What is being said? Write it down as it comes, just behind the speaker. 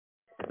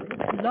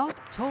Blog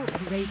Talk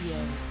Radio.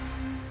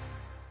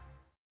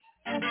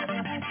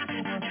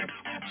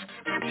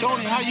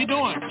 Tony, how you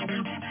doing?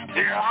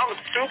 Yeah, I'm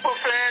super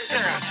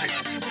fantastic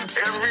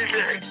every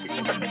day.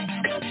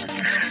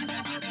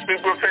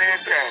 Super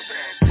fantastic.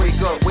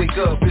 Wake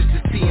up, it's the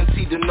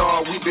TNT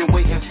Denard. We've been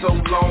waiting so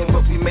long,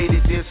 but we made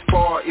it this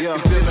far. If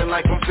you're feeling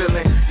like I'm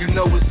feeling, you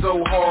know it's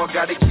so hard.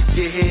 Gotta keep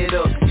your head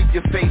up, keep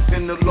your faith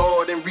in the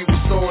Lord, and we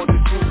restore the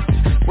truth.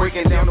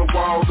 Breaking down the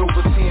walls,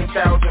 over 10,000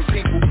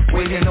 people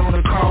waiting on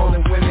a call,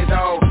 and when it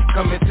all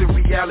come into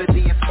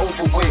reality, it's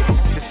over with.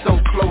 It's so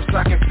close,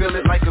 I can feel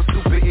it like a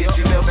super hit.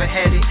 You never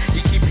had it,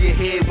 you keep your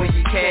head when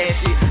you cash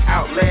it.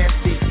 Outlast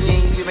it, you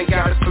ain't even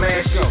gotta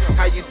flash it.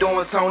 How you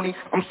doing, Tony?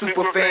 I'm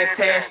super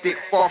fantastic,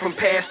 far from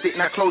past it.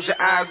 Now close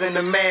your eyes and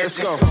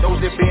imagine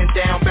those that been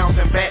down,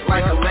 bouncing back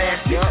like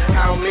elastic.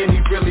 How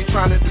many really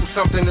trying to do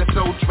something that's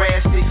so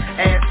drastic?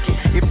 Ask it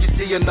if you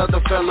see another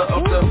fella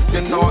of the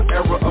Denard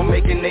era of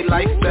making their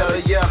life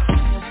better, yeah.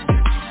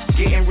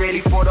 Getting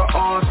ready for the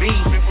RV,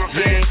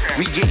 yeah.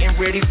 We getting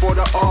ready for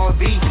the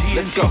RV.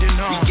 Let's go.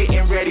 We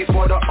getting ready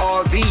for the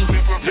RV,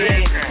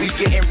 yeah. We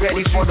getting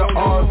ready for the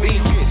RV.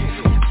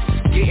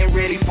 Getting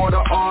ready for the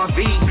RV,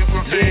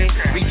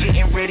 yeah. We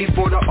getting ready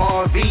for the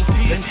RV.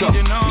 Let's go.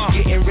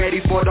 We getting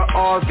ready for the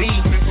RV,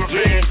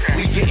 yeah.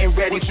 We getting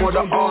ready for the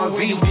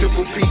RV.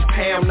 Triple P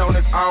Pam known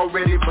as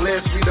already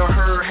blessed. We done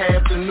heard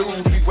half the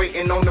news. We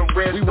waiting on the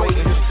rest. We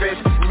waiting to stretch.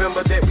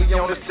 Remember that we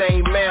on the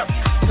same map.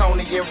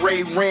 Tony and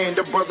Ray Rand,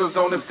 the brothers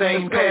on the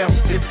same path.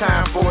 It's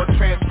time for a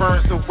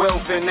transference of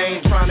wealth, and I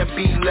ain't trying to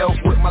be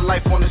left with my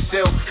life on the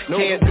shelf.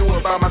 Can't do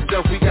it by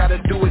myself. We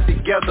gotta do it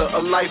together.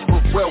 A life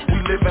of wealth. We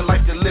living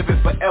like to live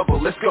it forever.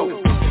 Let's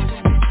go.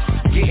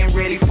 Getting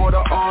ready for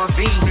the RV,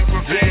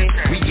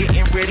 yeah. We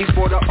getting ready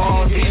for the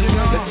RV.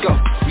 Let's go.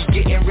 We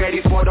getting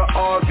ready for the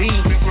RV,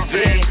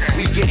 yeah.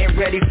 We getting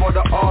ready for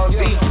the RV.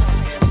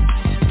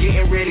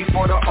 Getting ready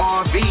for the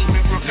RV,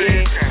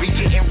 yeah. We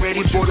getting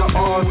ready for the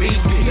RV.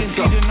 Let's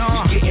go.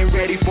 We getting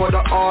ready for the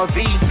RV,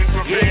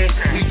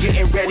 yeah. We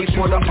getting ready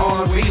for the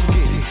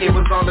RV. It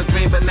was all a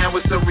dream, but now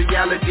it's a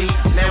reality.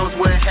 Now it's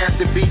where it has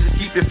to be. Just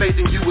keep your faith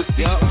and you will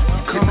see.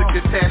 It's a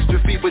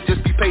catastrophe, but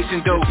just be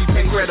patient though.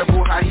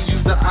 Incredible how he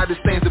used the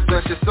oddest things to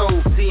bless your soul.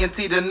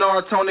 TNT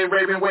Denard, Tony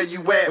Raven, where you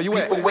at?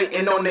 People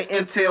waiting on the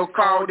intel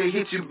call to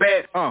hit you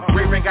back.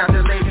 Raven got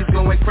the ladies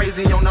going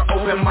crazy on the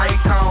open mic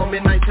call.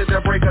 Midnight to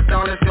the break of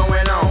dawn is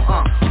going on.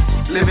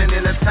 Living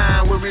in a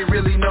time where we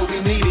really know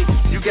we need it.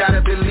 You gotta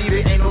believe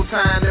it, ain't no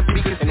time to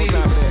be conceited.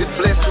 This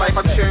blessed life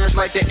I cherish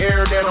like the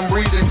air that I'm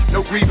breathing.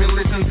 No grieving,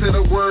 listen to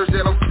the words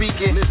that I'm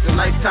speaking.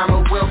 Lifetime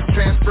of wealth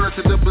transfer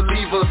to the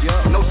believer.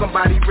 Know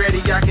somebody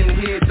ready, I can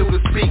hear it through the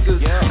speakers.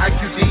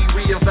 IQD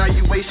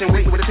reevaluation,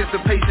 waiting with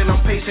anticipation.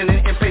 I'm patient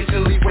and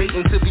impatiently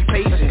waiting to be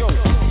patient.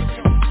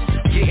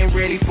 Getting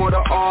ready for the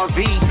RV,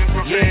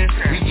 yeah.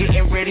 We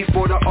getting ready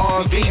for the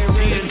RV.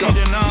 Let's go.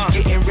 We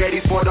getting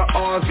ready for the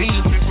RV,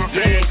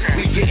 yeah.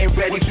 We getting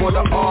ready for the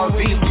RV.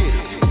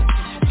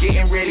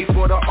 Getting ready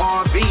for the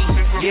RV,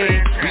 yeah.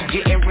 We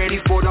getting ready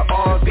for the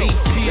RV.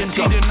 Let's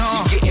go.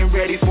 We getting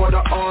ready for the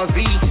RV,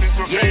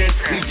 yeah.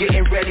 We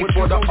getting ready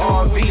for the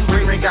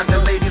RV. Ray got the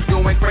ladies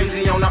going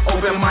crazy on the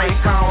open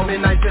mic call.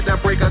 Midnight to the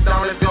break of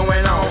dawn is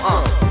going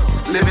on.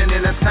 Living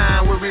in a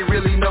time where we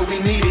really know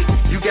we need it.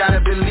 You gotta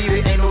believe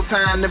it, ain't no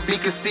time to be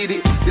conceited.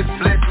 This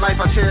blessed life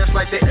I cherish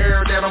like the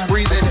air that I'm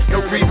breathing.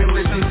 No grieving,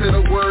 listen to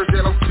the words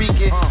that I'm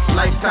speaking.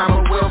 Lifetime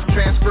of wealth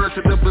transfer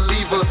to the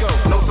believer.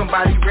 Know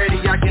somebody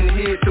ready, I can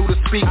hear it through the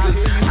speakers.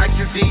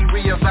 IQD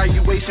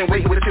reevaluation,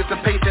 waiting with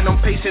anticipation.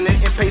 I'm patient and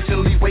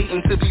impatiently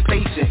waiting to be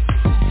patient.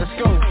 Let's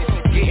go.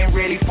 Getting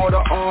ready for the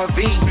RV,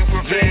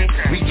 yeah.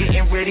 We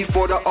getting ready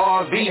for the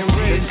RV.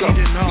 Let's go.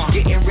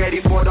 We getting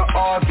ready for the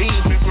RV,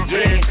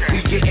 yeah.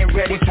 We getting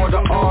ready for the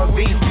RV.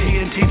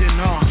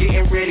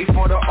 Getting ready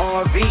for the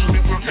RV,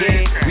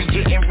 yeah. We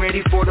getting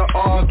ready for the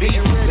RV.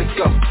 Let's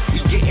go. We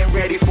getting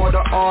ready for the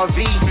RV,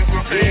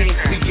 yeah.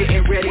 We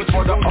getting ready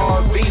for the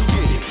RV.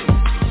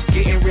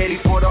 Getting ready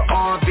for the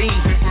RV,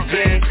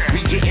 yeah. We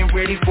getting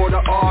ready for the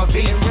RV.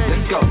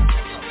 Let's go.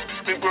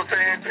 Super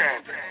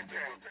fantastic.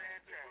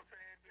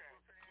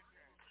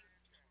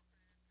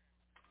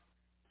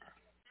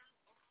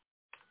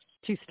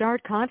 To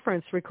start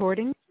conference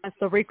recording, as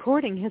the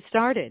recording has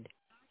started.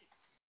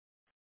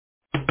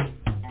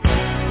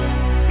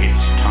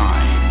 It's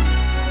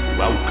time.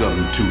 Welcome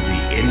to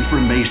the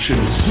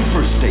Information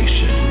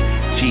Superstation,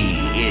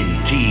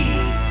 TNT,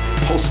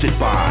 hosted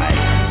by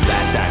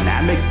that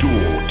dynamic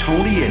duo,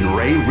 Tony and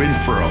Ray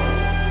Renfro.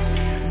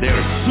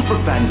 They're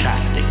super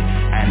fantastic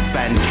and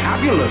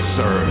fantabulous,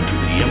 sir, to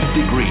the nth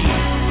degree,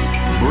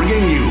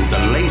 bringing you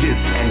the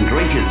latest and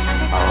greatest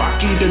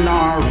Iraqi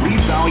dinar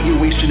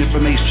revaluation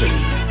information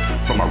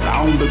from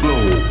around the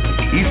globe,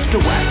 east to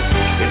west.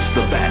 It's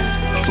the best.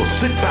 So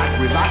sit back,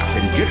 relax,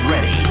 and get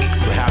ready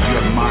to have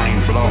your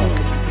mind blown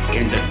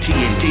in the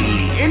TNT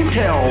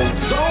Intel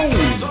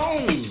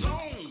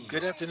Zone.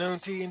 Good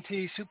afternoon,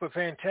 TNT Super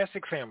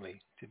Fantastic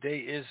family. Today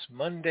is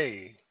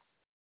Monday,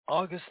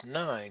 August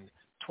 9,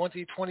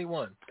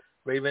 2021.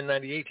 Raven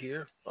 98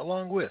 here,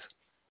 along with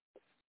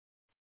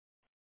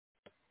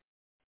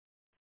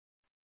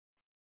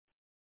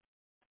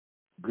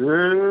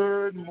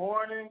Good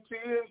morning,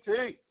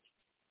 TNT.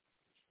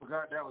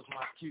 Forgot that was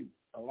my cue,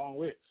 along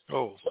with.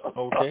 Oh,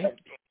 okay.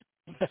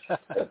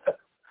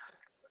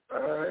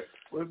 All right,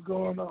 what's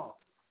going on?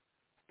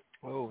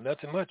 Oh,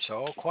 nothing much.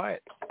 All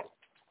quiet.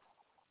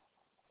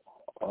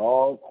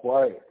 All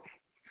quiet.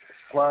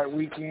 Quiet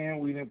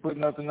weekend. We didn't put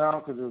nothing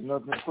out because there's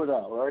nothing to put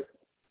out, right?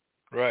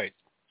 Right.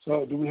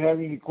 So, do we have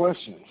any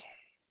questions?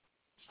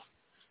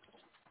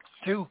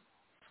 2.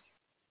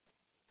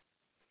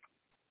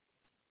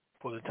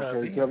 For the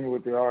time being. Tell me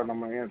what they are, and I'm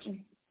going to answer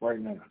them right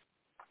now.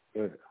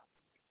 Good.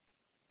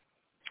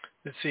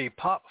 Let's see.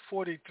 Pop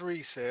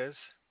 43 says,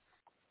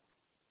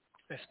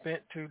 I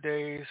spent 2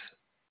 days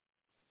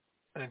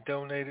and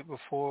donated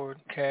before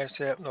Cash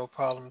App, no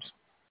problems.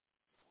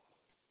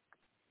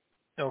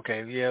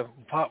 Okay, yeah,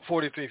 Pop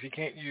 43. If you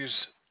can't use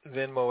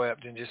Venmo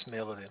app, then just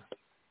mail it in.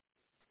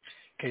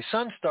 Okay,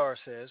 Sunstar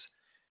says,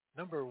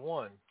 number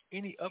 1,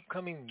 any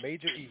upcoming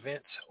major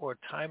events or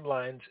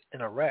timelines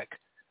in Iraq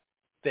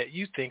that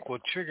you think will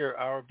trigger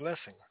our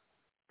blessing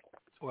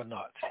or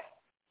not?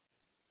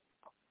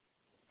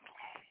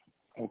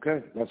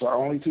 Okay, that's our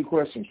only 2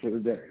 questions for the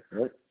day,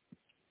 right?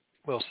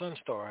 Well,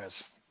 Sunstar has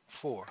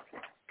 4,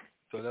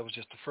 so that was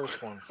just the first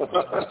one. For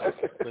Sunstar.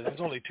 But there's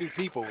only 2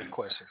 people with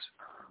questions.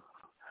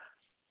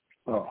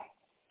 Oh,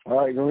 all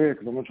right, go ahead,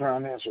 because I'm going to try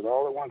and answer it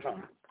all at one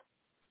time.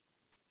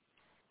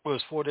 Well,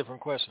 it's 4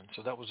 different questions,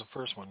 so that was the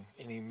first one.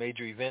 Any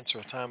major events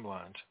or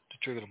timelines to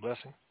trigger the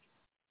blessing?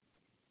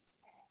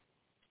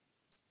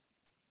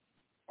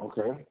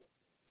 Okay.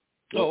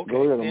 Oh, okay.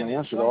 Go ahead, I'm going to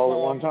answer it all at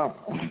one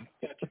time.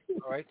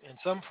 All right. In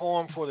some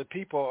form for the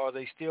people, are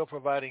they still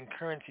providing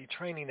currency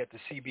training at the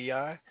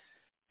CBI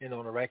and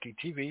on Iraqi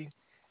TV?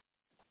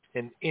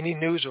 And any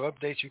news or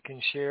updates you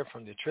can share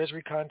from the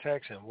Treasury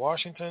contacts in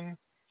Washington?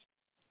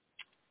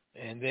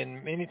 And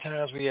then many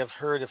times we have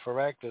heard if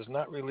Iraq does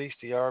not release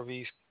the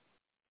RVs,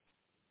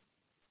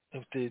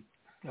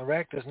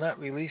 Iraq does not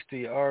release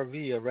the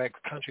RV, Iraq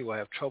country will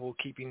have trouble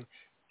keeping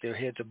their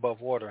heads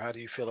above water. How do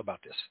you feel about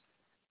this?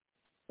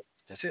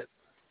 That's it.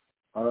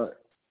 All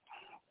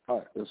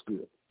right, that's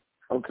good.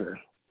 Okay.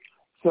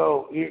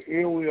 So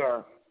here we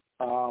are.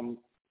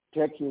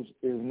 Texas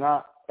is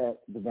not at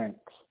the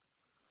banks.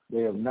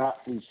 They have not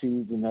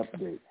received an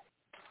update.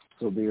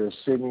 So they are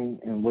sitting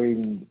and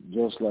waiting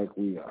just like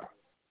we are.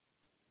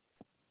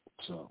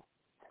 So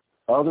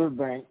other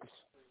banks,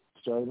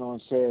 starting on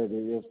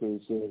Saturday,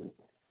 yesterday, said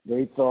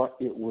they thought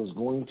it was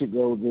going to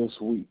go this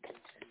week.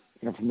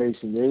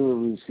 Information they were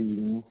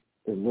receiving,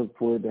 they looked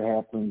for it to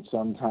happen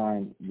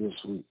sometime this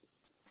week.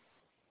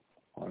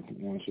 I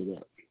can answer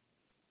that.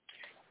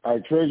 Our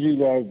Treasury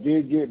guys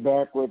did get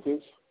back with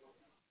us.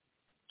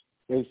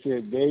 They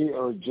said they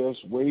are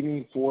just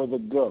waiting for the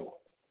go.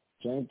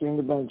 Same thing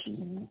the banks are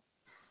doing.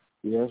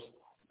 Yes,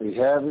 they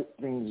have it,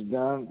 things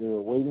done. They're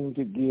waiting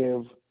to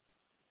give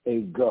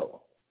a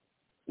go.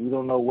 We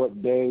don't know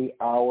what day,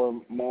 hour,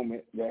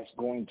 moment that's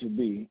going to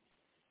be,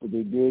 but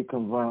they did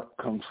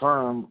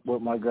confirm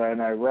what my guy in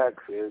Iraq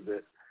said,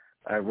 that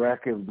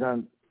Iraq has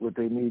done what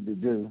they need to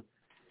do,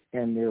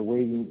 and they're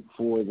waiting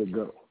for the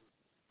go.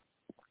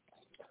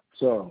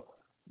 So,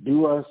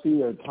 do I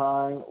see a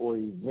time or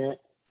event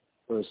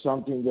or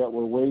something that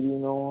we're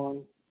waiting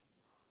on?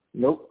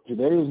 Nope.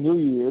 Today is New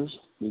Year's.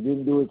 They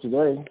didn't do it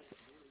today.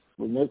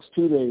 The next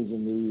 2 days of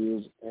New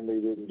Year's, and they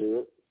didn't do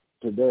it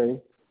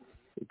today.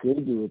 They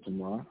could do it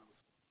tomorrow,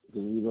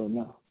 because we don't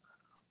know.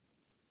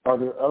 Are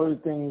there other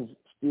things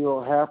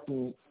still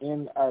happening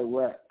in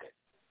Iraq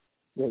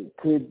that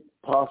could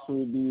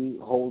possibly be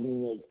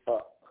holding it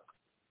up?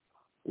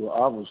 Well,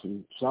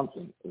 obviously,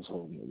 something is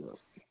holding it up.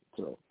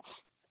 So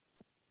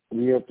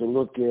we have to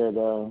look at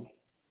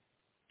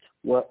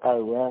what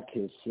Iraq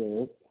has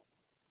said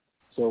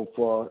so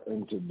far,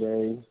 and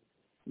today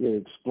they're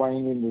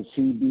explaining the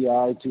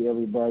CBI to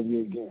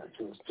everybody again.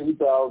 So it's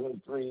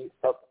 2003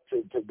 up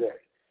to today.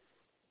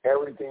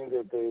 Everything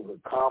that they've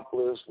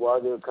accomplished, why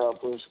they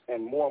accomplished,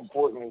 and more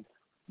importantly,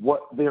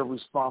 what their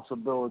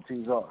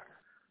responsibilities are.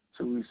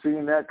 So we've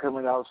seen that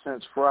coming out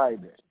since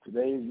Friday.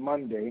 Today is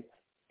Monday,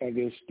 and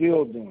they're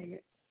still doing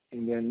it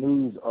in their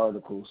news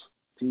articles.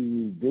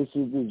 See, this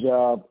is the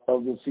job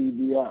of the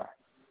CBI.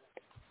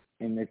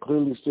 And they're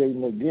clearly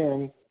stating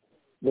again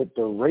that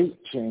the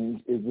rate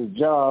change is the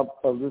job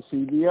of the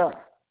CBI,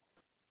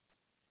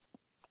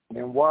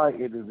 and why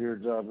it is their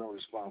job and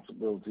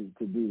responsibility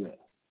to do that,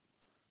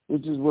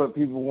 which is what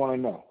people want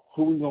to know.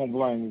 Who are we going to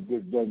blame if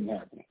this doesn't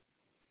happen?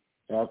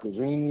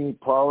 Al-Kazimi,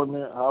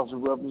 Parliament, House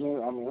of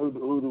Representatives? I mean,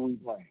 who do we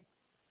blame?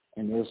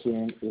 And they're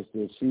saying it's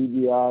the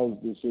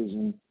CBI's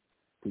decision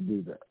to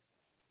do that.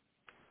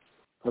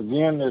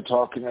 Again, they're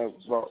talking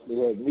about, they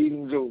had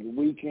meetings over the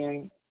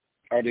weekend.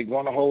 Are they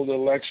going to hold the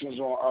elections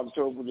on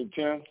October the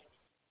 10th?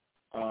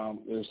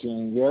 They're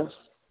saying yes,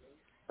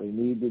 they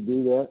need to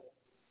do that.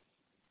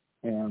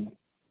 And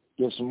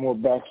there's some more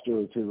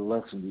backstory to the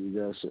election, you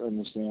guys should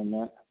understand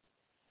that.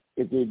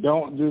 If they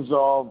don't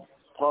dissolve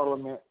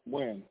Parliament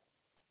when?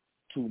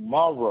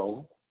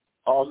 Tomorrow,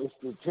 August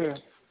the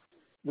 10th,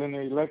 then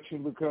the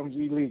election becomes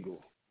illegal,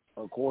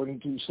 according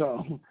to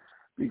some,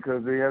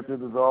 because they have to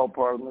dissolve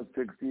Parliament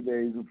 60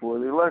 days before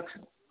the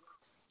election.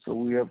 So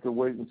we have to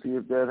wait and see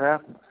if that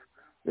happens.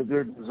 If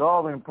they're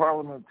dissolving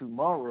Parliament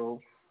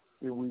tomorrow,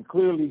 then we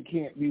clearly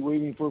can't be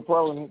waiting for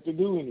Parliament to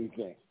do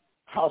anything,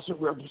 House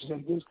of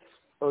Representatives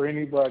or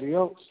anybody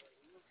else,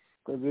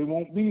 because they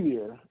won't be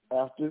there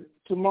after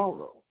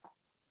tomorrow.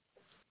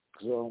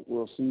 So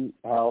we'll see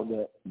how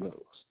that goes.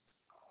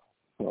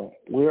 So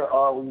where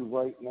are we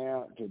right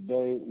now?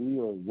 Today we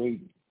are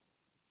waiting.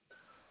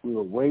 We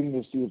are waiting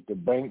to see if the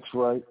bank's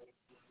right,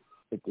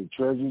 if the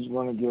Treasury's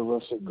going to give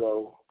us a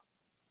go,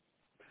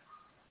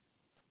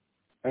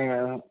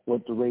 and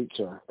what the rates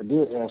are. I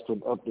did ask for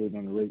an update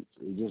on the rates.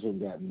 They just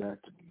haven't gotten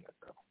back to me yet,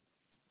 though.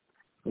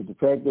 But the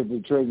fact that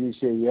the Treasury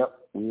said, yep,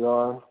 we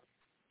are,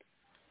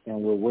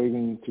 and we're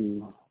waiting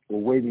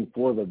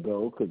for the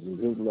go, because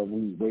at his level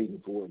he's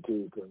waiting for it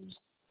too, because,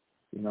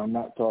 I'm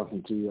not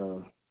talking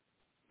to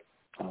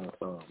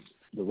our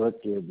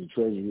director of the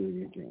Treasury or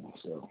anything,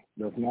 so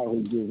that's not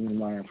who's giving me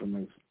my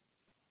information.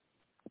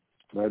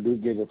 But I do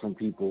get it from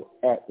people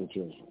at the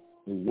Treasury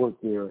who work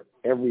there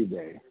every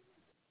day,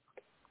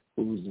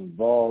 who's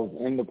involved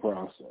in the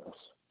process,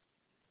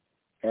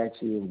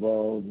 actually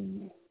involved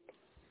in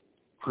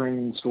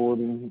printing,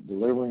 sorting,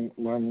 delivering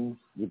money,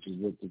 which is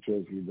what the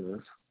Treasury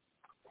does,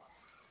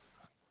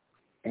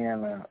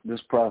 and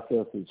this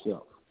process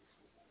itself,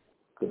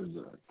 because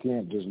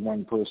can't just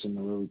one person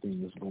know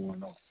everything that's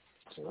going on.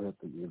 So it has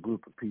to be a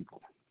group of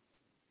people.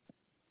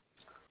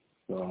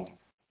 So,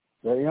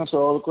 did I answer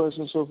all the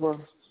questions so far?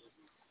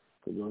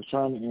 Because I was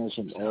trying to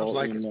answer them all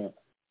in that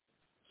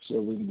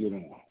so we can get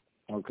on.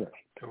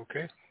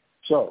 Okay.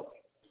 So,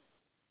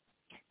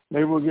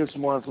 maybe we'll get some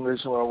more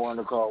information while I want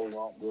to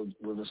call.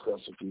 We'll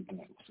discuss a few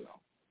things.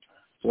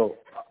 So,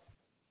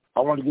 I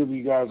want to give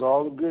you guys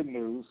all the good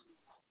news.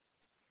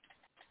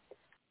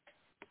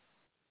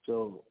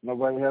 So,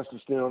 nobody has to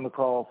stay on the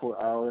call for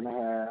an hour and a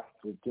half,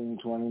 15,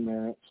 20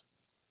 minutes.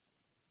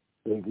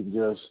 They can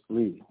just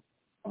leave.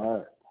 All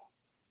right.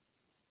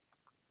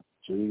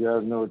 So you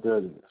guys know what that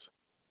is.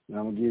 Now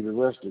I'm going to give you the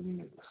rest of the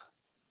news.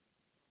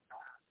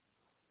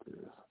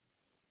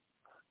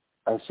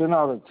 I sent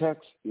out a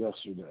text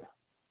yesterday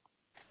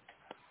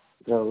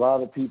that a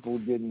lot of people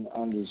didn't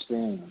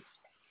understand.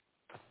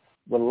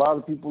 But a lot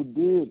of people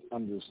did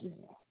understand.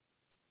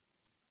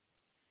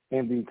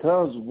 And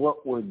because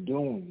what we're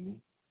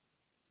doing,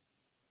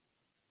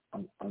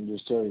 I'm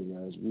just telling you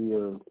guys, we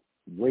are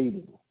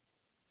waiting.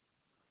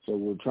 So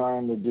we're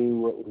trying to do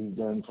what we've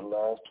done for the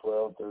last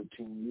 12,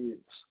 13 years.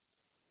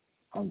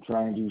 I'm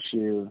trying to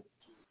share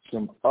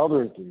some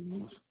other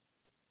things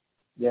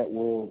that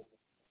we'll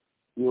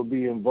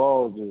be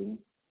involved in.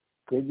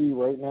 Could be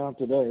right now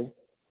today.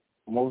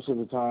 Most of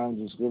the times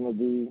it's going to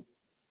be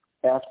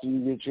after you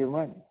get your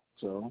money.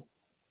 So,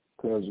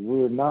 because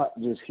we're not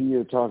just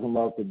here talking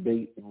about the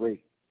bait and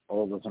rate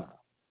all the time.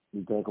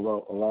 We talk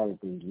about a lot of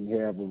things. We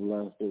have over the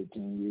last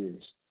 13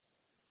 years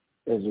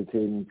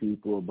educating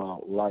people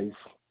about life,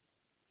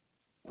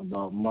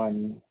 about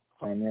money,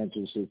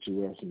 financial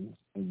situations,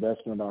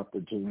 investment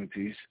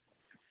opportunities,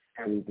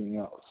 everything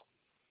else.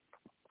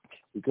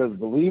 Because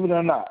believe it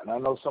or not, and I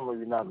know some of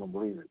you are not going to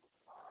believe it,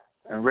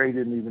 and Ray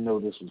didn't even know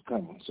this was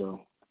coming,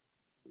 so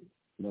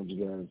don't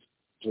you guys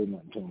say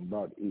nothing to him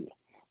about it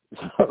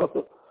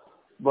either.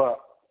 But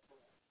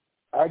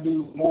I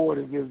do more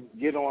than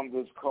just get on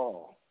this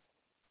call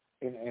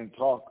and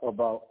talk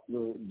about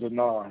the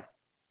dinar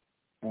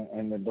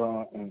and the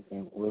don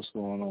and what's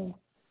going on.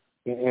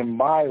 In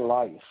my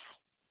life,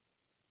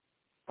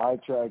 I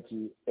try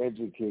to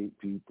educate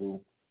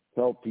people,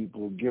 help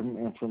people, give them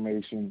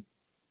information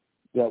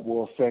that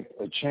will affect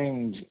a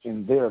change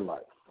in their life.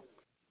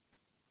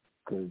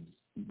 Because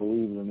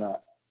believe it or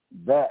not,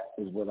 that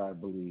is what I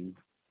believe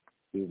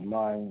is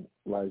my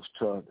life's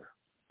charter,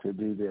 to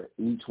do that.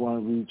 Each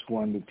one reach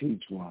one to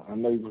teach one. I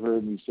know you've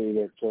heard me say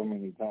that so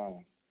many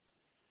times.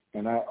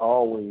 And I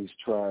always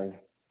try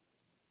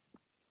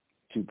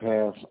to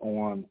pass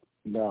on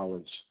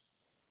knowledge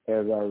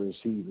as I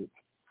receive it.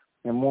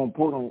 And more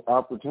importantly,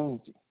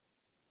 opportunity.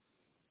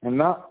 And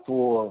not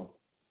for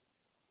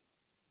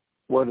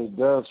what it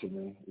does for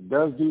me. It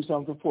does do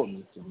something for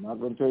me. So I'm not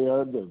going to tell you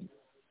how it doesn't.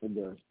 It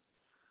does.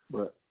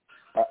 But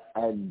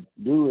I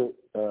do it,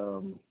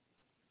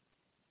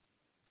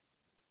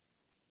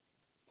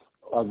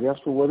 I guess,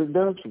 for what it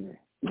does for me.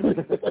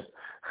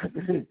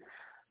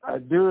 I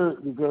do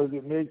it because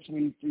it makes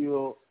me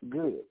feel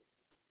good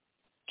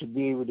to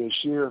be able to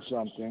share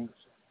something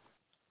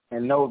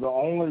and know the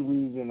only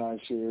reason I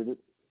shared it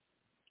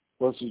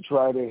was to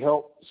try to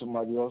help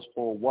somebody else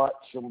or watch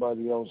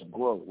somebody else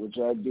grow, which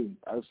I do.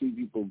 I see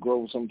people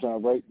grow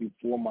sometimes right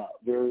before my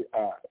very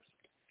eyes.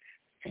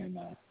 And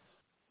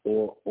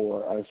or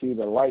I see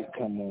the light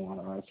come on,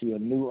 or I see a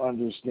new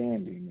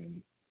understanding.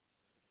 And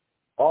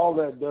all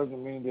that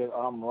doesn't mean that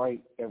I'm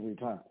right every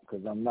time,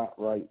 because I'm not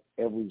right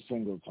every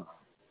single time,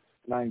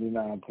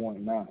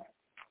 99.9.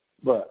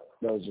 But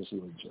that was just a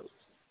little joke.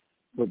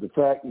 But the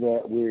fact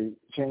that we're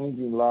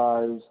changing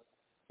lives,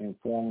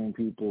 informing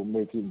people,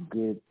 making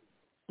good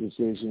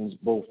decisions,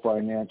 both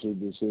financial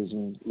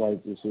decisions, life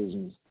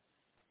decisions,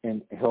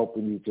 and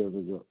helping each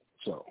other go.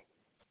 So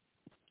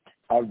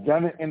I've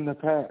done it in the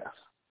past.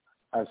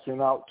 I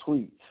sent out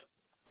tweets.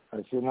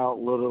 I sent out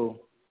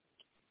little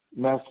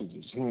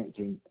messages, hints,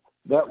 and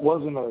that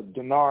wasn't a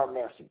dinar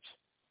message.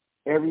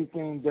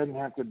 Everything doesn't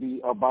have to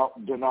be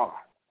about dinar.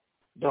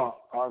 That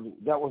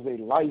was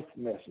a life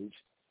message,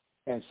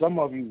 and some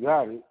of you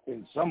got it,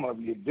 and some of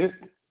you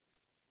didn't,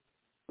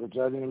 which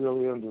I didn't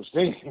really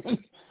understand.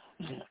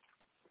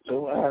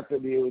 So I have to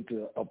be able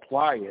to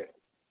apply it,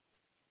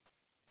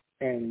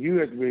 and you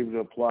have to be able to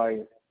apply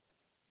it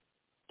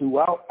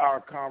throughout our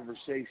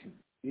conversation,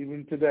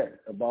 even today,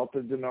 about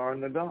the dinar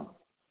and the dime.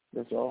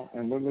 That's all.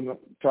 And we're going to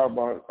talk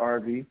about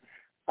RV.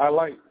 I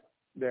like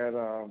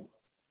that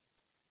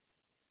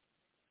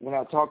when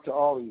I talk to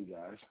all of you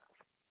guys,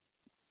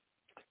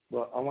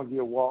 but I want to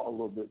give Walt a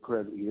little bit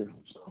credit here,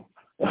 so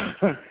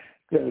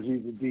because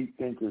he's a deep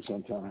thinker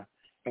sometimes,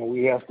 and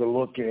we have to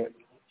look at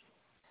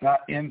not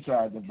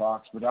inside the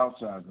box, but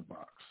outside the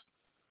box.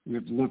 We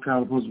have to look how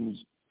the puzzle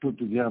was put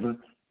together,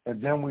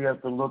 and then we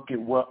have to look at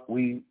what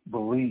we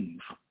believe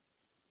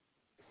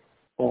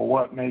or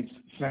what makes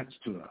sense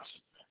to us.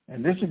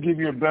 And this will give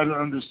you a better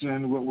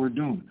understanding of what we're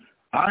doing.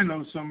 I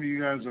know some of you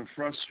guys are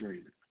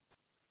frustrated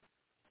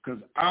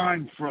because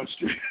I'm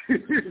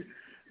frustrated.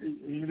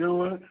 You know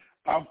what?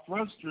 I'm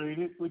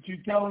frustrated with you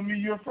telling me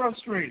you're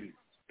frustrated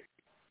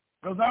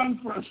because I'm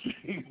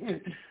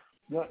frustrated.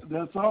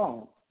 That's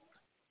all.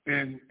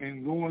 And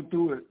going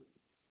through it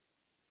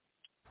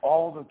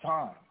all the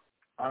time.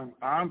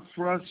 I'm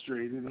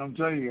frustrated, and I'm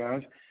telling you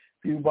guys,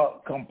 people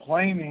about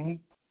complaining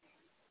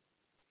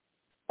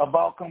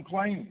about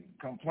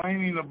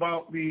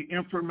the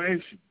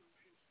information,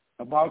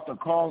 about the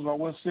cause of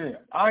what's said.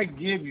 I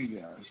give you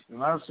guys,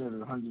 and I've said it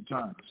 100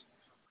 times,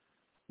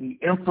 the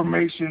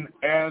information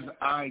as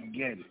I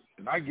get it,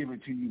 and I give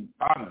it to you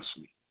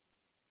honestly.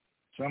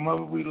 Some of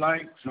it we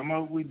like, some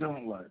of it we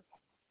don't like.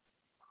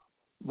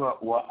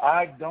 But what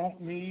I don't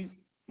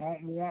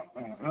want,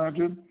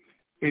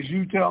 is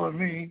you telling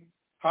me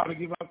how to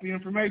give out the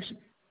information,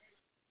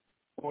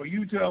 or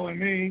you telling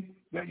me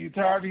that you're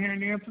tired of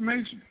hearing the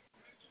information.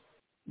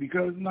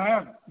 Because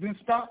now, then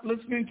stop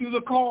listening to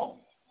the call.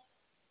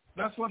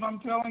 That's what I'm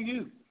telling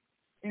you,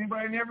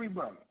 anybody and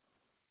everybody.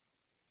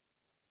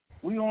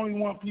 We only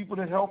want people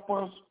to help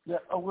us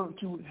that are willing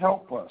to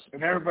help us,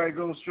 and everybody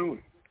goes through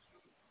it.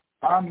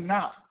 I'm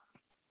not.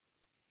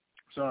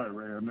 Sorry,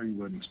 Ray, I know you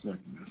wasn't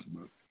expecting this,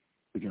 but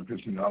you can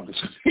piss me off.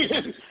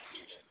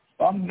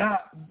 I'm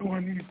not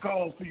doing these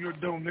calls for your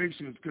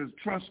donations because,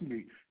 trust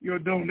me, your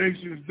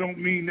donations don't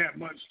mean that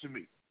much to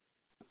me.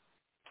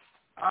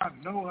 I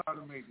know how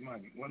to make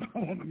money. When I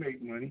want to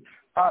make money,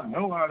 I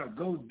know how to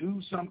go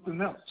do something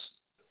else.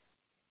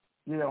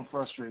 Yeah, I'm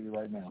frustrated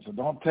right now, so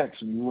don't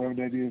text me. Whoever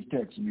that is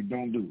texting me,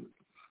 don't do it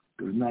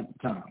because it's not the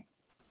time.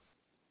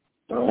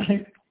 All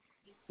right?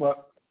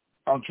 But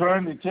I'm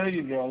trying to tell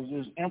you guys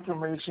there's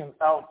information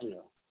out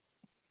there.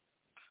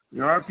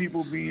 There are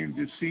people being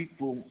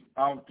deceitful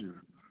out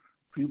there.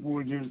 People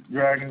are just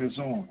dragging this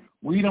on.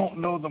 We don't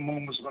know the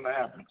moment's going to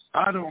happen.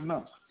 I don't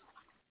know.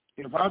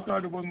 If I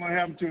thought it wasn't going to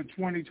happen until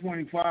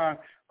 2025,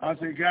 I'd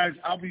say, guys,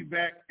 I'll be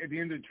back at the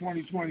end of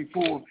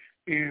 2024,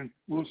 and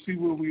we'll see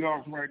where we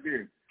are from right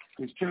there.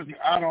 Because, trust me,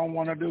 I don't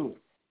want to do it,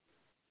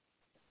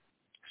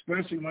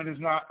 especially when it's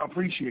not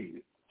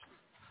appreciated,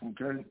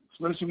 okay?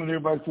 Especially when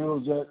everybody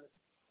feels that,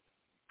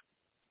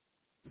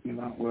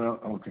 well,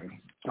 okay.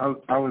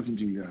 I'll listen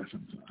to you guys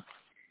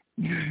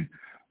sometimes.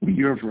 When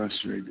you're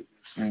frustrated,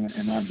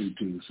 and I do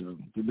too. So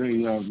today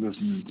y'all was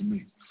listening to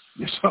me.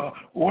 So,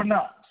 or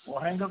not. Or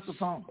hang up the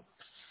phone.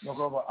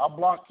 I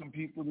blocked some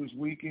people this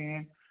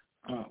weekend,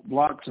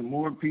 blocked some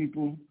more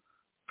people,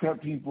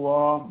 cut people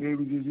off.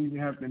 Maybe just even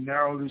have to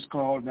narrow this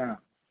call down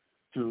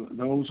to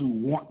those who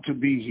want to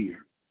be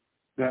here.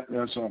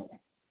 That's all.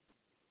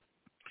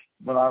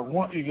 But I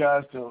want you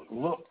guys to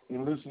look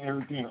and listen to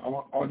everything.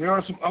 Or there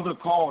are some other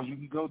calls you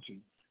can go to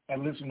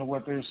and listen to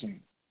what they're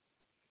saying.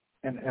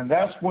 And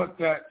that's what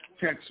that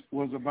text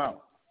was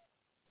about.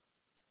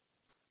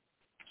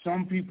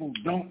 Some people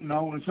don't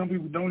know, and some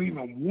people don't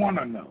even want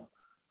to know.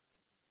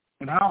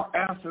 And how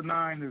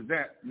asinine is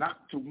that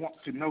not to want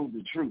to know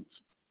the truth?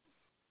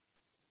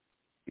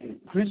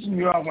 It pisses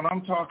me off when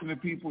I'm talking to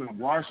people in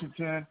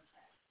Washington,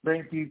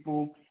 bank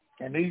people,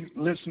 and they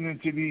listening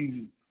to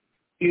these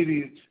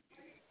idiots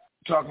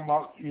talking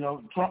about,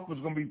 Trump was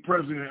going to be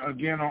president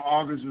again on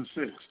August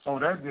the 6th. Oh,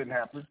 that didn't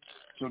happen.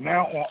 So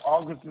now on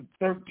August the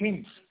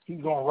 13th,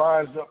 he's going to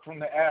rise up from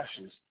the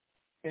ashes.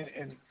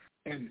 And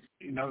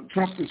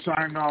Trump is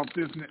signing off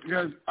this.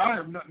 Guys, I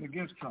have nothing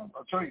against Trump.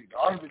 I'll tell you, The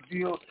Art of the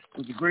Deal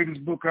was the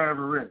greatest book I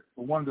ever read,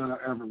 the one that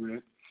I ever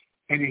read.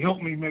 And he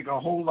helped me make a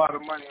whole lot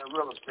of money in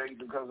real estate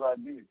because I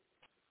did.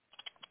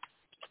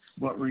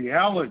 But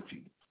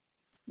reality,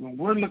 when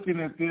we're looking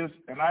at this,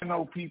 and I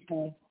know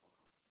people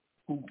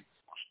who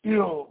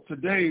still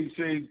today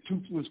say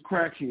toothless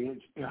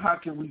crackheads, and how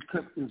can we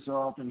cut this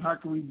off, and how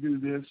can we do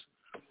this,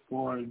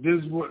 or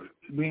this is what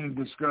being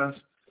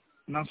discussed.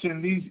 And I'm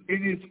saying these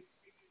idiots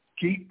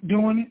keep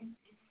doing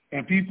it,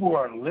 and people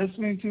are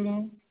listening to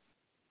them.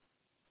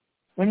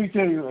 Let me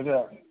tell you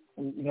that,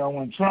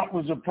 when Trump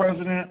was the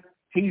president,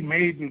 he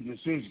made the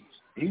decisions.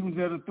 He was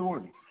that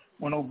authority.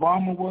 When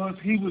Obama was,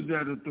 he was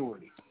that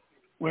authority.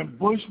 When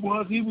Bush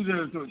was, he was that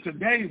authority.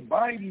 Today,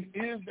 Biden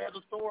is that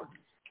authority.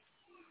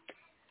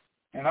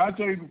 And I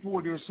tell you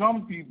before, there's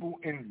some people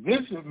in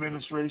this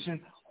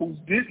administration who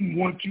didn't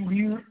want you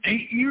here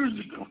 8 years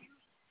ago.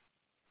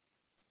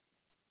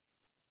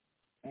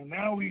 And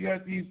now we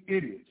got these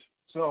idiots.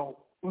 So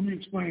let me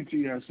explain to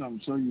you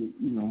something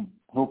so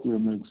hopefully it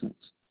makes sense.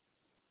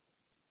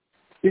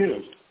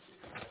 If,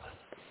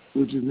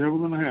 which is never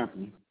going to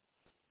happen,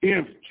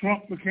 if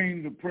Trump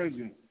became the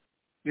president,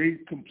 they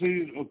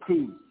completed a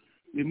coup.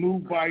 They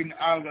moved Biden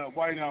out of the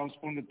White House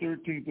on the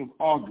 13th of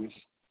August,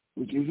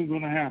 which isn't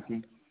going to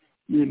happen.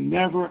 You're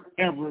never,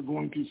 ever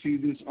going to see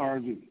this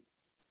RV.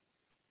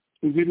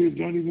 Because it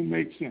don't even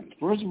make sense.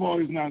 First of all,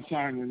 he's not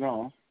signing it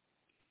off.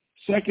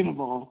 Second of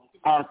all,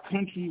 our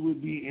country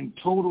would be in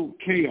total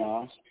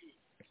chaos,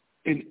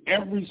 and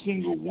every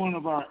single one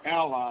of our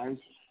allies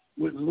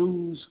would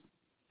lose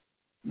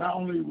not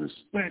only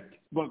respect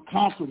but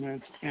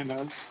confidence in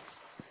us.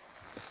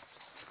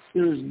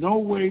 There is no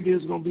way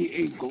there's going to be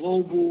a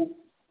global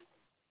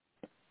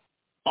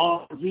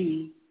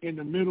RV in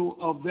the middle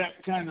of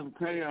that kind of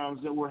chaos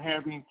that we're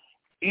having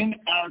in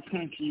our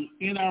country,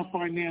 in our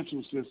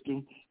financial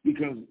system,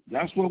 because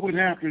that's what would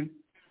happen.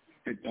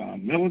 If the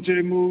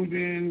military moved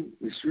in,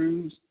 the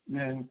shrews,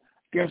 then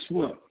guess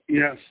what?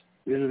 Yes,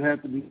 it would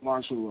have to be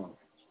martial law.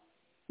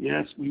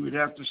 Yes, we would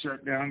have to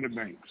shut down the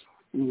banks.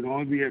 We would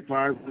only be at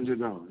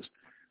 $500.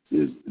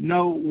 There's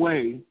no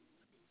way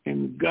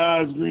in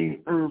God's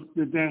green earth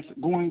that that's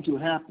going to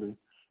happen.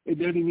 It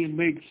doesn't even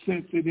make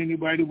sense that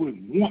anybody would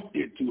want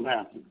it to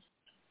happen.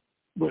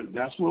 But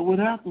that's what would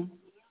happen.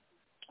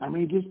 I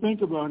mean, just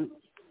think about it.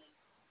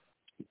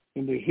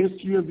 In the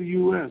history of the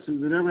U.S.,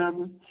 has it ever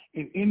happened?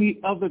 In any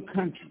other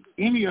country,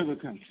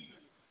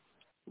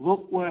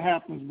 look what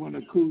happens when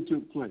a coup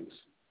took place.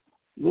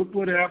 Look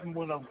what happened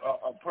when a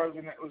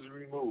president was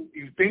removed.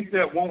 You think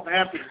that won't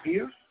happen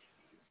here?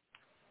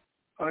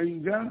 Are you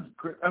done?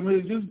 I mean,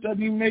 it just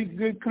doesn't even make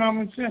good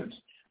common sense.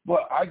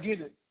 But I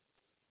get it.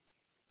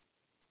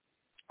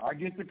 I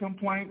get the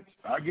complaints.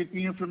 I get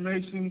the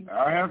information.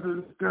 I have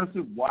to discuss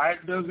it, why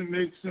it doesn't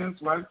make sense.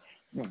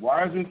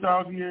 Why is this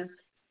out here?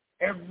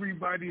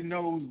 Everybody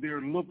knows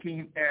they're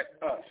looking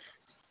at us.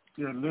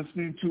 They're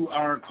listening to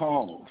our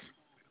calls.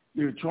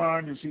 They're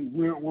trying to see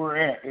where we're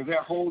at. Is that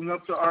holding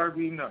up to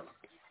RV? No.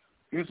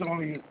 It's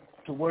only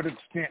to what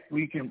extent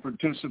we can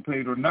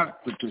participate or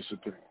not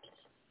participate,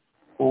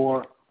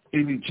 or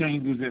any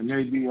changes that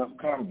may be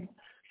upcoming.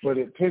 But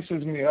it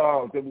pisses me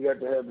off that we got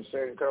to have the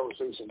same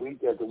conversation week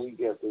after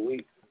week after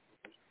week.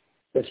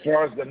 As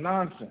far as the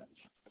nonsense,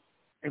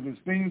 if it's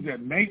things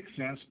that make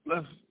sense,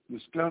 let's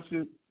discuss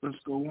it. Let's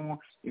go on.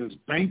 If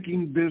it's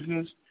banking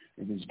business,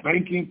 if it's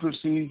banking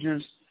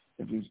procedures,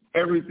 if it's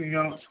everything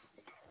else,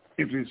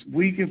 if it's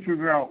we can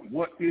figure out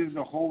what is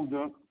the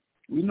holdup.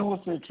 We know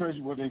it's at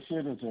Treasury. Well, they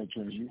said it's at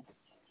Treasury.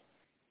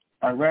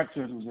 Iraq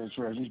said it was at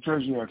Treasury.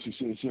 Treasury actually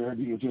said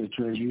it's at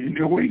Treasury, and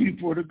they're waiting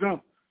for it to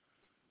go.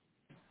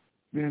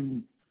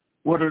 Then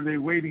what are they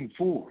waiting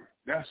for?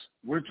 That's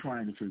what we're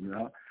trying to figure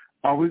out.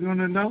 Are we going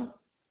to know?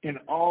 In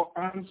all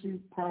honesty,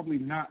 probably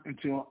not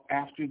until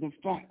after the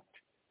fact.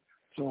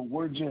 So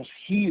we're just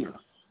here,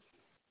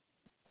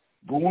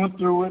 going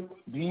through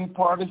it, being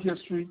part of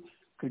history,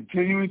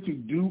 continuing to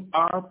do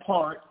our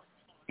part,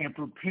 and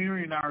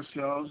preparing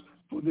ourselves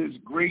for this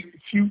great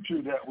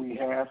future that we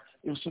have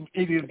if some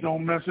idiots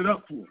don't mess it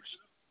up for us.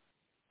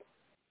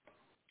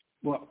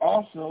 But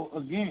also,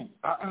 again,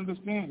 I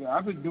understand that.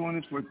 I've been doing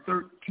this for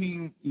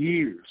 13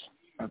 years,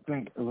 I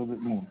think a little bit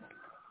more.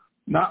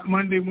 Not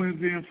Monday,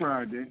 Wednesday, and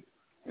Friday.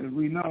 As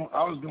we know,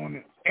 I was doing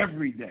it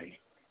every day.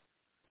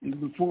 And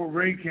before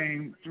Ray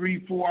came,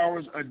 3-4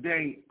 hours a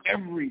day,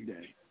 every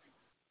day.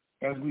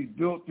 As we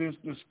built this,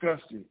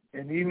 discussed it.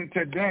 And even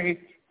today,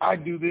 I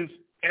do this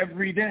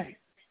every day.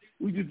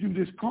 We just do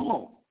this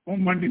call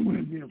on Monday,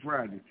 Wednesday, and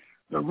Friday.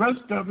 The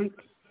rest of it,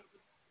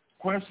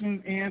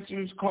 questions,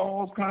 answers,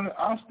 calls,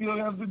 I still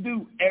have to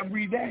do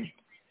every day.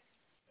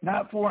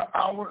 Not for an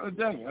hour a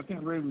day. I think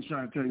Ray was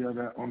trying to tell you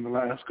that on the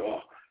last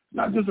call.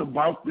 Not just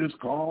about this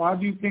call. How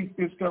do you think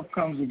this stuff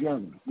comes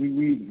together? We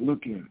read it,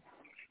 look at it.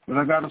 But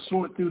I got to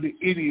sort through the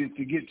idiots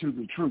to get to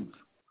the truth.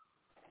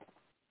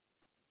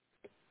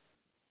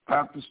 I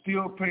have to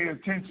still pay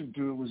attention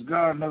to it, which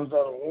God knows I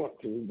don't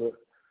want to,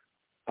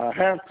 but I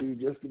have to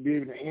just to be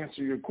able to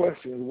answer your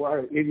questions why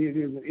an idiot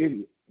is an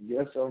idiot.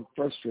 Yes, I'm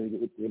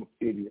frustrated with them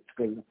idiots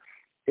because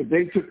if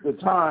they took the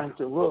time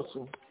to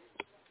listen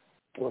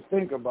or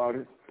think about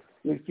it,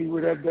 they see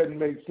where that doesn't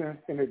make sense,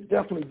 and it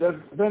definitely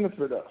doesn't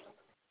benefit us.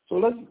 So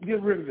let's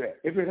get rid of that.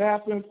 If it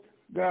happens,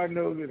 God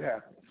knows it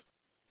happens.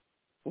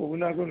 Well, we're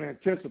not going to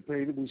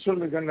anticipate it. We're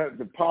certainly going to have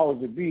the powers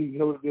that be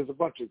know that there's a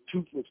bunch of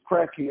toothless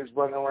crackheads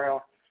running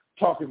around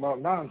talking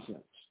about nonsense.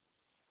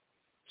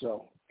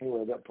 So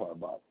anyway, that part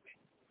about it.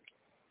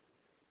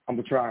 I'm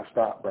going to try and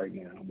stop right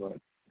now, but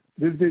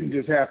this didn't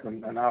just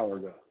happen an hour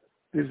ago.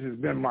 this has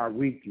been my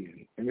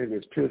weekend, and it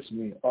has pissed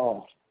me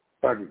off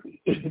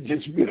utterly. It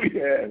just really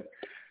has,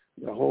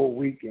 the whole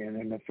weekend,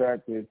 and the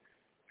fact that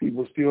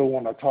people still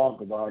want to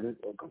talk about it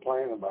or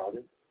complain about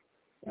it.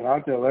 And I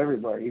tell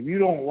everybody, if you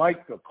don't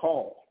like the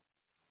call,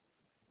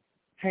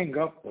 hang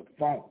up the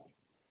phone.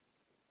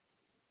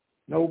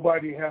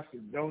 Nobody has to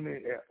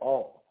donate at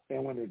all.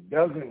 And when it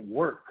doesn't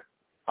work,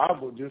 I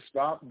will just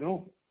stop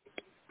doing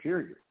it,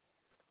 period.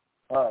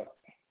 All right.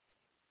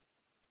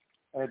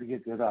 I had to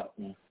get that out,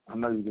 man. I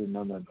know you didn't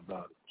know nothing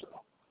about it. So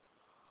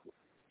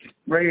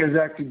Ray has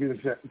actually been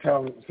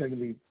sending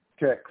me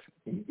texts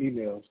and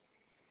emails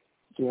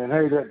saying,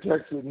 hey, that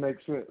text didn't make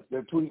sense.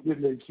 That tweet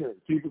didn't make sense.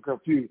 People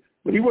confused.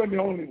 But he wasn't the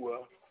only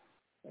one.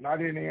 And I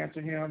didn't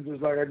answer him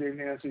just like I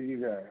didn't answer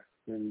you guys.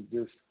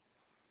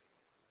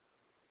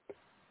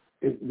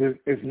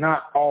 It's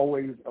not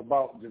always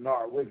about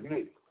Jannard with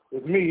me.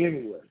 With me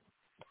anyway.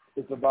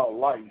 It's about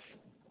life.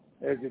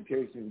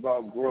 Education is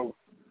about growth.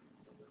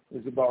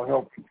 It's about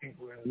helping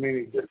people in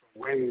many different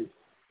ways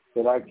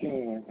that I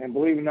can. And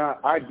believe it or not,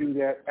 I do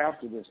that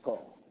after this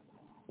call.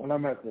 When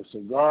I'm at the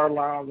cigar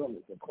lounge, I'm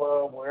at the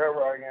club,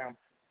 wherever I am,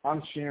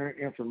 I'm sharing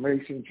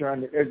information, trying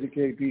to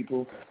educate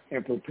people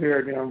and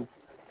prepare them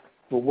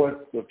for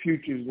what the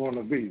future is going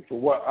to be, for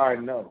what I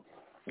know.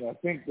 And I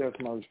think that's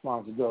my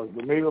responsibility.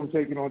 But maybe I'm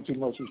taking on too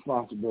much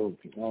responsibility.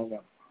 I don't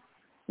know.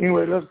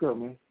 Anyway, let's go,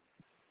 man.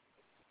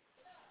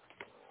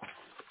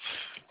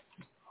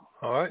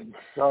 All right.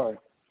 Sorry.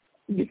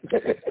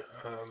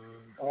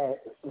 All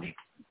right.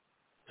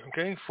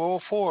 Okay,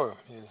 404.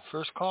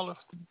 First caller.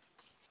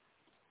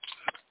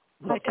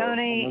 Hi,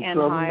 Tony, and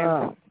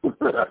hi.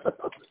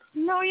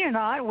 No, you're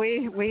not.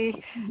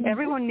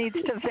 Everyone needs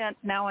to vent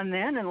now and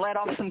then and let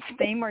off some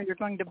steam, or you're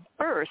going to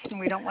burst, and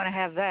we don't want to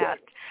have that.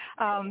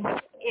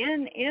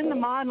 In the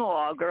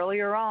monologue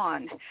earlier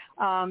on,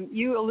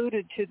 you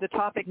alluded to the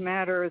topic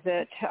matter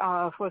that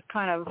was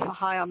kind of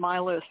high on my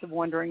list of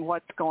wondering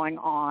what's going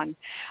on,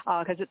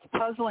 because it's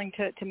puzzling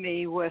to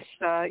me. With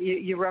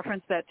you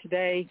referenced that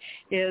today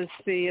is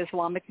the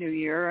Islamic New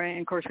Year, and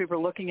of course we were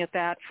looking at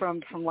that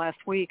from last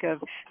week of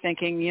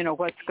thinking,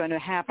 what's going to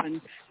happen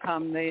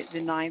come the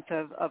 9th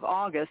of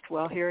August.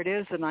 Well, here it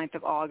is, the 9th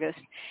of August.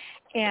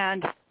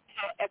 And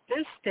at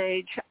this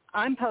stage,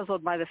 I'm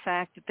puzzled by the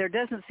fact that there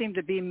doesn't seem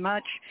to be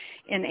much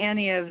in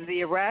any of the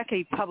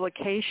Iraqi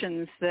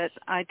publications that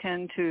I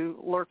tend to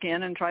lurk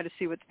in and try to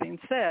see what's being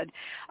said.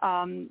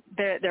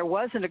 There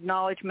was an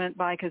acknowledgement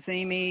by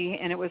Kazemi,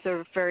 and it was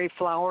a very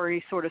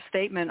flowery sort of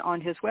statement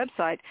on his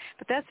website,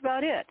 but that's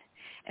about it.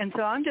 And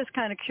so I'm just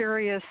kind of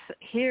curious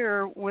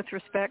here with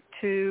respect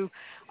to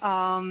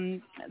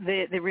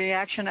the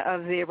reaction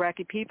of the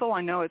Iraqi people.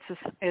 I know it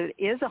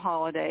is a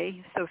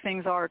holiday, so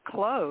things are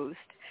closed.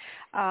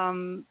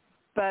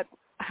 But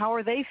how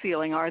are they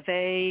feeling? Are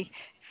they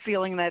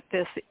feeling that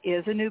this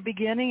is a new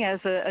beginning as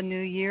a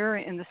new year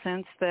in the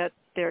sense that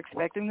they're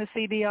expecting the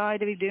CBI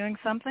to be doing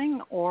something,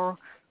 or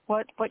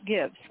what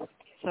gives?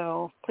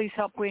 So please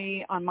help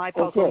me on my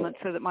puzzlement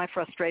so that my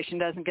frustration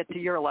doesn't get to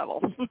your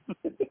level.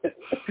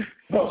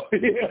 Oh,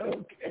 yeah,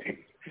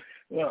 okay.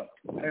 Yeah,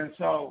 and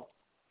so,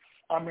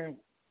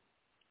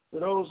 for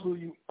those who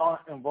you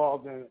aren't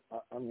involved in,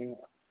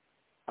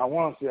 I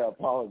want to say I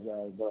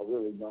apologize, but I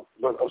really don't.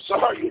 But I'm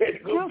sorry you had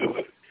to go through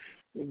it.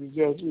 It's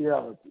just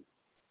reality.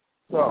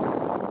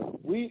 So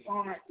we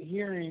aren't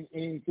hearing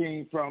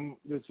anything from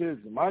the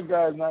citizen. My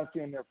guy's not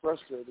saying they're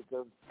frustrated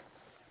because,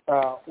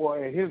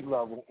 at his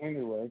level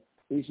anyway,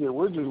 he said,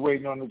 we're just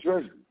waiting on the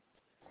Treasury.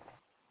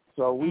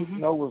 So we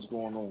know what's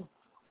going on.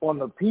 On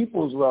the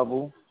people's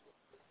level,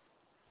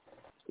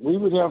 we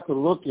would have to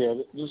look at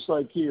it just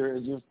like here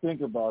and just think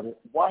about it.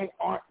 Why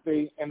aren't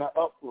they in an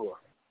uproar?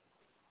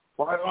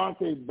 Why aren't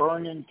they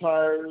burning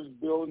tires,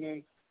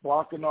 building,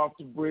 blocking off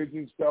the bridge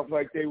and stuff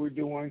like they were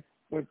doing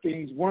when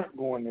things weren't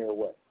going their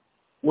way?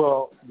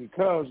 Well,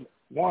 because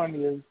one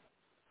is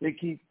they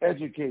keep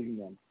educating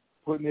them,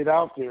 putting it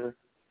out there,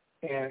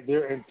 and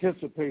they're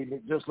anticipating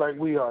it just like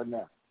we are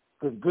now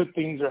because good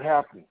things are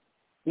happening.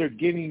 They're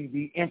getting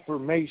the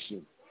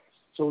information,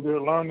 so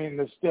they're learning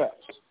the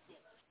steps.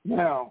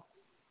 Now,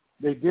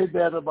 they did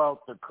that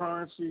about the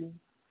currency,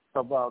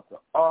 about the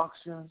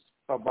auctions,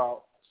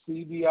 about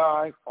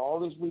CBI. All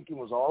this weekend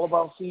was all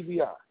about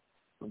CBI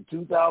from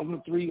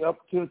 2003 up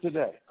to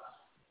today,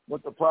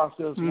 what the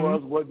process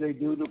was, what they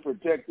do to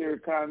protect their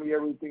economy,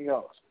 everything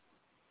else.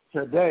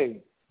 Today,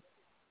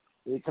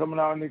 they're coming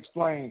out and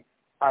explain.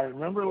 I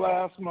remember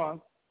last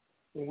month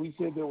when we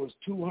said there was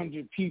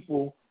 200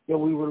 people that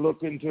we were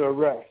looking to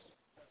arrest.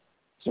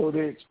 So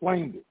they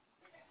explained it.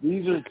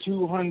 These are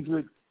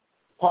 200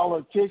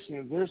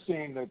 politicians. They're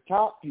saying the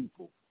top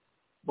people,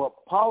 but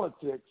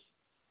politics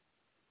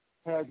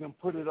has them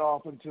put it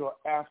off until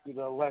after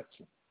the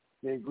election.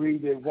 They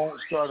agreed they won't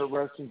start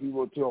arresting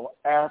people until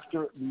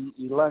after the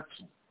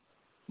election.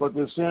 But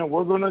they're saying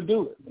we're going to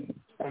do it.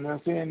 And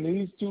they're saying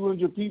these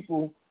 200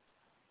 people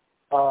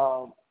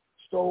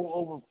stole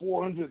over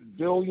 $400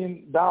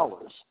 billion,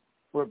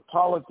 but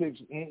politics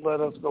won't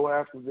let us go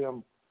after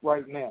them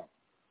right now.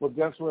 But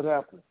guess what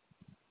happened?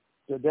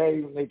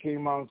 today they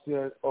came out and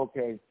said,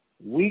 okay,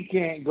 we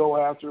can't go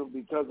after it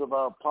because of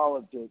our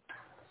politics,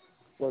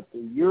 but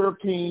the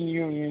European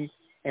Union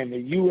and the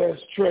U.S.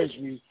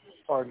 Treasury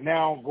are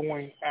now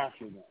going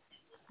after them.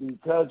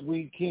 Because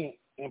we can't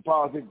in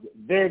politics,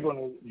 they're going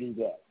to do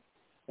that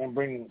and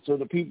bring it. So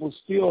the people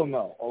still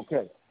know,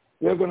 okay,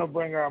 they're going to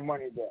bring our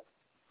money back.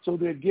 So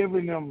they're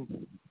giving them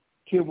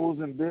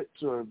kibbles and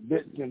bits or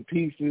bits and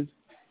pieces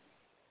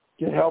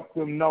to help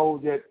them know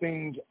that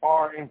things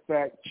are, in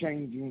fact,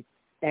 changing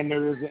and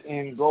there is an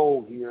end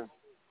goal here.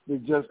 They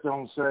just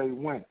don't say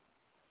when.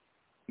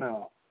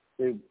 Now,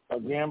 they,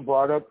 again,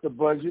 brought up the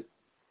budget.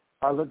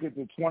 I look at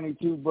the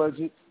 22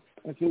 budget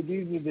and say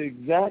these are the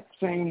exact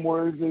same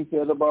words they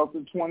said about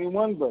the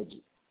 21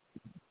 budget.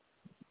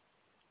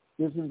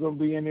 This is going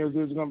to be in there,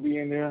 this is going to be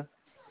in there.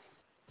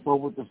 But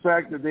with the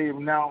fact that they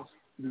announced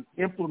the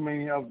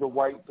implementing of the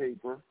white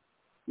paper,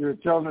 they're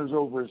telling us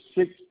over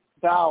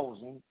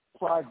 6,000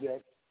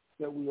 projects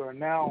that we are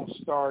now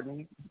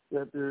starting,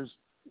 that there's,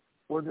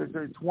 what did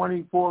they say,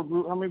 24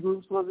 groups, how many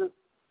groups was it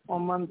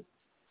on Monday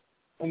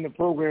in the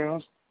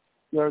programs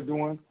they're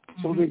doing?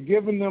 So they're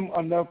giving them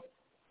enough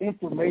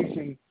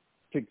information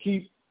to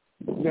keep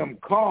them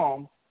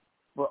calm,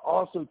 but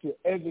also to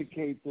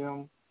educate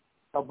them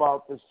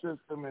about the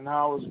system and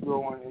how it's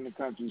growing and the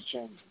country's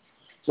changing.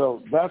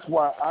 So that's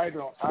why I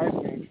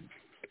think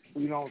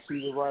we don't see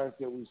the riots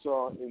that we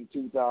saw in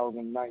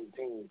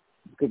 2019,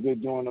 because they're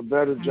doing a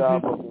better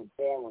job of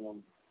informing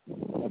them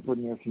and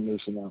putting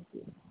information out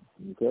there.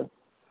 Okay?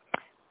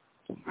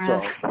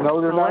 So, no,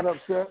 they're not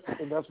upset,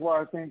 and that's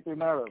why I think they're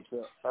not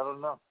upset. I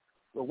don't know.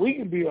 But we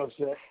can be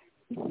upset.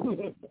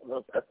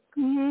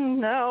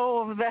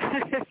 No,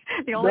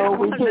 the only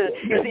one that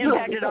is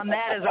impacted on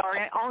that is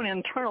our own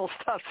internal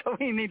stuff. So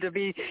we need to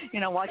be,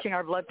 watching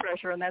our blood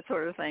pressure and that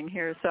sort of thing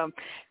here. So,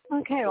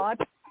 okay, well,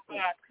 that's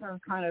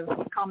kind of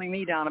calming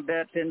me down a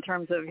bit in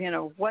terms of,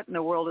 what in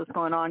the world is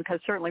going on, because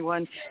certainly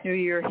when New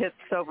Year hits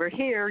over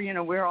here,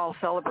 we're all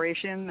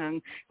celebration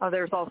and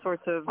there's all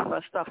sorts of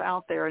stuff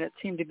out there, and it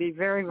seemed to be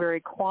very, very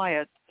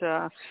quiet.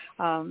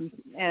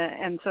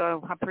 And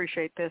so I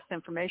appreciate this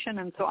information.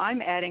 And so I'm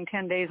adding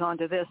 10 days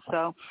onto this.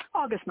 So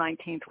August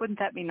 19th, wouldn't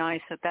that be nice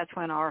that that's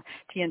when our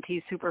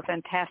TNT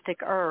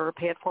Superfantastic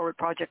Pay It Forward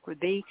project would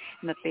be,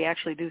 and that they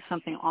actually do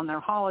something on their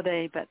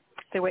holiday, but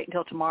if they wait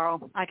until tomorrow,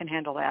 I can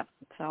handle that.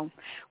 So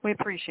we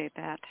appreciate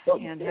that.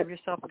 And have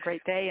yourself a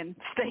great day and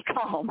stay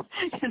calm.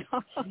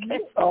 Okay.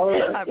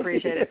 Right. I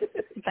appreciate it.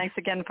 Thanks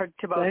again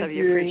to both of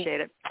you. Appreciate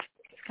it.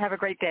 Have a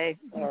great day.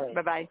 Right.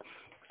 Bye-bye.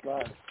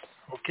 Bye.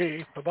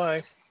 Okay,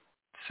 bye-bye.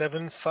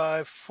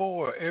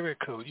 754, area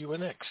code, you are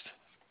next.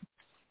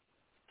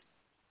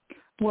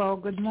 Well,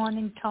 good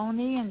morning,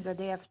 Tony, and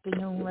good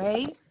afternoon,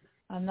 Ray.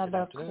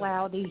 Another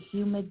cloudy,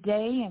 humid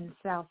day in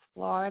South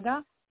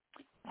Florida.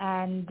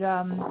 And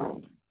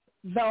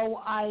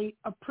though I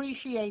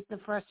appreciate the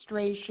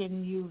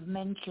frustration you've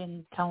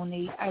mentioned,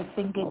 Tony, I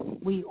think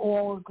we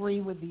all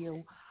agree with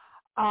you.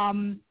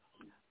 One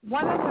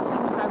of the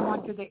things I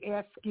wanted to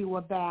ask you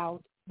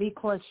about,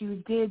 because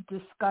you did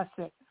discuss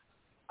it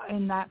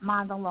in that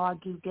monologue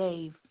you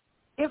gave,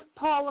 if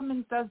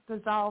Parliament does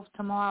dissolve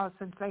tomorrow,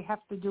 since they have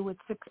to do it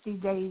 60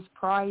 days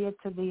prior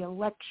to the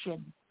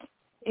election,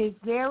 is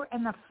there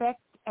an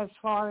effect as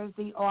far as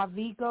the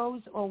RV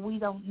goes, or we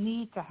don't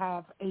need to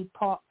have a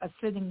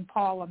sitting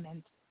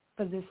Parliament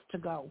for this to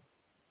go?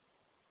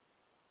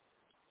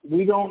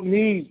 We don't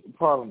need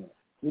Parliament.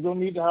 We don't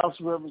need the House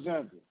of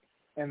Representatives.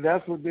 And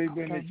that's what they've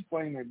been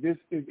explaining. This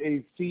is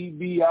a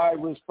CBI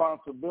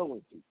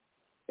responsibility.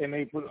 And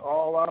they put it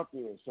all out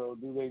there. So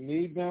do they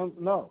need them?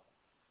 No.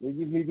 They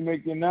just need to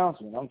make the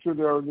announcement. I'm sure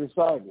they already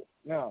decided.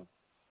 Now,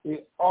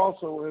 it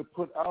also is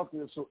put out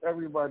there so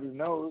everybody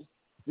knows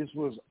this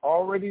was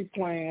already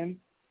planned.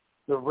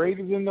 The rate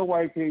is in the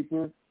white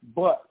paper,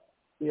 but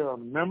there are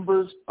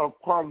members of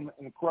Parliament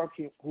and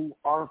corruption who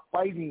are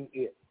fighting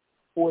it,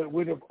 or it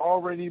would have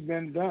already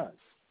been done.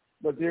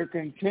 But they're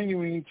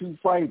continuing to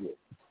fight it.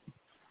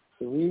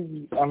 So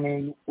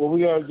what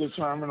we got to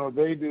determine, or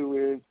they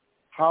do, is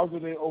how do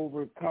they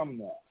overcome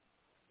that?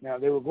 Now,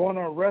 they were going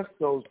to arrest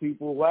those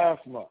people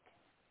last month,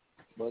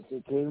 but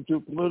they came to a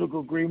political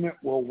agreement.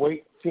 We'll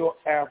wait till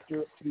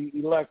after the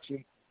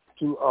election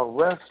to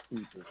arrest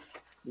people.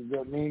 Does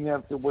that mean you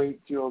have to wait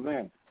till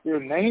then? They're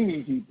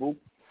naming people,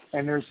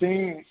 and they're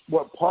saying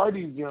what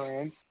parties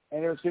they're in,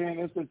 and they're saying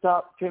it's the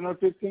top 10 or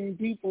 15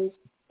 people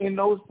in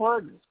those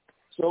parties.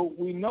 So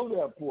we know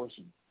that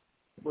portion.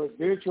 But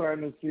they're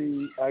trying to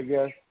see, I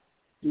guess,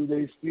 do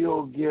they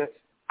still get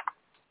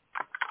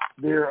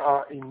their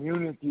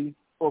immunity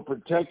or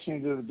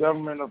protection to the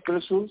government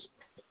officials,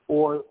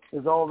 or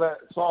is all that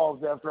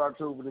solved after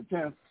October the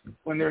 10th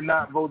when they're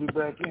not voted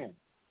back in?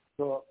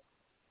 So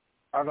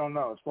I don't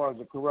know as far as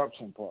the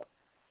corruption part.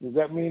 Does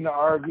that mean the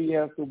RV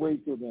has to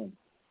wait till then?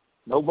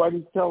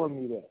 Nobody's telling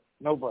me that.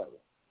 Nobody.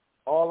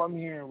 All I'm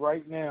hearing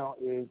right now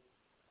is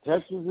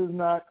Texas is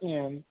not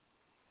in.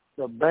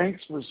 The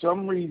banks, for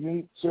some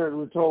reason,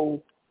 were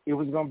told it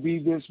was going to be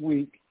this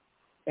week,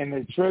 and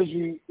the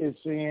Treasury is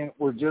saying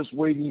we're just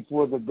waiting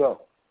for the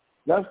go.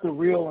 That's the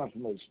real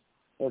information.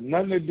 It has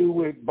nothing to do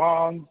with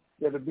bonds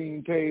that are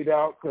being paid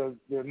out, because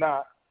they're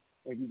not.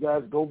 If you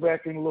guys go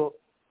back and look,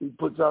 he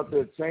puts out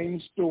that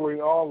same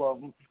story, all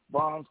of them.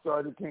 Bonds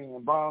started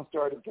paying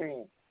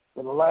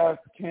for the last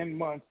 10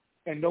 months,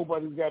 and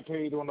nobody's got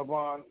paid on the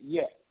bond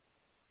yet.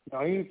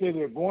 Now, he didn't say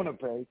they're going to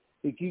pay.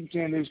 He keeps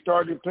saying they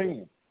started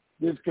paying.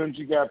 This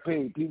country got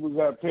paid. People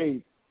got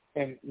paid,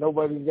 and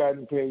nobody's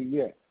gotten paid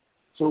yet.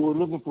 So we're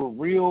looking for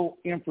real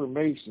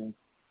information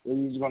that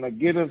he's going to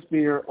get us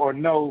there, or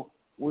no,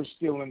 we're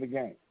still in the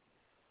game.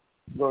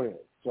 Go ahead.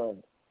 Sorry.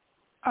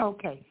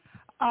 Okay.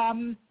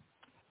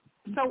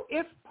 So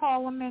if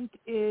Parliament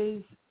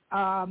is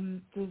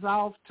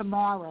dissolved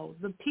tomorrow,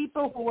 the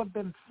people who have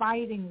been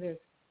fighting this,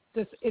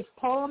 is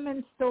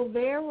Parliament still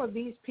there, or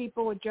these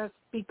people would just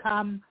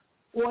become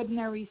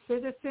ordinary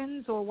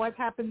citizens, or what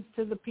happens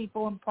to the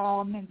people in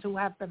Parliament who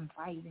have been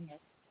fighting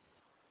it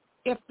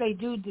if they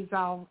do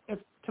dissolve, if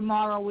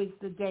tomorrow is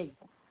the date?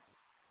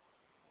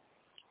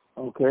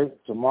 Okay,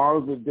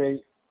 tomorrow's the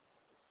date.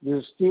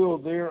 They're still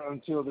there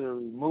until they're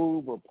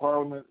removed, or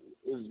Parliament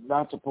is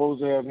not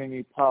supposed to have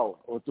any power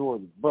or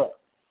authority. But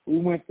we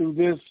went through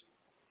this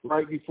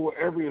right before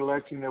every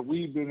election that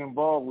we've been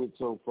involved with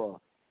so far.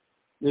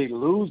 They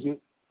lose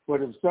it,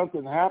 but if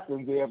something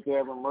happens, they have to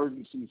have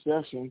emergency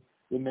session,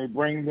 then they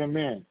bring them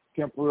in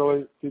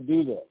temporarily to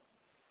do that.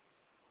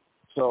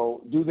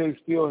 So do they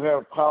still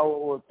have power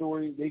or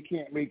authority? They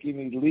can't make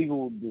any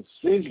legal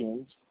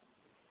decisions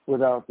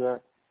without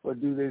that,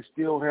 but do they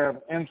still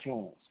have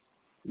influence?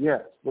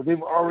 Yes, but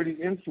they've already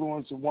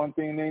influenced the one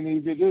thing they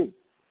need to do.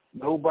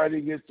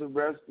 Nobody gets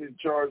arrested,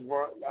 charged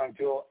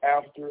until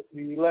after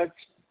the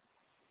election.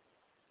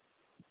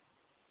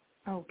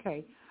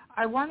 Okay.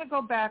 I want to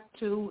go back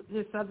to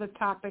this other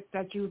topic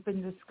that you've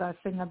been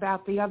discussing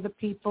about the other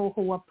people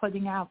who are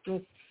putting out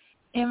this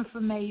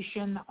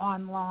information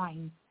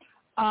online.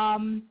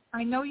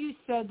 I know you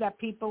said that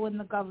people in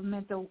the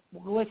government are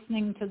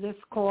listening to this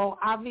call.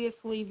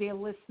 Obviously, they're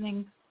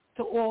listening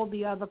to all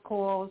the other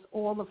calls,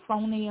 all the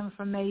phony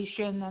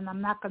information, and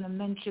I'm not going to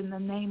mention the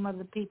name of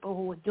the people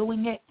who are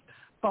doing it,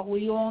 but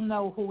we all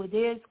know who it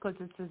is because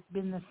it's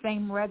been the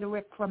same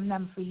rhetoric from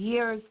them for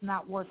years,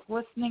 not worth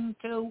listening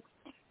to.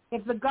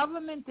 If the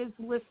government is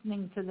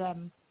listening to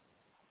them,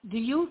 do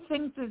you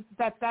think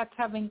that that's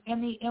having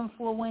any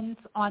influence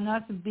on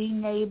us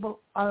being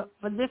able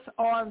for this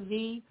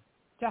RV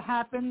to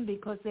happen,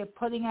 because they're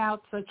putting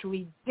out such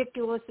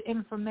ridiculous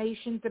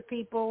information to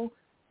people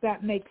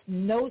that makes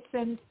no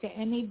sense to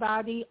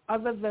anybody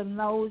other than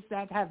those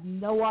that have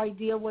no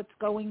idea what's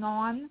going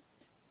on?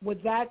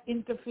 Would that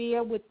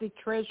interfere with the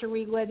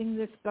Treasury letting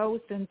this go,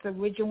 since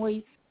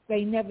originally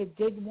they never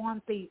did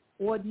want the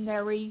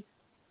ordinary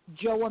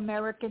Joe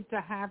American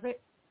to have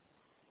it?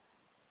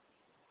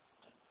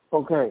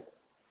 Okay.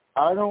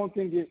 I don't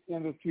think it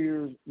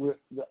interferes with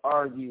the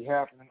RV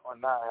happening or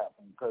not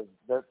happening, because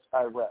that's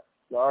Iraq.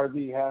 The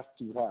RV has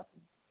to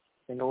happen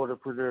in order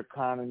for their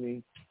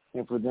economy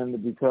and for them to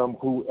become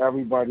who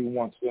everybody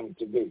wants them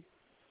to be,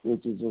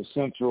 which is a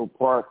central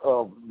part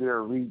of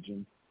their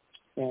region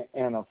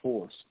and a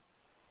force.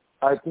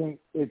 I think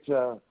it's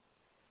a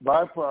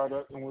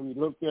byproduct, and when we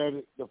looked at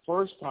it the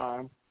first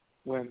time,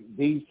 when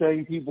these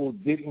same people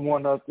didn't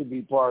want us to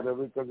be part of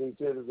it because they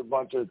said it's a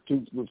bunch of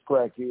toothless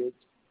crackheads,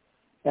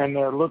 and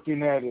they're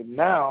looking at it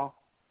now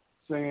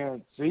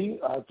saying, see,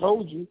 I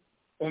told you,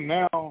 and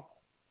now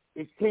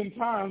it's 10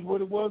 times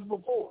what it was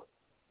before.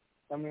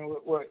 I mean,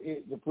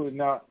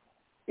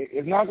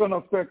 it's not going to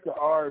affect the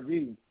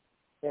RV.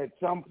 At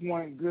some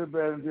point, good,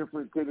 bad, and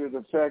different, could it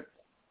affect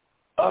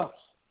us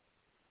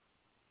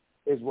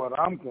is what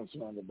I'm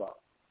concerned about,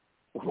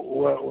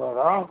 what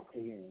I'm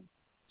hearing.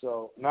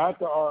 So not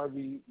the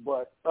RV,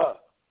 but us,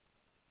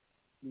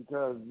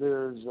 because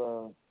there's,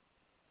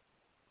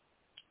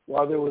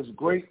 while there was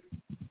great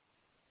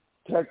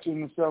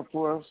protection and stuff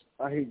for us,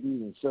 I hate to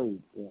even say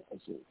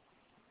it,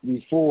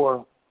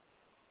 before,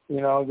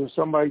 there's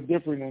somebody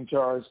different in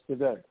charge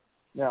today.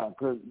 Now,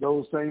 because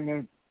those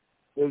same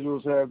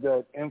individuals have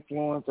that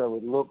influence, I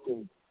would look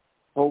and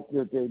hope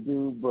that they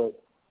do, but,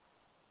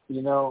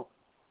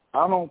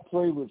 I don't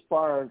play with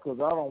fire because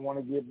I don't want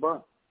to get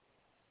burnt.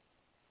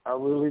 I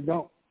really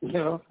don't.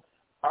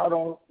 I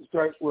don't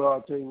strike. Well,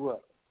 I'll tell you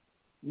what.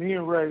 Me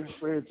and Ray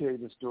will tell you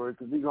the story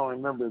because we're going to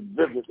remember it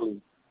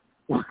vividly.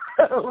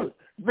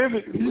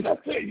 Vividly, I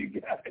tell you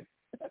guys.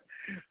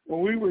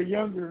 When we were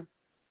younger,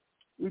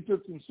 we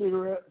took some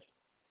cigarettes.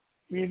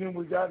 Me and them,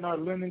 we got in our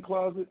linen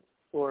closet,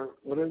 or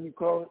whatever you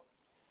call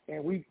it,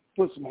 and we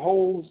put some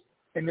holes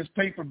in this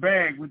paper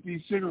bag with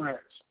these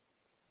cigarettes.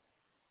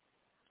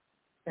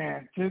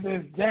 And to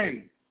this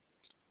day,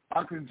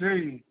 I can tell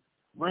you,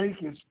 Ray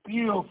can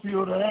still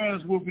feel the ass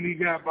whooping he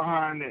got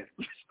behind that.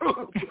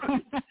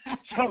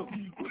 So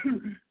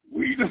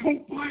we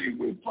don't play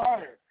with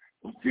fire,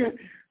 okay?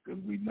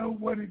 Because we know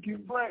what it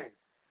can bring.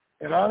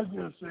 And I was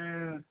just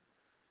saying,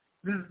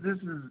 this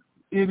is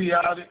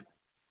idiotic,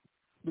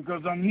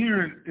 because I'm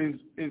hearing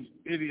is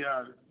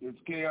idiotic. It's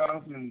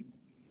chaos, and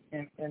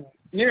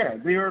yeah,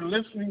 they are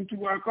listening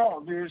to our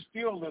calls. They're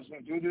still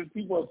listening to it. There's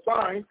people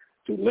assigned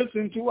to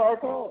listen to our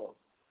calls.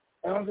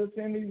 And I'm just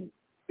saying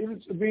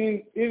it's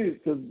being idiots,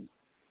 because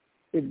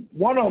if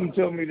one of them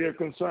tell me they're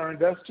concerned,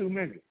 that's too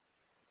many.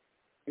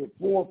 If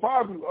 4 or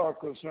 5 of you are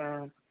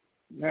concerned,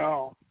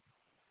 now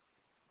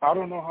I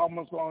don't know how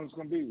much longer it's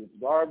going to be. If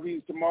the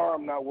RV's tomorrow,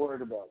 I'm not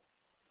worried about it.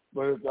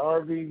 But if the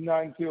RV's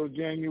not until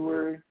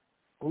January,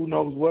 who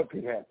knows what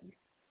could happen.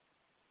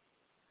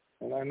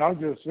 And I'm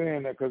just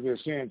saying that because they're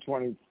saying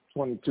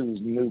 2022 is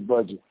the new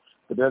budget.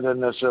 But that doesn't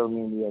necessarily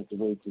mean we have to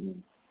wait till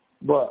then.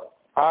 But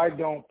I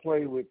don't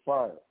play with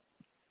fire.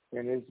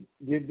 And it's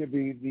getting to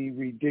be the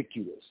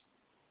ridiculous.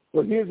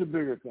 But here's a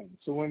bigger thing.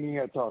 So when you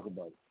have to talk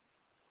about it.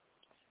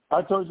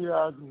 I told you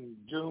guys in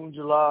June,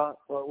 July,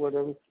 or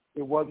whatever,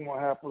 it wasn't going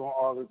to happen on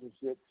August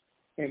the 6th,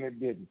 and it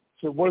didn't.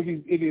 So what are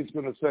these idiots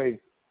going to say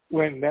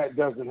when that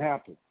doesn't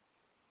happen?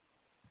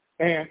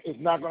 And it's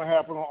not going to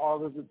happen on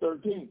August the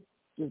 13th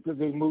just because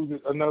they moved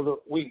it another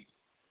week.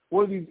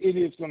 What are these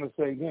idiots going to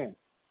say then?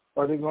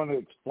 Are they going to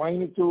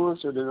explain it to us,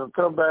 or they're going to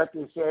come back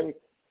and say,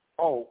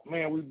 oh,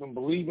 man, we've been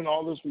believing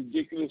all this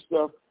ridiculous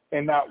stuff,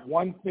 and not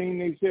one thing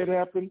they said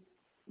happened?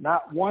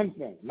 Not one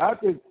thing.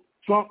 Not that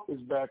Trump is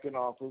back in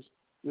office.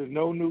 There's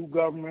no new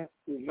government.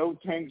 There's no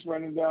tanks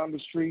running down the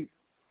street.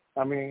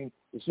 I mean,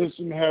 the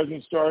system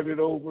hasn't started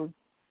over.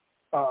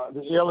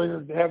 The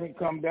aliens haven't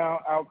come down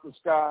out the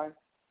sky.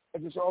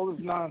 It's just all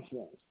this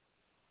nonsense.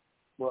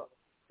 Well,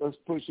 let's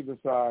push it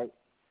aside.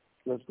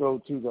 Let's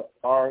go to the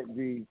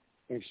RV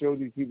and show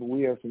these people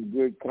we have some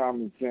good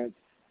common sense,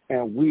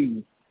 and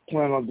we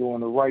plan on doing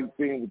the right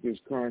thing with this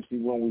currency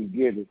when we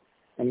get it,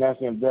 and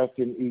that's invest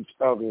in each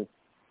other,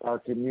 our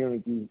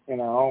communities,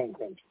 and our own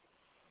country.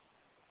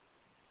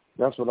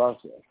 That's what I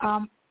said.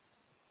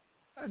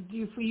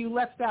 You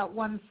left out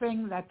one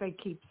thing that they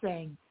keep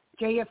saying.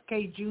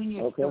 JFK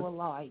Jr. is still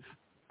alive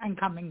and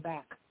coming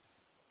back.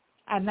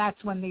 And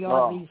that's when the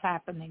RV's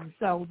happening.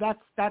 So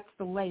that's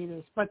the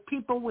latest. But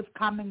people with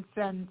common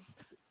sense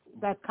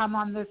that come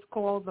on this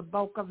call, the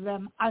bulk of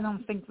them, I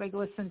don't think they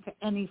listen to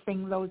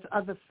anything those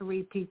other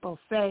 3 people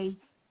say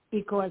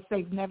because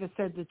they've never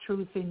said the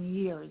truth in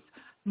years.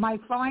 My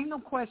final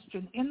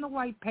question, in the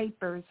white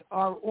papers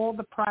are all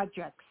the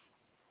projects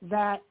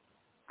that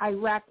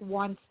Iraq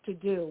wants to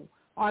do.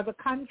 Are the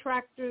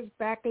contractors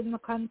back in the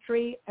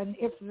country? And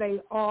if they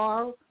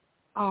are,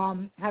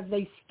 have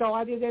they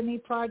started any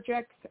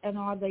projects? And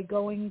are they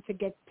going to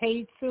get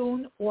paid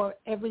soon? Or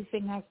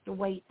everything has to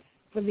wait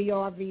for the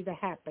RV to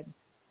happen?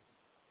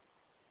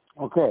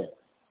 Okay.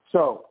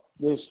 So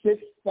there's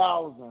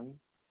 6,000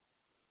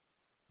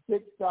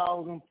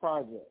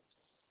 projects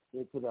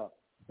they put up,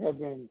 have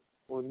been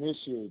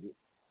initiated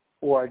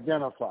or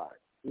identified,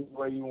 is the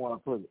way you want to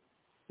put it,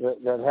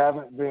 that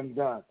haven't been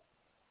done.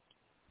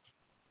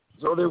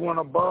 So they want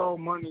to borrow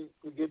money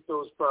to get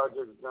those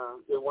projects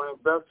done. They want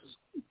investors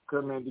to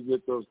come in to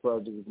get those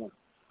projects done.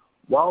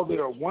 While they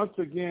are once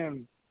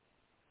again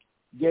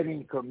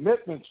getting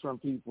commitments from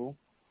people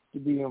to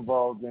be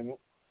involved in it,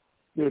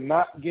 they're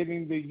not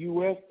getting the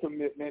U.S.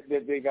 commitment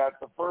that they got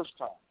the first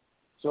time.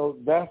 So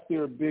that's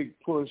their big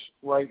push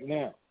right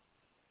now.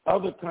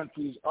 Other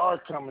countries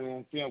are coming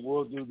in saying,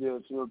 we'll do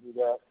this, we'll do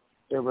that,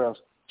 everywhere else.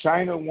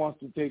 China wants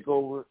to take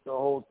over the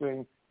whole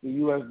thing. The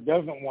U.S.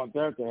 doesn't want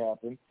that to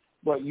happen.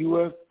 But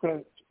U.S.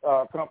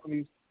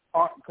 companies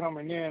aren't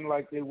coming in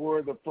like they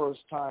were the first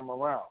time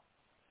around.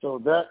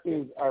 So that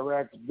is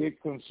Iraq's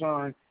big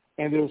concern,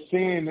 and they're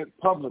saying it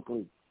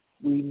publicly.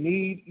 We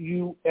need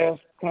U.S.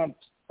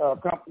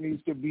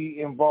 companies to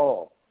be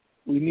involved.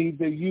 We need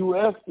the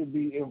U.S. to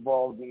be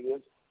involved in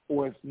this,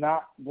 or it's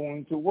not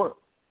going to work.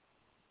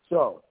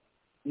 So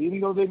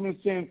even though they've been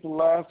saying for the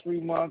last 3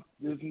 months,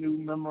 this new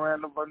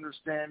memorandum of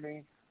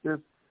understanding,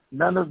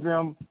 none of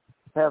them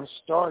have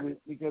started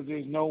because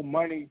there's no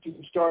money to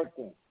start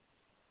them.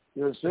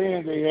 They're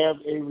saying they have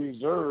a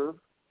reserve,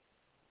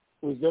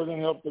 which doesn't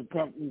help the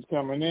companies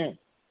coming in.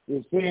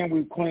 They're saying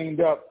we've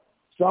cleaned up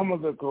some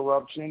of the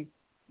corruption,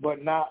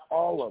 but not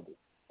all of it.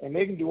 And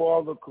they can do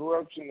all the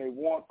corruption they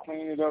want,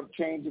 clean it up,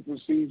 change the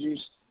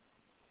procedures.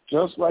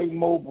 Just like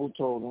Mobile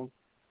told them,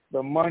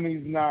 the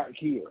money's not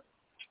here.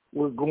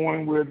 We're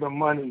going where the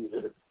money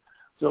is.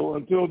 So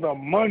until the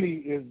money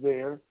is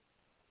there,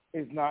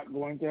 it's not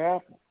going to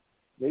happen.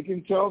 They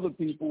can tell the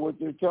people what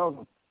they're telling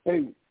them.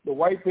 Hey, the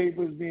white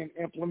paper is being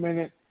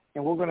implemented,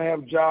 and we're going to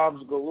have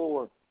jobs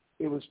galore.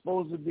 It was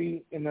supposed to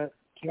be in the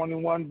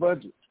 21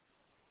 budget.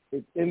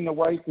 It's in the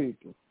white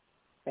paper.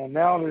 And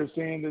now they're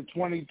saying the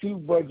 22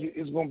 budget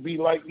is going to be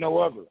like no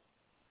other,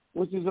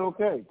 which is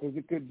okay because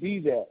it could be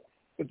that.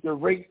 If the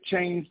rate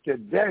changed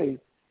today,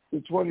 the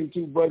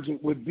 22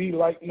 budget would be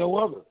like no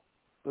other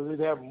because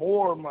it'd have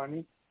more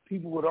money.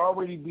 People would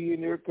already be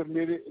in there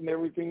committed and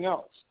everything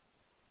else.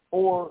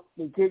 Or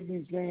they could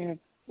be saying,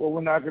 well,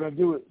 we're not going to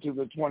do it to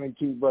the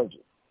 22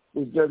 budget,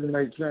 which doesn't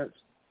make sense.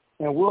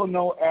 And we'll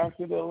know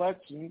after the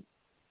election,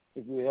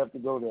 if we have to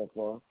go that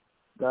far.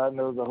 God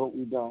knows, I hope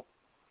we don't.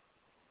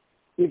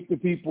 If the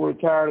people are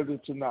tired of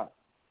it or not.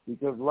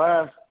 Because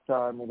last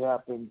time it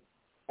happened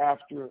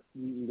after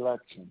the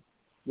election.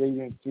 They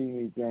didn't see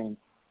anything.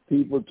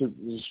 People took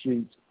to the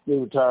streets. They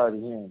were tired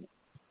of hearing it.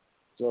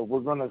 So if we're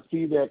going to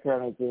see that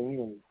kind of thing,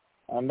 and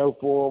I know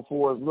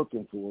 404 is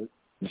looking for it,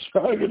 it's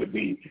probably going to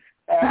be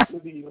after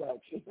the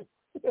election.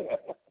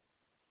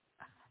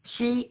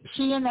 She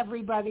and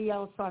everybody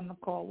else on the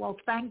call. Well,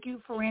 thank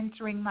you for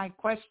answering my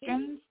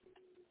questions,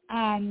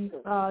 and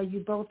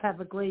you both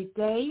have a great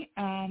day,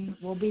 and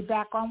we'll be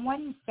back on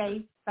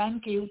Wednesday.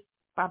 Thank you.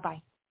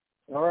 Bye-bye.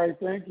 All right,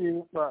 thank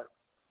you. Bye.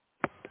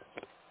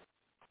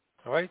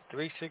 All right,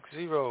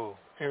 360,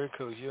 area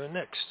code, you're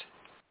next.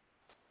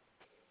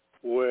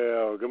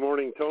 Well, good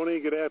morning, Tony.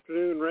 Good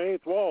afternoon, Ray.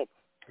 It's Walt.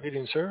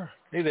 Greetings, sir.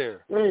 Hey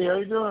there. Hey, how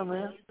you doing,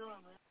 man?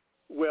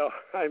 Well,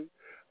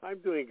 I'm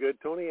doing good,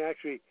 Tony.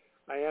 Actually,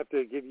 I have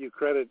to give you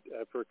credit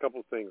for a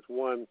couple things.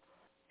 One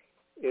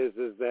is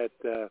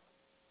that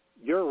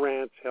your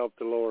rants help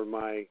to lower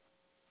my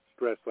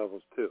stress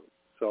levels too.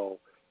 So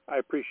I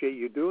appreciate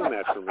you doing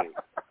that for me.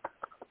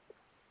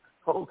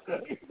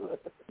 Okay.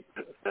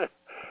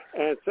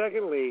 And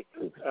secondly,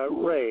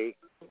 Ray,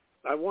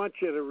 I want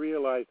you to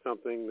realize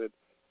something, that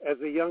as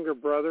a younger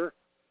brother,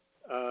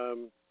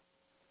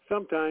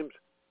 sometimes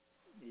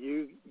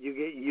you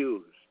get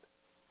used.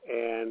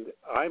 And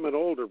I'm an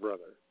older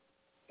brother,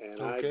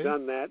 and okay. I've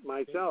done that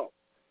myself.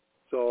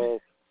 So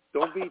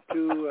don't be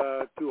too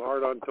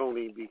hard on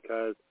Tony,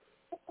 because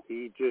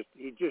he just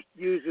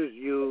uses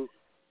you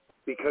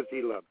because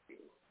he loves you.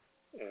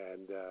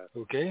 And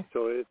okay.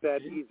 So if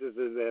that eases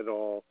it at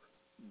all,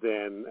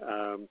 then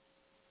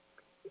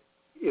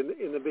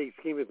in the big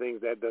scheme of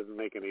things, that doesn't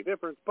make any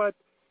difference. But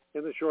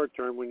in the short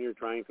term, when you're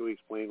trying to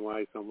explain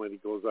why somebody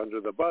goes under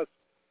the bus,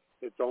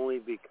 it's only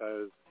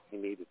because he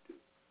needed to.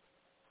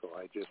 So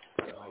I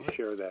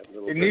share that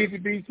little bit. It needs to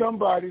be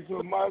somebody, so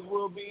it might as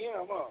well be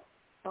him, huh?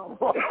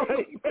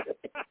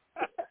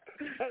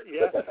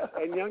 Yeah,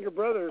 and younger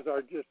brothers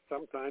are just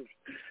sometimes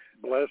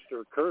blessed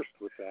or cursed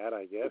with that,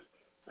 I guess.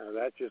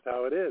 That's just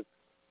how it is.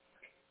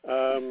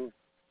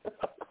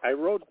 I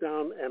wrote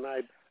down, and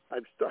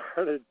I've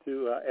started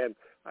to, and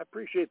I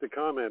appreciate the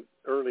comment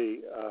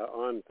early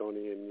on,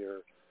 Tony, in your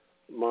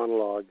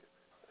monologue,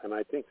 and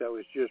I think that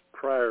was just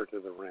prior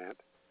to the rant,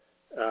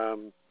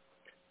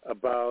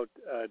 about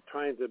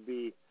trying to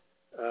be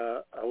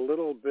a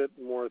little bit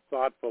more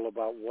thoughtful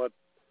about what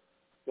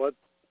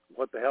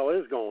the hell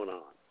is going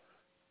on.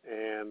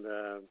 And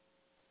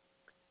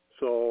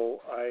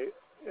so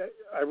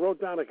I wrote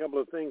down a couple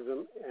of things,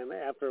 and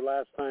after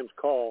last time's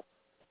call,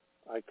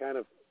 I kind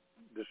of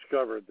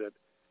discovered that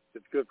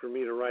it's good for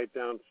me to write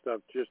down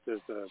stuff just as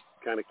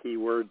kind of key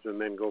words and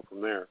then go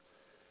from there.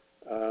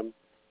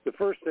 The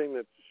first thing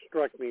that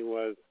struck me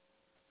was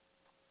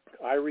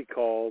I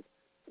recalled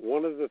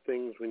one of the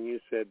things when you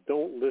said,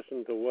 don't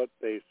listen to what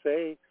they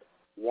say,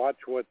 watch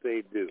what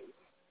they do.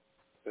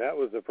 That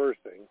was the first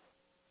thing.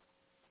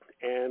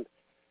 And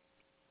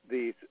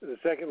the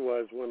second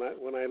was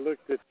when I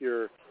looked at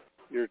your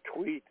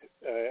tweet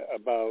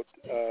about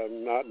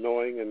not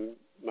knowing and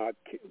not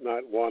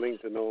wanting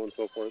to know and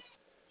so forth.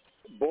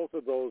 Both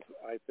of those,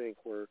 I think,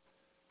 were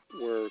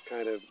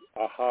kind of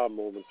aha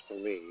moments for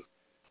me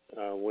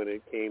when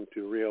it came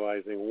to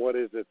realizing what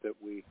is it that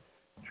we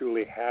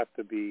truly have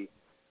to be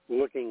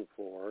looking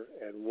for,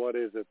 and what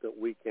is it that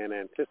we can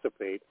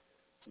anticipate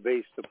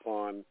based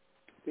upon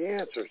the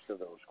answers to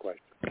those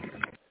questions.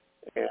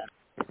 And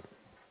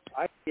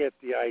I get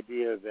the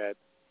idea that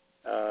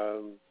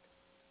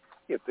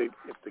if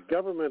the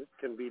government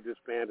can be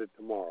disbanded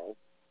tomorrow,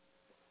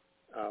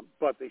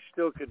 but they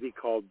still could be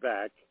called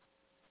back,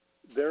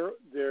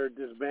 they're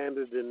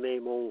disbanded in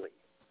name only,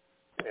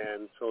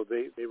 and so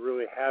they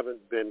really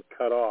haven't been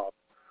cut off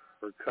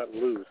or cut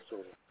loose, so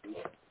to speak,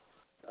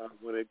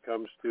 when it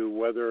comes to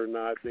whether or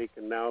not they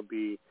can now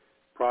be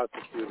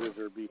prosecuted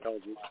or be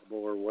held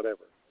liable or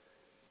whatever.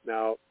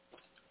 Now,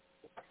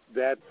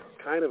 that's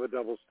kind of a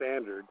double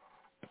standard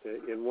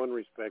in one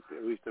respect,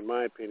 at least in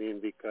my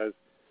opinion, because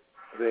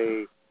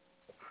they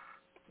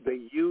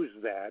use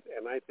that,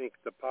 and I think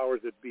the powers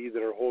that be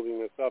that are holding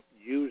this up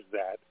use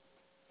that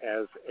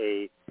as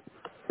a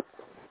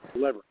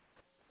lever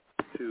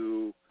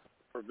to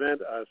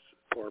prevent us,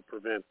 or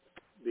prevent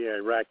the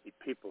Iraqi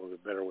people is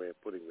a better way of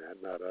putting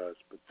that, not us,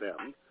 but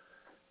them,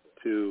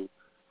 to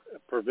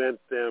prevent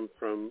them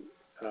from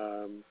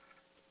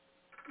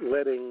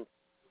letting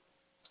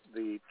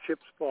the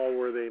chips fall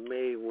where they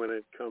may when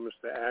it comes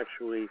to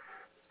actually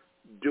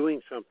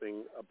doing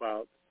something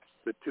about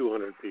the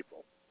 200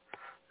 people,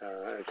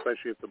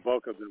 especially if the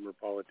bulk of them are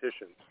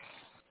politicians.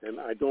 And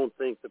I don't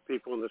think the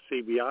people in the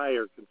CBI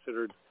are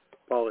considered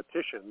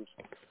politicians,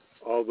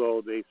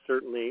 although they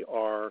certainly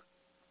are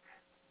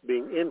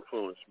being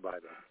influenced by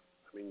them.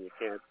 I mean,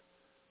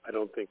 I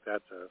don't think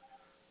that's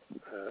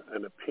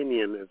an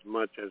opinion as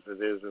much as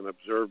it is an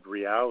observed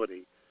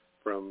reality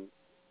from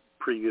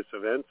previous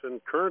events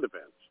and current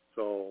events.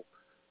 So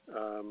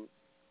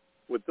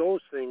with those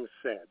things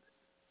said,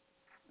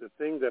 the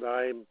thing that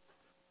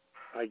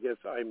I guess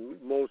I'm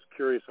most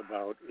curious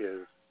about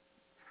is,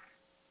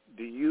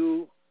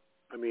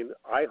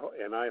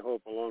 I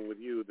hope along with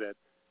you that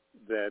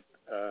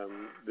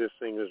this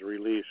thing is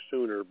released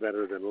sooner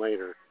better than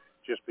later,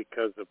 just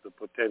because of the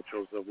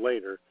potentials of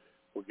later.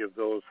 will give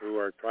those who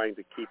are trying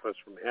to keep us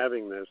from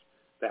having this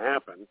to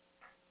happen,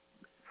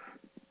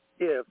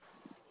 if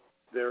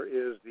there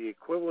is the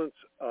equivalence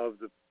of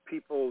the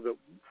people that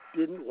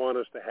didn't want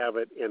us to have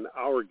it in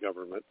our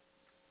government,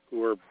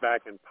 who are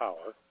back in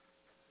power,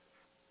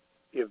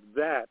 if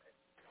that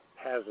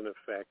has an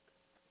effect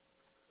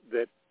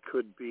that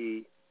could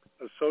be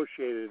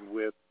associated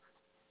with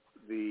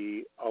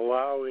the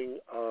allowing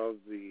of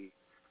the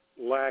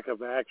lack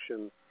of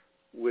action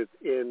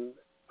within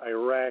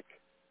Iraq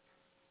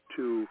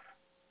to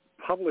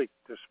public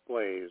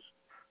displays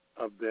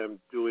of them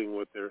doing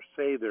what they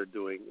say they're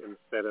doing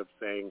instead of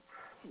saying,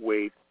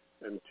 wait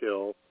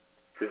until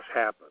this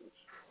happens.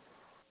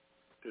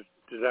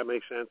 Does that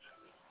make sense?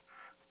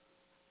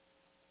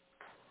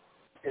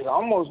 It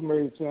almost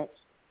made sense,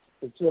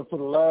 except for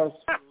the last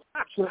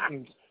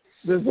sentence.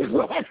 There's a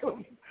lack of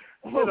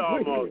it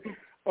almost.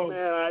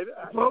 Man,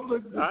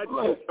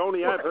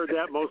 Tony, I've heard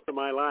that most of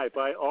my life.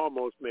 I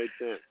almost made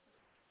sense.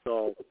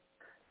 So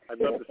I'd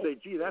love to say,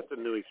 gee, that's a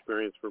new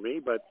experience for me,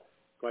 but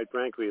quite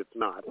frankly, it's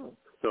not.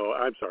 So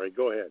I'm sorry.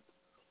 Go ahead.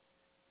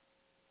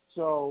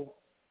 So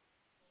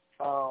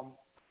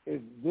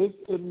is this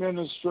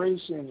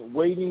administration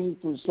waiting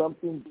for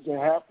something to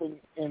happen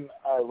in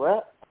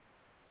Iraq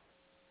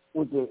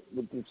with the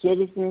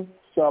citizens?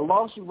 So I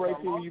lost you right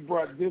there when you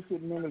brought this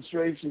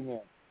administration in,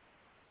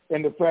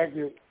 and the fact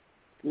that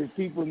there's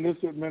people in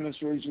this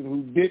administration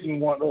who didn't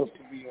want us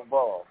to be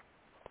involved.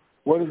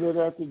 What does that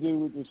have to do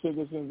with the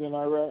citizens in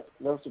Iraq?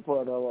 That's the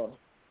part I lost.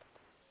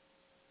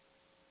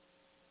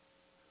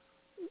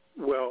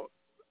 Well,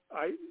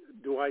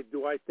 do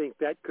I think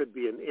that could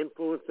be an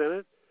influence in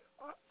it?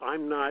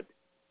 I'm not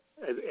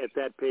at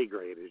that pay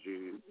grade, as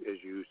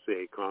you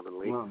say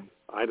commonly. Wow.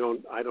 I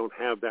don't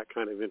have that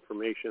kind of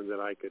information that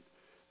I could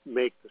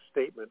make the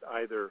statement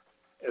either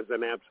as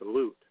an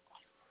absolute,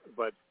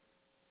 but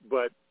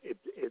it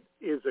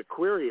is a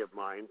query of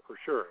mine for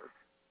sure,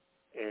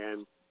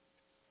 and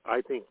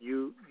I think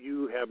you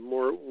have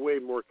way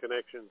more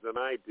connections than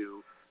I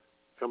do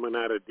coming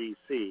out of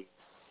D.C.,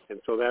 and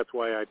so that's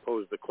why I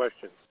posed the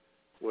question,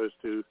 was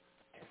to,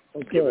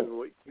 given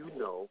what you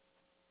know,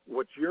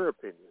 what's your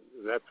opinion?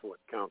 That's what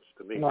counts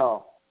to me.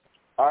 No,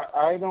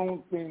 I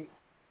don't think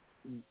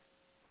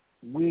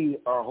we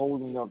are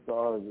holding up the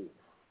RV,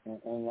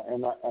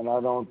 and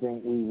I don't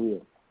think we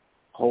will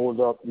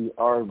hold up the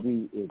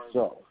RV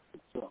itself.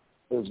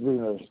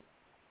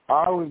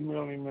 I was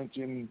merely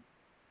mentioning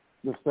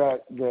the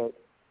fact that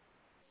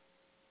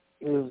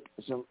there's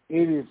some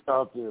idiots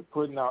out there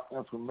putting out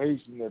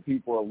information that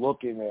people are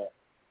looking at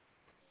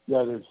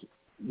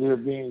they're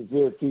being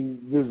this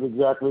is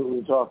exactly what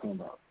we're talking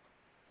about.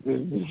 This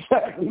is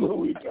exactly what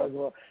we're talking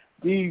about.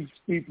 These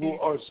people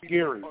are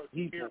scary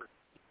people.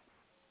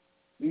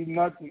 These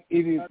not the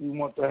idiots who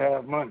want to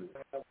have money,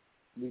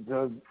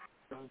 because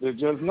they're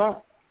just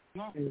not.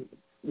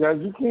 Guys,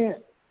 you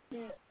can't.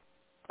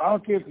 I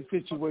don't care if the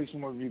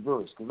situation was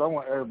reversed, because I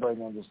want everybody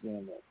to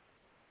understand that.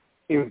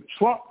 If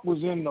Trump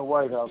was in the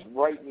White House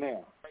right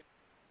now,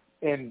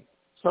 and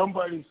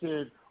somebody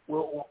said,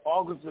 well, on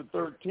August the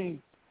 13th,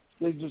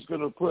 they're just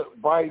going to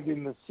put Biden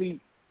in the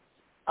seat,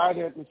 I'd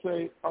have to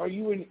say, are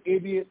you an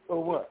idiot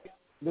or what?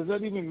 Does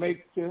that even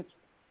make sense?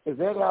 Is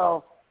that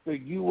how the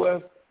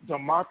U.S.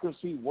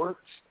 democracy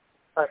works?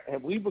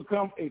 Have we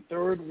become a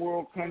third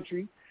world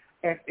country?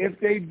 And if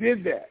they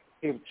did that,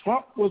 if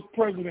Trump was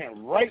president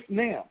right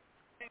now,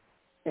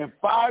 and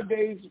 5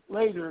 days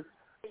later,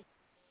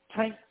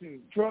 tanks and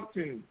trucks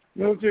and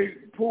military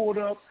pulled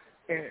up,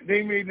 and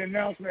they made an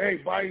announcement, hey,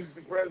 Biden's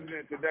the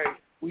president today.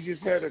 We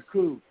just had a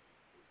coup.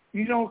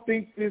 You don't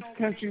think this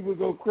country would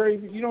go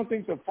crazy? You don't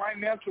think the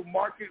financial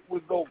market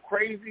would go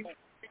crazy?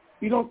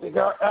 You don't think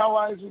our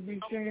allies would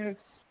be saying,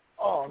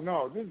 oh,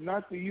 no, this is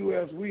not the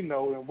U.S. we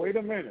know, and wait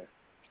a minute,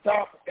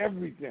 stop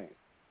everything,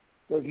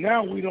 because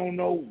now we don't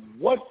know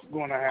what's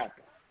going to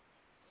happen.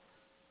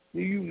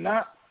 Do you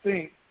not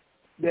think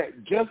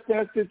that just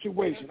that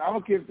situation, I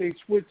don't care if they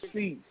switch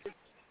seats,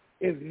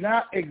 is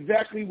not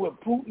exactly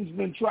what Putin's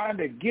been trying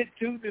to get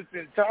to this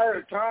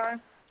entire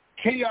time?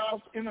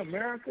 Chaos in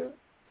America?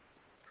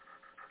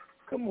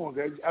 Come on,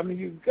 guys. I mean,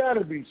 you've got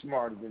to be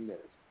smarter than this.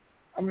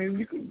 I mean,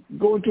 you could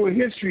go into a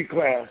history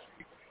class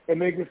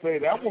and they can say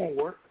that won't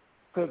work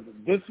because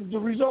this is the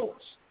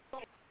results.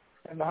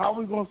 And how are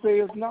we going to say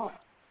it's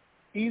not?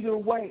 Either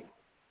way,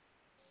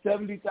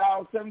 70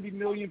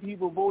 million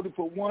people voted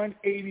for one,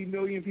 80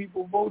 million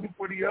people voted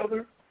for the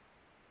other.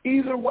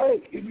 Either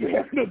way, if you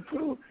have a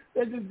coup,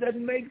 that just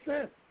doesn't make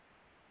sense.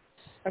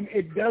 I mean,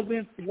 it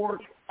doesn't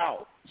work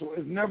out. So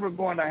it's never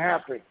going to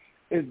happen.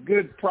 It's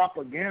good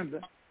propaganda.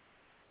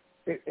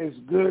 It's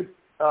good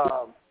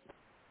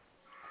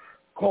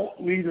cult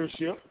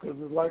leadership, because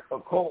it's like a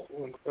cult.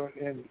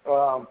 And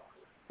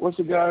what's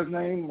the guy's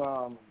name?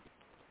 I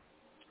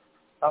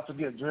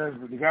forget, Dres,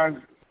 but the guy,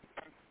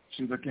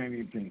 shoot, I can't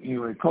even think.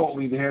 Anyway, cult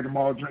leader had them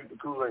all drink the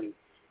Kool-Aid,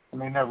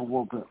 and they never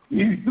woke up.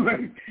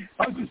 Anyway,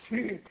 I'm just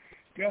saying,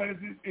 guys,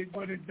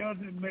 but it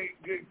doesn't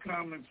make good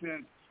common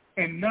sense.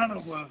 And none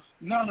of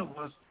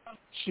us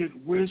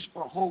should wish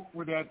or hope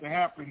for that to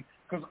happen,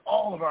 because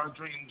all of our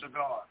dreams are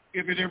gone,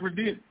 if it ever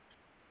did.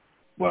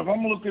 But if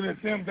I'm looking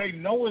at them, they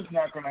know it's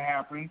not going to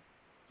happen,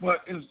 but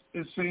it's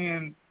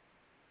saying,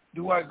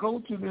 do I go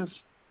to this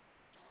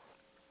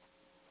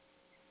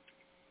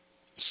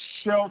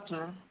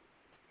shelter,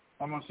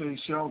 I'm going to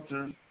say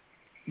shelter,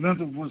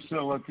 mental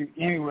facility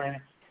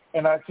anyway,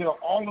 and I tell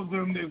all of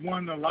them they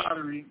won the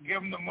lottery,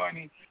 give them the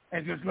money,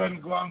 and just let them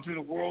go out into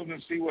the world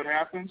and see what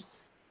happens?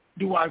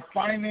 Do I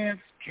finance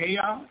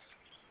chaos?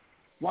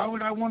 Why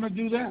would I want to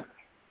do that?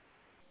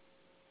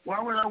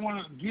 Why would I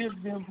want to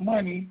give them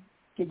money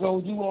to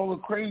go do all the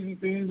crazy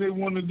things they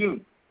want to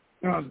do?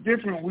 You know, it's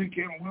different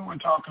weekend. We were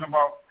talking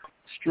about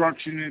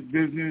structuring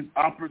business,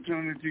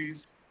 opportunities,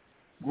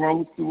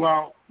 growth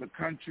throughout the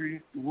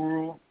country, the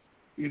world,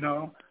 you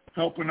know,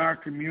 helping our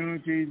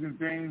communities and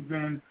things,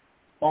 then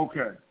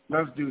okay,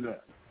 let's do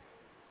that.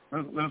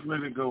 Let's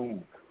let it go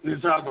on. This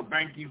is how the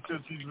banking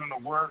system is going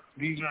to work.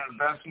 These are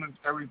investments,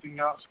 everything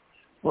else.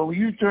 But when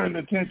you turn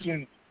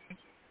attention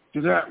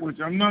to that, which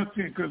I'm not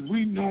saying because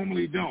we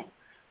normally don't,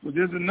 but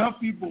there's enough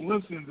people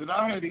listening that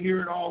I had to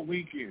hear it all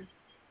weekend.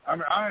 I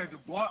mean, I had to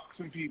block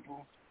some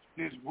people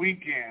this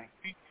weekend.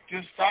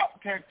 Just stop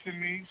texting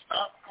me,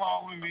 stop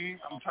calling me.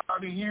 I'm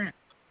tired of hearing it.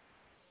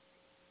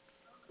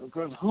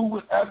 Because who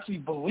would actually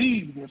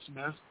believe this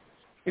mess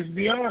is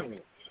beyond me.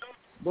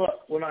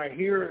 But when I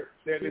hear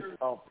that it's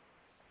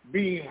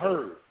being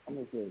heard, I'm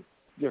going to say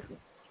different.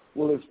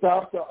 Will it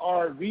stop the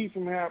RV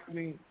from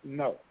happening?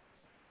 No.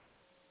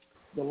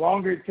 The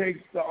longer it takes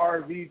the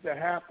RV to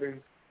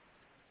happen,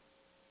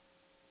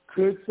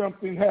 could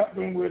something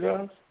happen with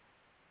us?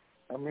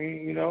 I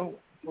mean, you know,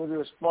 where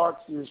there's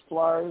sparks, there's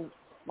fires,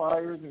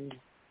 and,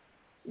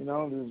 you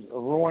know, there's a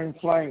roaring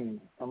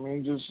flame. I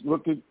mean, just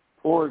look at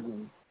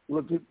Oregon.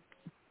 Look at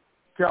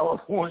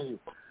California.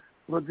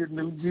 Look at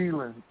New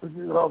Zealand.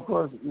 Of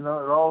course, you know,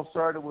 it all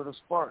started with a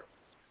spark.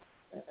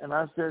 And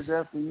I said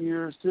that for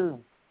years, too.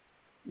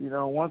 You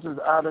know, once it's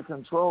out of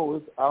control,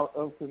 it's out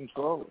of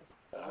control.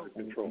 Out of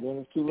control. And then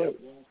it's too late.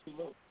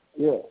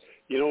 Yes.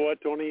 You know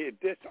what, Tony?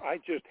 I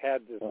just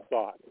had this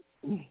thought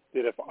that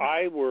if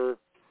I were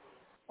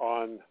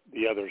on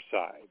the other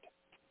side,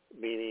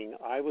 meaning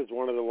I was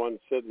one of the ones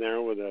sitting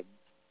there with a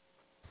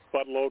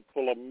buttload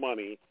full of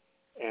money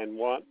and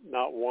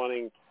not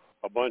wanting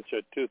a bunch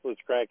of toothless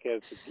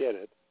crackheads to get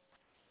it,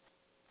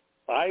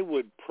 I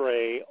would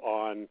prey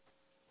on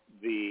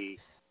the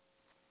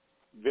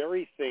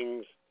very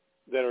things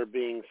that are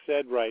being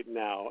said right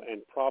now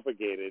and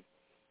propagated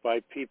by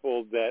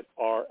people that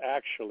are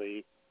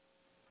actually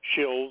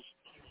shills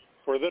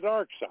for the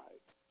dark side,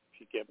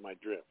 if you get my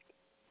drift.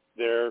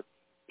 They're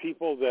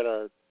people that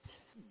are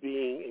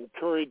being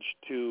encouraged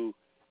to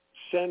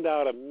send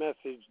out a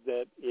message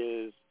that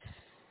is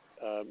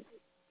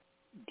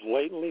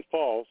blatantly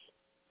false,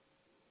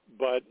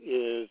 but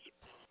is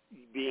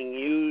being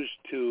used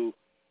to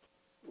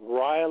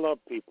rile up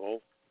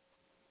people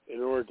in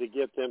order to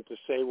get them to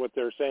say what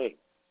they're saying.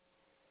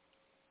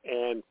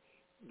 And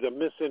the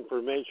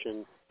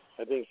misinformation,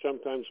 I think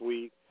sometimes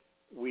we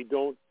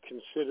don't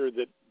consider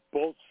that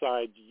both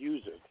sides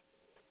use it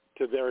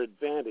to their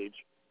advantage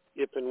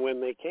if and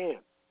when they can.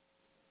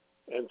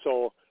 And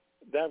so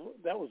that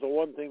was the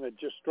one thing that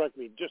just struck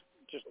me. Just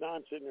now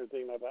I'm sitting there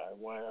thinking about,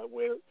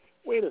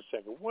 wait a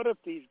second. What if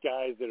these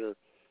guys that are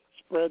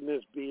spreading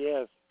this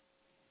BS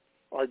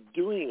are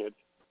doing it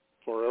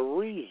for a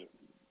reason?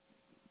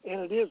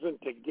 And it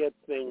isn't to get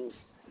things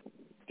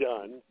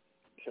done,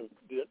 to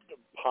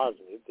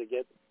positive,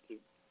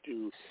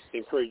 to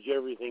encourage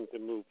everything to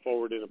move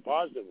forward in a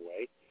positive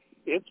way.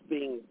 It's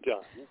being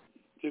done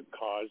to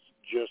cause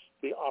just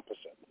the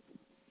opposite.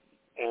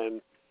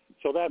 And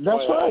so that's why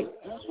I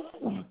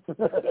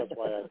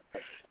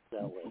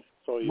that way.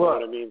 So you know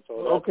what I mean? So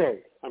okay.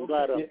 I'm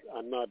glad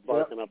I'm not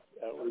barking up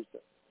at least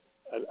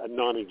a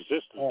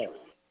non-existent tree.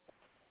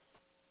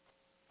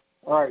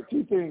 All right,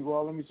 two things.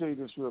 Well, let me say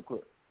this real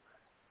quick.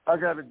 I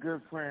got a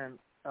good friend.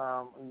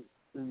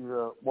 He's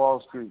a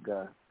Wall Street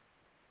guy.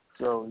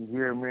 So you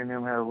hear me and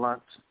him have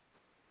lunch.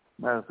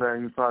 Matter of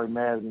fact, he's probably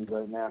mad at me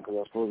right now because I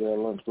was supposed to have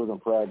lunch with him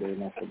Friday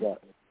and I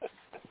forgot.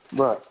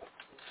 But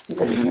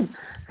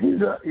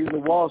he's a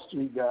Wall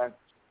Street guy,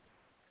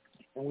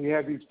 and we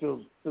have these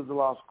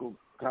physiological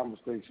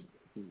conversations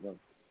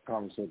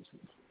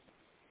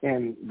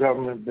in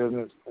government,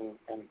 business,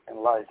 and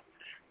life.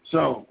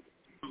 So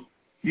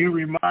you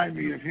remind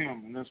me of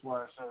him, and that's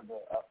why I said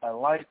that. I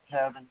like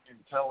having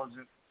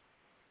intelligent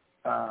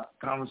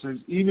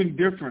conversations, even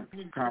different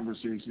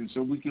conversations,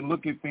 so we can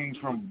look at things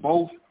from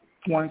both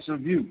points of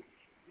view.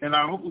 And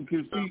I hope we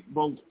can see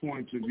both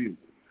points of view.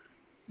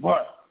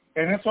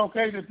 And it's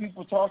okay that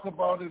people talk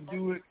about it,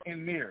 do it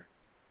in there.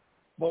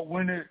 But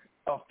when it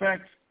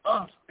affects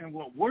us and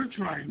what we're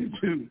trying to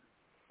do,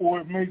 or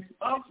it makes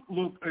us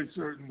look a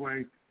certain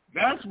way,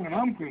 that's when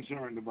I'm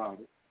concerned about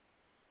it.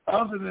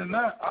 Other than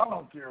that, I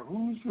don't care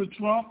who's for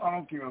Trump. I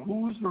don't care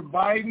who's for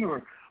Biden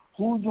or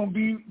who's going to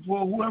be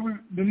for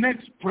whoever the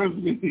next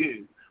president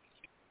is.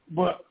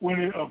 But when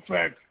it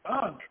affects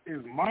us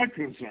is my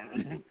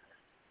concern.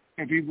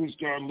 And people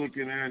start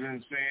looking at it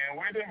and saying,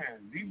 wait a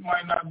minute, these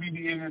might not be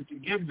the idiots to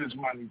give this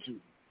money to.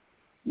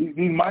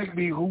 These might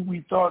be who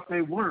we thought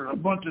they were, a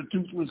bunch of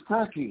toothless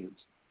crackheads.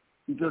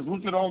 Because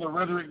look at all the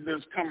rhetoric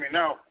that's coming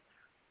out.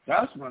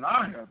 That's when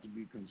I have to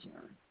be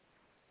concerned.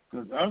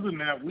 Because other than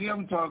that, we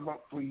haven't talked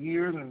about for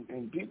years,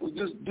 and people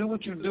just do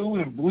what you do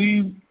and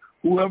believe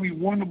whoever you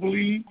want to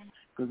believe.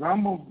 Because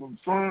I'm a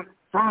firm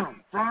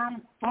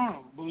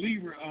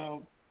believer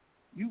of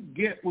you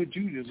get what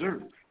you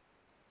deserve.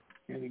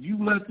 And if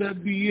you let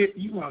that be it,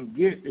 you're going to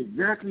get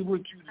exactly what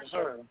you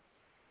deserve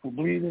for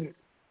believing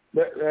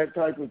that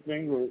type of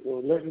thing,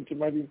 or letting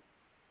somebody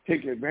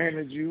take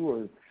advantage of you,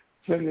 or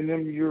sending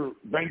them your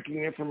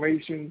banking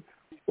information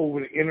over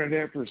the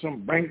internet for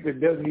some bank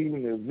that doesn't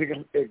even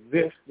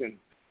exist, and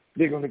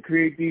they're going to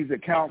create these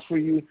accounts for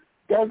you.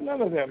 Guys,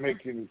 none of that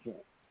makes any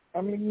sense. I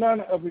mean,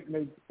 none of it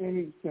makes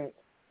any sense.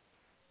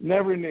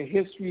 Never in the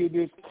history of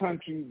this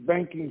country's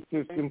banking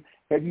system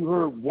have you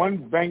heard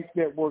one bank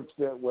that works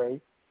that way,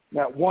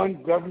 not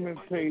one government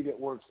pay that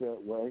works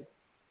that way.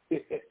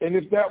 And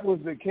if that was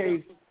the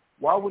case,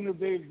 why wouldn't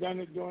they have done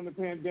it during the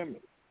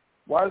pandemic?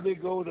 Why did they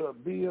go to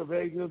B of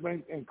A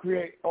Bank and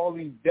create all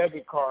these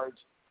debit cards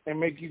and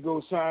make you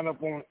go sign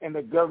up on, and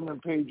the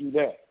government paid you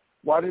that?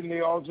 Why didn't they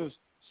all just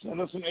send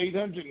us an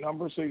 800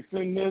 number, say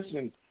send this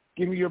and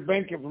give me your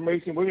bank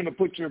information, we're going to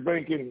put your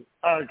bank in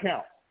our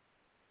account?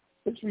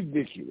 It's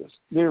ridiculous.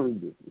 They're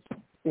ridiculous.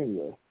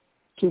 Anyway,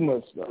 too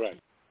much stuff. Right.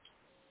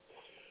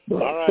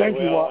 But all right. thank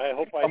well, you. I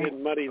hope I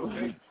didn't muddy.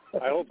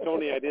 I hope,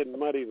 Tony, I didn't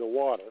muddy the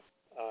water.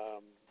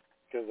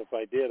 Because if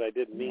I did, I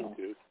didn't mean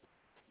to.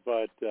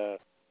 But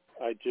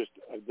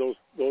those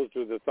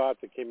are the thoughts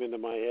that came into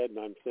my head, and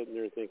I'm sitting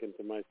there thinking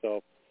to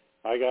myself,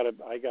 I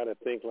gotta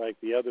think like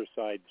the other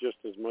side just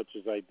as much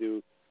as I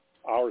do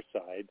our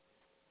side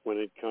when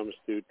it comes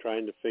to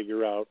trying to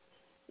figure out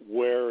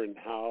where and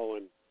how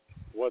and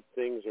what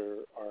things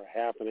are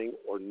happening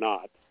or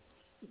not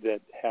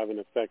that have an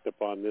effect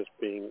upon this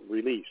being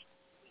released.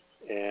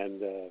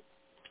 And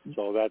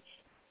so that's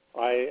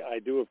I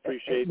do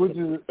appreciate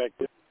the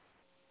perspective.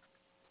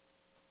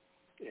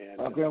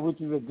 Okay,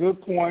 which is a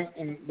good point,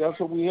 and that's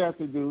what we have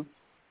to do.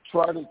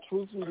 Try to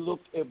truthfully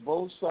look at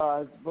both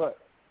sides, but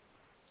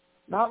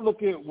not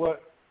look at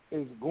what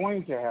is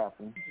going to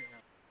happen,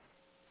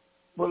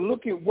 but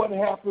look at what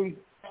happens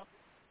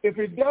if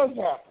it does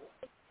happen.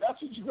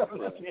 That's what you got to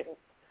look at.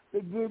 The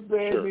good,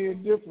 bad, and the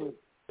indifferent.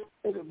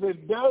 And if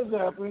it does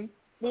happen,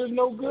 there's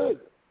no good.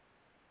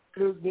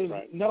 There's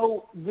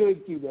no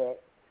good to that.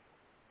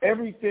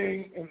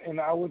 Everything,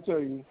 and I will tell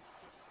you,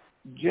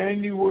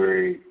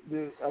 February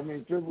the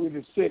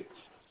 6th,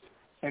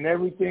 and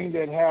everything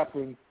that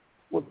happened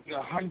would be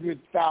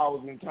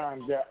 100,000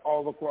 times that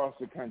all across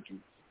the country.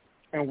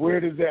 And where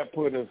does that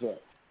put us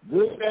at?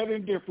 Good, bad,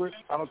 and different.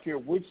 I don't care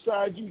which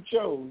side you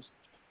chose.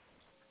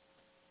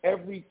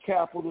 Every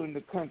capital in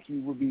the country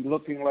would be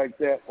looking like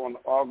that on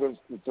August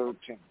the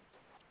 13th.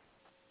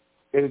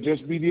 It'll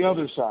just be the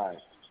other side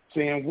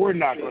saying we're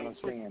not going to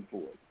stand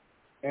for it.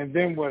 And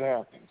then what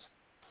happens?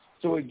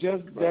 So it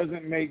just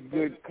doesn't make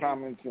good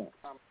common sense.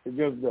 It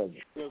just doesn't.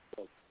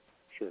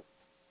 Sure.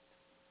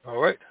 All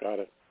right. Got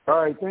it.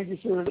 All right. Thank you,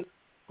 sir.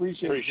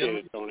 Appreciate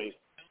it, Tony.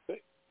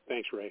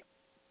 Thanks, Ray.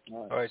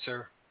 All right,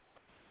 sir.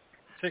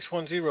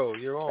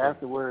 610, you're on.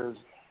 Afterwards,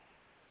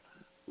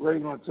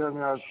 Ray's going to tell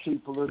me I was too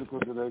political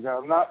today.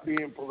 I'm not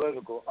being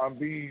political. I'm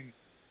being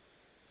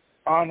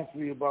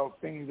honestly about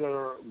things that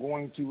are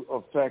going to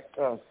affect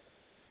us.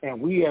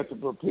 And we have to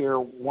prepare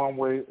one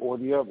way or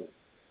the other.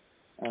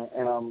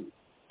 And I'm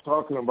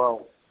talking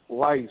about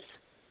life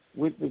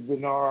with the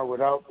dinar,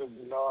 without the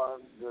dinar,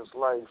 this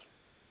life,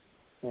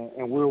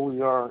 and where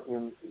we are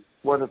and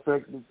what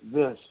effect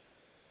this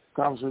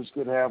conversation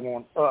could have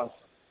on us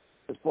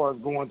as far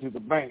as going to the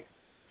bank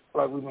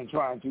like we've been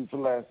trying to for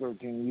the last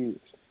 13 years.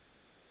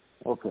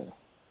 Okay.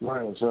 Go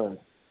ahead, sorry.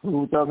 Who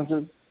are we talking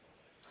to?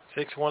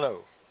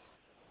 610.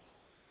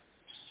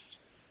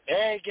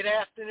 Hey, good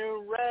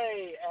afternoon,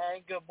 Ray,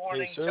 and good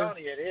morning, hey,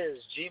 Tony. It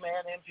is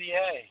G-Man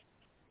MPA.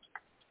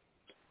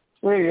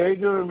 Hey, how you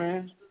doing,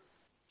 man?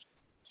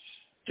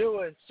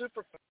 Doing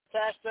super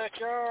fantastic,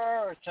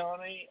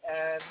 Tony.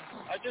 And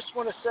I just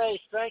want to say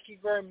thank you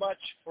very much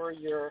for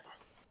your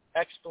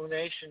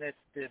explanation at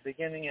the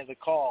beginning of the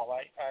call.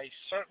 I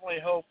certainly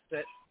hope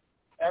that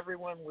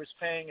everyone was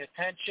paying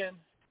attention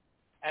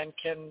and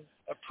can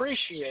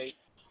appreciate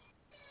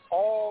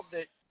all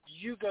that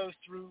you go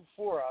through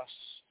for us,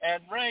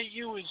 and Ray,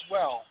 you as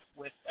well,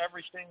 with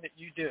everything that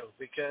you do,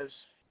 because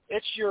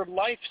it's your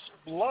life's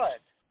blood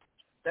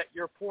that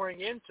you're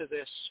pouring into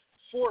this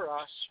for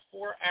us,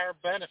 for our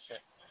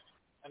benefit.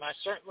 And I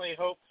certainly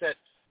hope that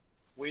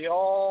we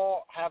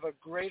all have a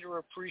greater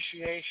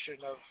appreciation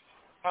of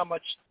how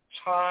much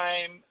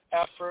time,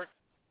 effort,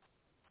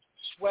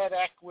 sweat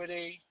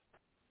equity,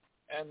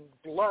 and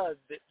blood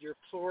that you're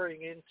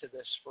pouring into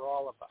this for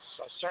all of us.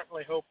 I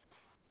certainly hope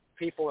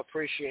people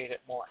appreciate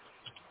it more.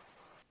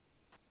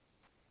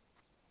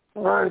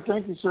 All right.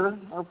 Thank you, sir.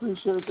 I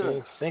appreciate that.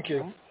 Okay, thank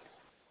you.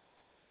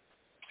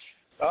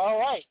 All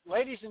right,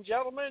 ladies and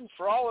gentlemen,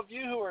 for all of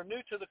you who are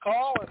new to the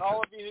call and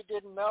all of you who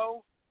didn't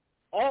know,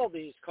 all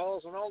these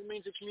calls and all the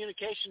means of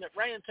communication that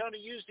Ray and Tony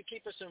use to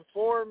keep us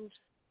informed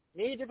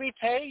need to be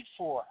paid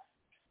for.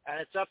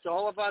 And it's up to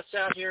all of us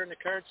out here in the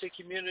currency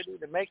community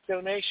to make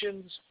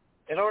donations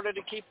in order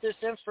to keep this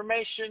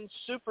information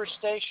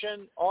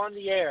superstation on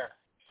the air.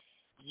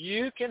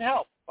 You can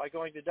help by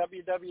going to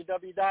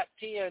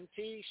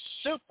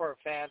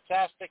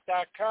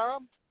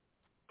www.TNTSuperfantastic.com,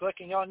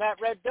 clicking on that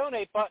red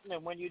donate button,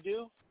 and when you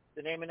do,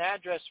 the name and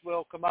address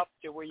will come up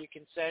to where you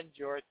can send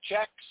your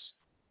checks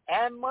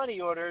and money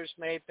orders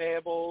made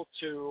payable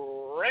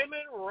to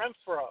Raymond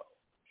Renfro,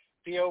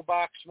 P.O.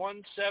 Box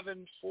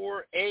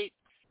 1748,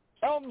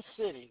 Elm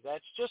City,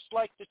 that's just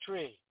like the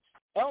tree,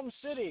 Elm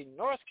City,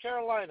 North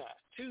Carolina,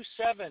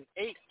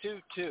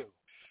 27822.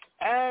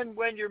 And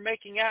when you're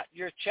making out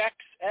your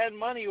checks and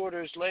money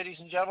orders, ladies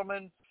and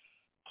gentlemen,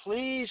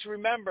 please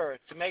remember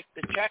to make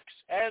the checks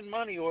and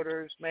money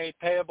orders made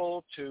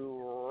payable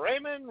to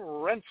Raymond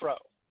Renfro.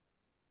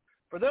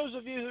 For those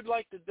of you who'd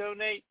like to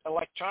donate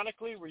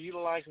electronically, we're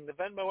utilizing the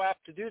Venmo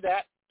app to do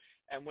that.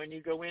 And when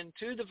you go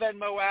into the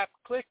Venmo app,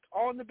 click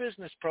on the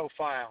business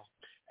profile.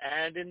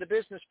 And in the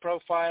business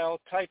profile,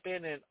 type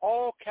in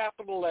all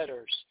capital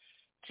letters,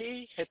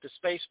 T, hit the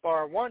space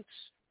bar once,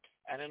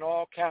 and in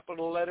all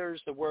capital letters,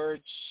 the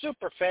word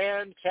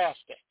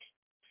Superfantastic.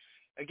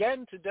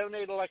 Again, to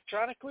donate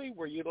electronically,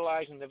 we're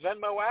utilizing the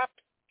Venmo app.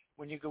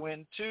 When you go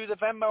into the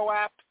Venmo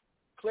app,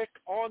 click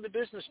on the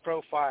business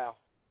profile.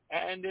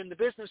 And in the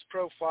business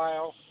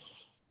profile,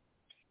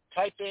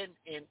 type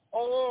in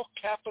all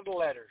capital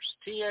letters,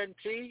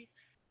 TNT,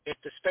 hit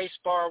the space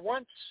bar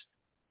once,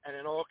 and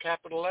in all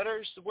capital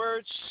letters, the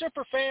word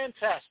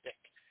Superfantastic.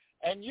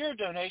 And your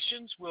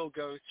donations will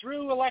go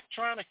through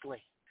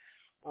electronically.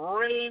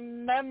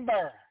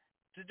 Remember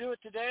to do it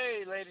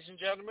today, ladies and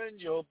gentlemen.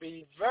 You'll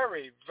be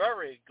very,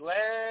 very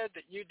glad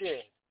that you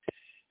did.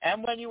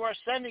 And when you are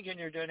sending in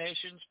your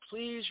donations,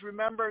 please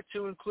remember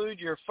to include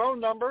your phone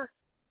number.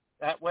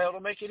 That way it'll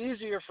make it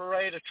easier for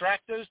Ray to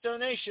track those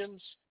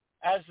donations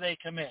as they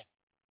come in.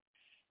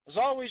 As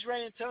always,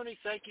 Ray and Tony,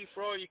 thank you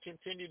for all you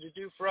continue to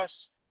do for us.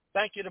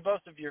 Thank you to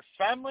both of your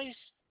families,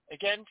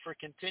 again, for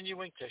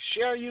continuing to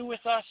share you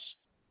with us.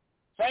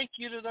 Thank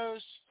you to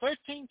those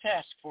 13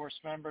 task force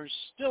members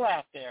still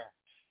out there,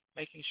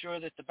 making sure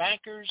that the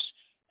bankers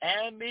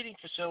and meeting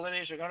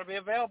facilities are going to be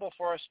available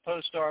for us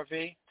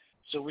post-RV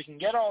so we can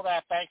get all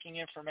that banking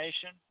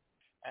information.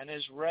 And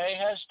as Ray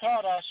has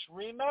taught us,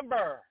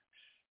 remember,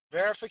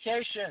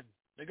 verification,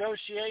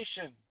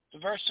 negotiation,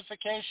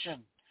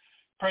 diversification,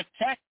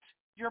 protect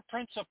your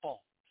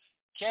principal,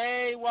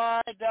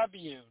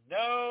 KYW,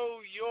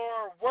 know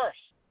your worth,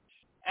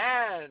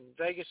 and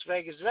Vegas,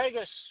 Vegas,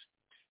 Vegas,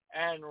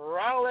 and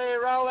rally,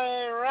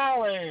 rally,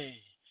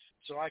 rally,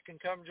 so I can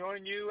come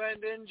join you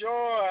and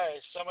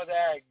enjoy some of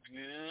that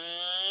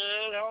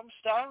good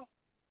home-style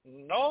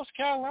North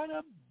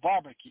Carolina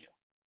barbecue.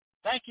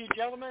 Thank you,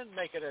 gentlemen.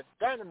 Make it a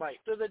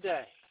dynamite to the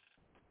day.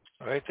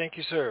 All right. Thank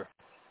you, sir.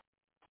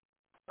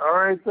 All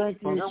right.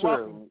 Thank you, You're sir.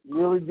 welcome.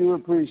 Really do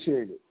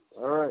appreciate it.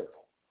 All right.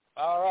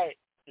 All right.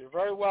 You're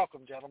very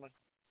welcome, gentlemen.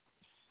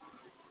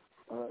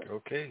 All right.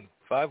 Okay.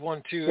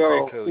 512 So,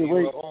 area code. You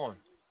wait. are on.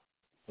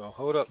 So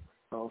hold up.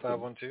 Okay.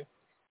 512.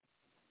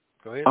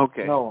 Go ahead.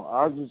 Okay. No,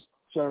 I was just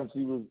trying to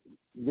see what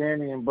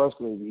Danny and Bus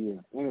Lady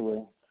here.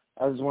 Anyway,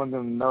 I just wanted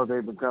them to know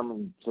they're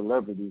becoming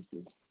celebrities.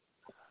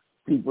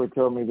 People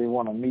tell me they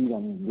want to meet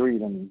them and greet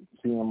them and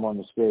see them on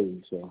the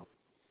stage. So,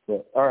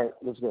 but all right,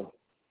 let's go.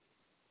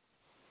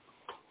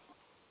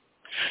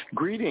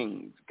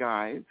 Greetings,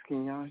 guys.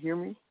 Can y'all hear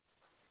me?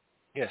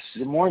 Yes.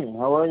 Good morning.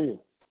 How are you?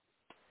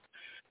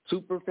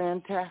 Super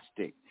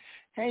fantastic.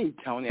 Hey,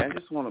 Tony, I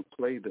just want to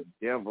play the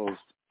devil's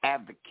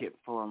advocate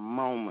for a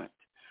moment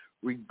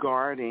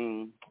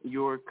regarding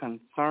your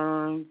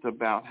concerns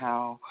about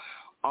how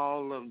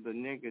all of the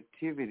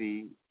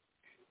negativity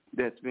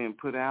that's been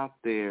put out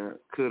there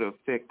could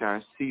affect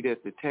our seat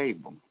at the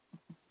table.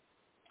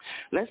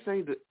 Let's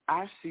say that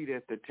our seat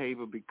at the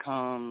table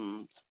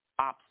becomes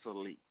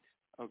obsolete,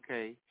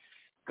 okay,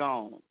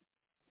 gone.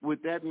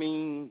 Would that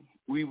mean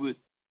we would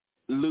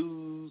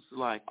lose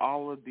like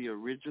all of the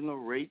original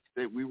rates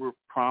that we were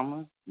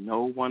promised?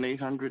 No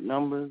 1-800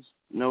 numbers,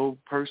 no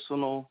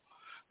personal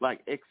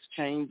like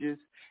exchanges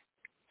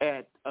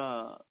at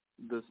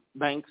the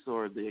banks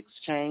or the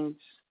exchange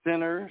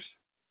centers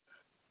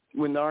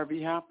when the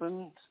RV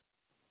happens?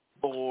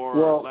 Or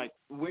well, like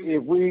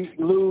if we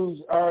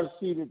lose our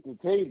seat at the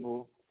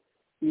table,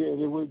 yeah,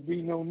 there would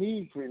be no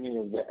need for any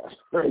of that,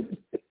 right?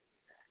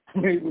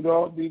 It would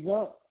all be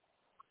gone.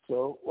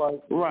 So,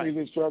 like, right. we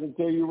just try to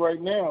tell you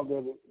right now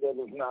that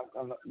it's not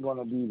going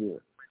to be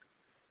there.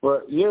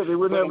 But, yeah, they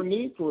wouldn't have a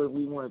need for it if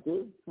we wanted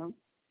to. Huh?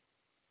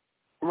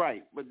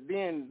 Right, but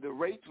then the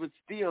rates would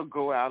still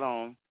go out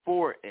on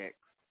Forex,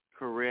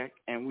 correct?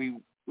 And we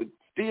would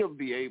still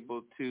be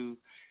able to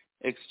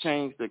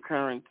exchange the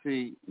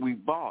currency we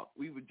bought.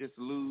 We would just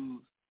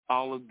lose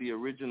all of the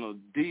original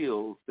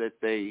deals that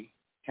they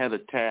had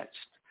attached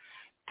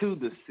to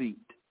the seat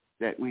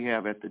that we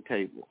have at the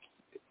table.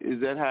 Is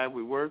that how it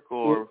would work,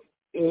 or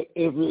if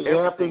it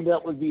happened,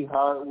 that would be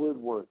how it would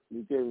work,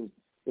 because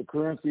the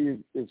currency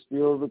is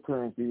still the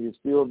currency. It's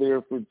still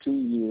there for 2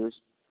 years,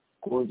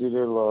 according to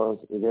their laws.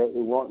 It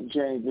won't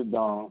change the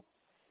dawn.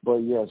 But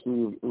yes,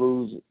 we would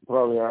lose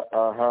probably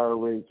our higher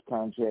rates,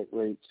 contract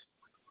rates,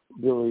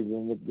 ability to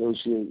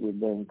negotiate with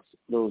banks.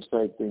 Those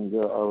type things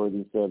are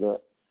already set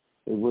up.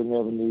 They wouldn't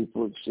have a need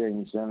for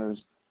exchange centers.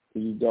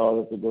 You don't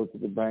have to go to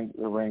the bank,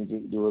 arrange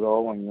it, do it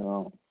all on your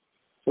own.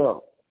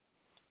 So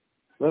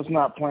let's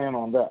not plan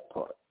on that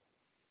part.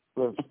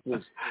 Let's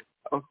just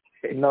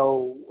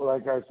know,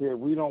 like I said,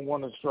 we don't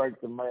want to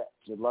strike the match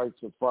that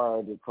lights a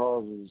fire that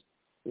causes,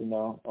 a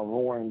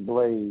roaring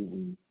blaze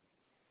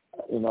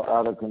and,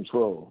 out of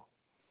control.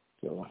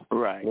 So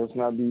let's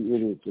not be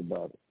idiots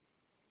about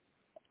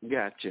it.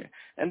 Gotcha.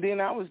 And then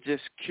I was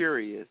just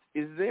curious,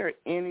 is there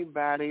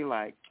anybody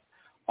like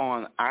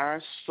on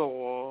our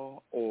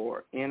soil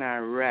or in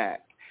Iraq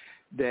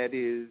that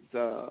is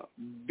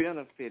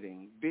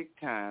benefiting big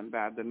time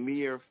by the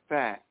mere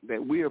fact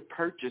that we are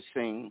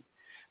purchasing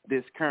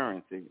this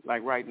currency?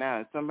 Like right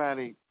now, is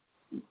somebody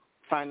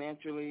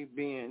financially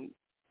being,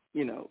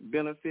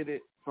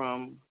 benefited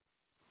from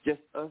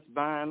just us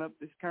buying up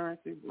this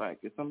currency? Like,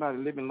 is somebody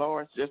living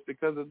large just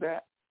because of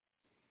that?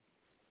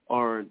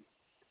 Or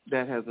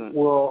that hasn't...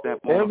 Well,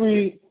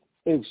 every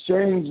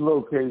exchange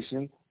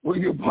location where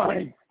you're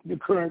buying the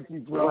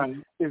currency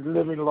from is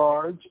living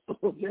large,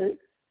 okay?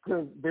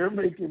 Because they're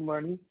making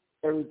money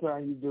every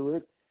time you do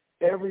it.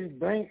 Every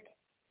bank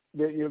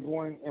that you're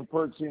going and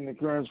purchasing the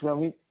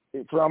currency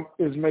from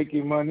is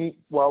making money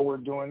while we're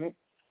doing it.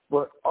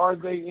 But are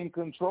they in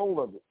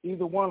control of it?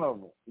 Either one of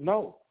them?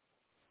 No.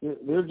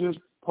 They're just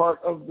part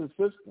of the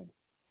system.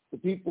 The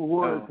people who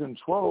are in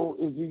control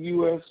is the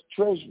U.S.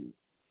 Treasury.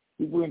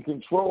 People in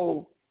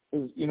control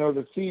is,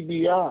 the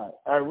CBI,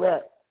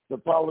 Iraq, the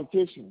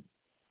politicians.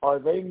 Are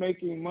they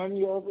making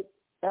money of it?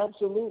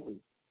 Absolutely.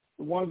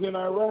 The ones in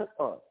Iraq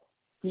are.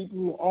 People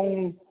who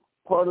own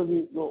part of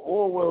the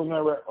oil wells in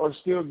Iraq are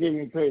still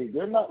getting paid.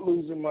 They're not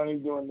losing money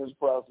during this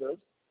process.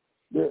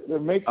 They're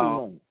making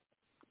money.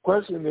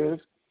 Question is,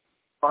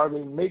 are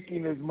they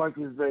making as much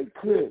as they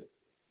could?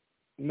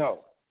 No.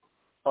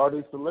 Are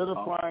they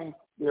solidifying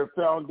their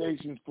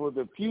foundations for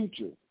the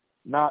future?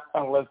 Not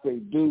unless they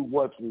do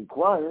what's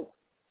required,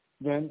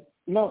 then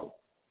no.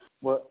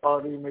 But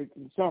are they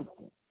making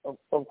something?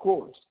 Of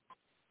course.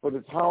 But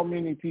it's how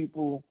many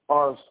people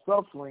are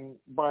suffering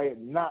by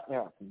it not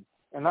happening.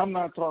 And I'm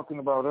not talking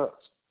about us,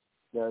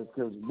 guys,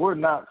 because we're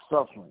not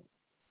suffering.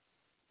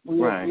 We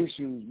have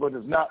issues, but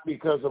it's not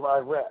because of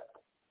Iraq.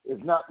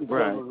 It's not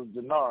because of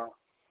the dinar.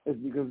 It's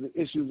because of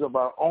the issues of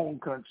our own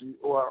country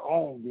or our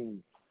own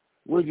being.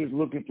 We're just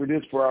looking for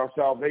this for our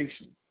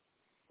salvation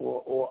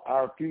or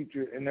our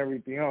future and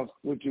everything else,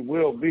 which it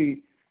will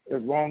be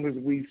as long as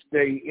we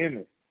stay in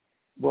it.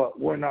 But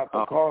we're not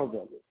the cause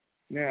of it.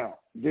 Now,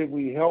 did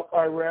we help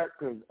Iraq?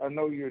 Because I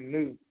know you're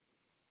new.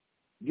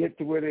 Get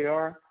to where they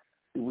are.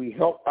 Did we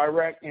help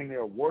Iraq in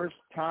their worst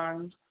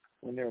times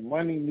when their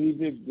money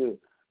needed to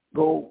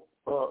go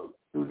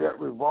through that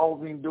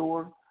revolving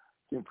door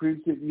to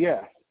increase it?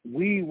 Yes.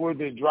 We were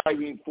the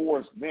driving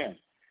force then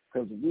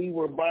because we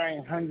were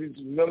buying hundreds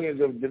of millions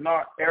of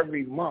dinar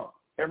every month,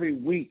 every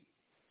week,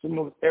 some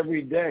of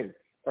every day.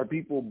 Are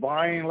people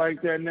buying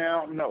like that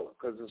now? No,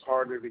 because it's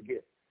harder to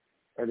get.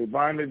 Are they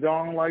buying the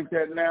dong like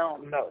that now?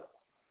 No.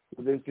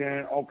 So they're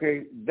saying,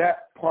 okay,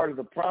 that part of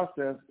the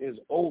process is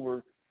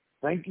over.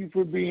 Thank you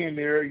for being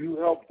there. You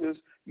helped us.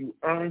 You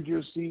earned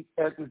your seat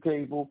at the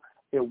table.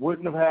 It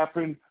wouldn't have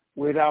happened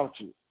without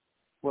you.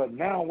 But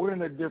now we're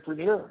in a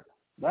different era.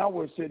 Now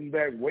we're sitting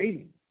back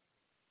waiting.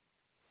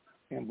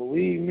 And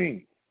believe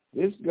me,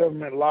 this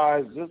government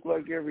lies just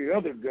like every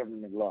other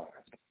government lies.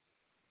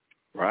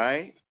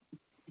 Right?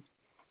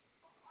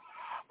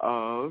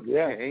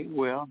 Okay,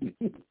 well,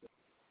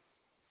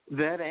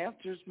 that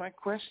answers my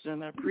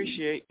question. I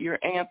appreciate your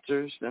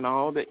answers and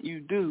all that you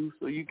do.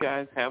 So you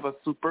guys have a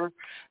super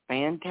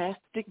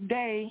fantastic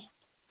day.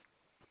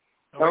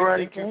 All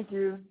right, thank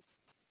you.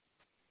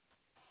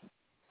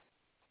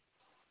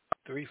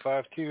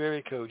 352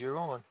 area code, you're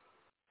on.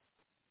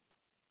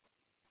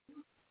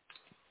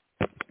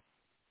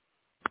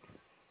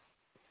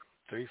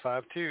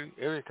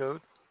 area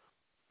code.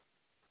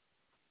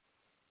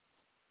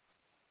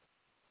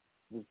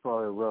 It's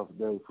probably a rough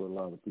day for a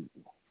lot of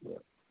people,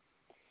 but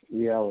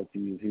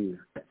reality is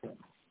here.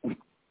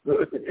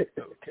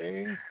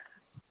 Okay.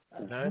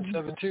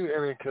 972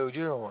 area code,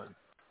 you're on.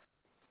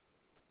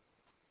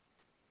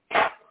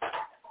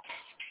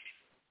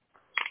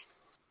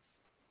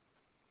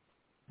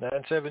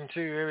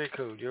 Area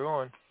code, you're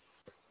on.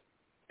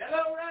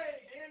 Hello,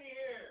 Ray. Danny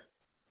here.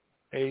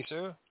 Hey,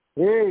 sir.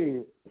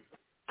 Hey.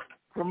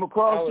 From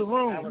across the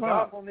room. I was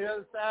off on the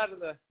other side of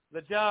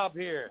the job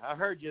here. I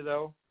heard you,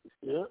 though.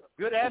 Yeah.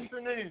 Good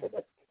afternoon.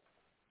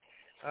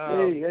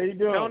 Hey, how you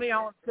doing? Tony,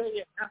 I want to tell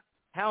you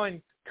how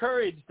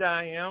encouraged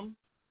I am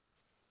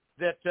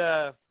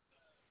that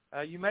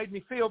you made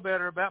me feel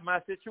better about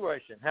my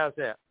situation. How's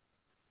that?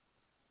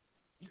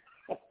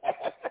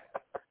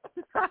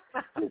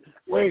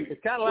 Wait,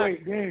 it's kind of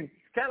like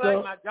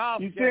like my golf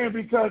game. You saying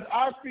because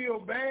I feel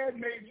bad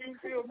made you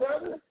feel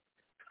better?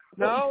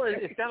 No,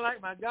 it's kind of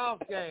like my golf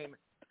game.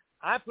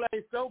 I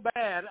play so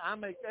bad, I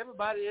make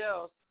everybody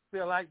else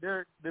feel like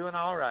they're doing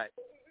all right.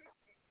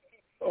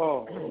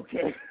 Oh,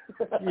 okay.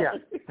 Yeah.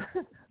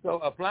 So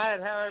apply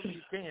it however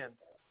you can.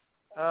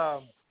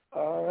 All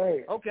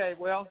right. Okay,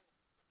 well,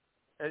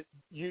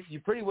 you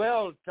pretty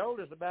well told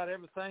us about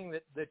everything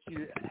that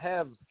you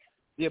have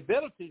the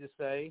ability to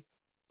say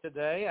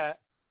today.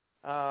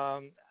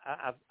 I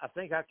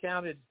think I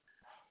counted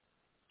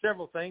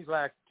several things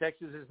like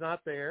Texas is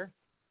not there,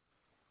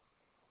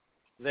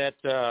 that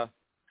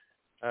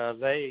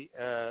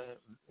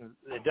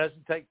it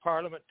doesn't take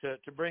Parliament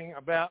to bring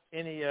about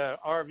any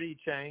RV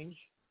change.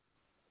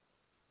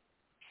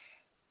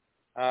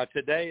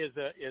 Today is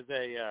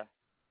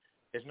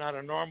not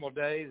a normal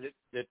day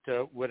that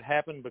would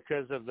happen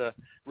because of the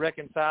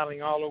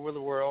reconciling all over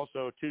the world.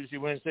 So Tuesday,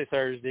 Wednesday,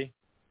 Thursday,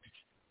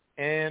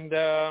 and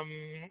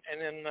then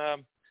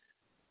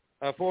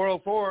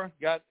 404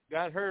 got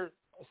her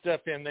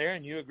stuff in there,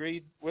 and you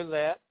agreed with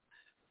that.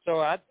 So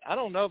I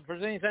don't know if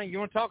there's anything you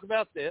want to talk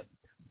about the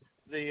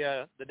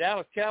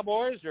Dallas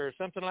Cowboys or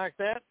something like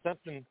that,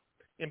 something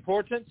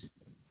important.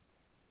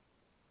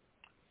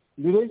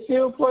 Do they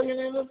still play in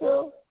the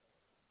NFL?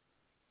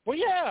 Well,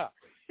 yeah.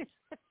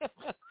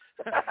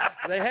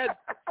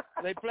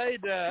 They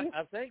played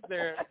I think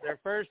their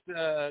first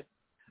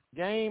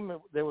game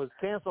that was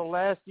canceled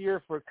last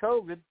year for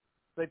COVID.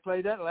 They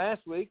played that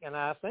last week, and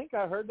I think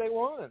I heard they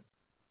won.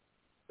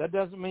 That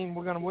doesn't mean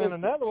we're going to win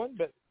another one,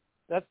 but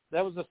that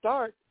was a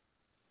start.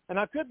 And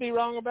I could be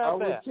wrong about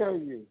that. I will tell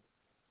you.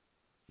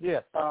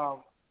 Yes. I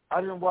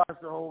didn't watch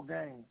the whole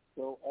game,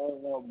 so I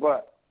don't know.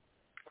 But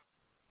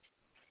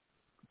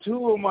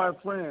two of my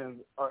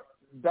friends are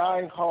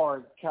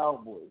die-hard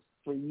Cowboys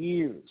for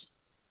years.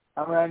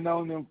 I mean, I've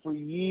known them for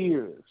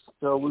years.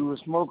 So we were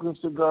smoking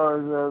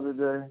cigars the other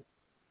day,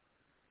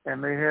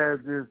 and they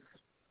had this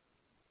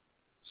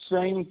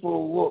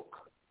shameful look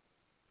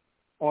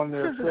on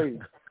their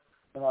face.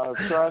 And I was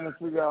trying to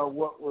figure out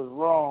what was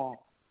wrong,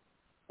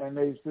 and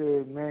they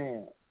said,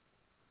 man,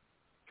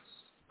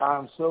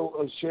 I'm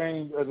so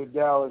ashamed of the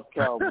Dallas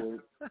Cowboys,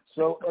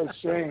 so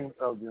ashamed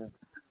of them.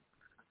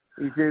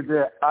 He said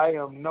that I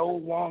am no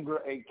longer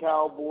a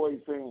Cowboy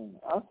fan.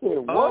 I said,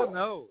 what? Oh,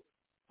 no.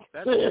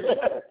 That's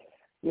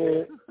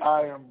said,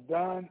 I am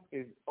done.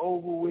 It's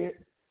over with.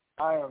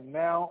 I am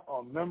now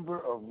a member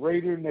of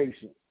Raider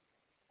Nation.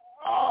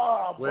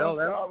 Well,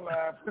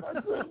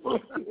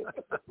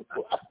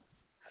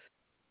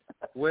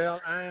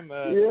 well, I'm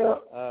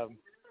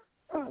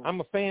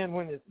a fan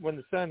when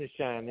the sun is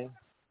shining,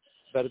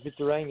 but if it's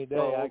a rainy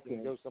day, I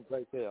can go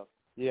someplace else.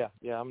 Yeah,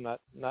 I'm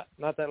not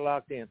that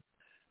locked in.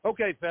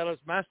 Okay, fellas,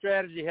 my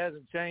strategy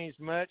hasn't changed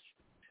much.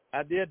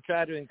 I did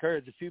try to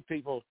encourage a few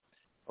people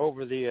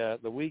over the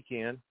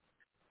weekend,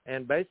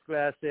 and basically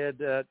I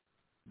said,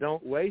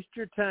 don't waste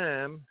your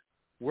time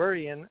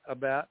worrying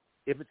about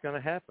if it's going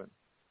to happen.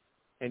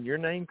 And your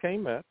name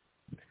came up.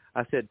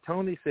 I said,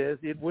 Tony says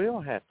it will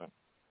happen.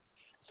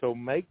 So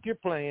make your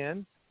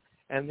plans,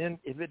 and then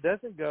if it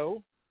doesn't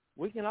go,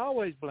 we can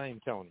always blame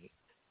Tony.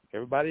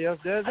 Everybody else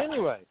does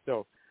anyway.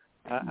 So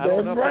I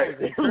don't know if that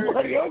was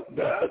Everybody else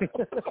does.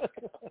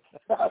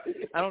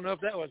 I don't know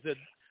if that was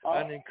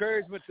an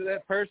encouragement to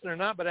that person or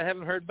not, but I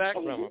haven't heard back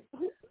from them.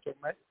 So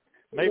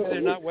maybe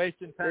they're not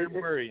wasting time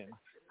worrying.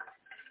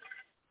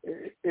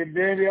 And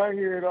Danny, I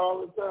hear it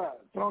all the time.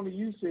 Tony,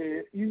 you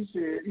said.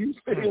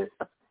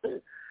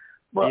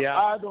 But yeah.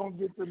 I don't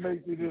get to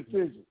make the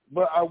decision.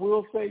 But I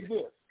will say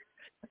this.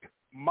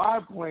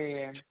 My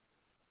plan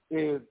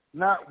is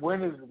not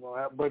when it's going to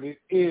happen, but it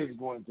is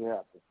going to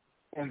happen.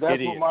 And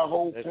that's what my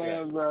whole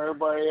plan is. Right.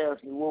 Everybody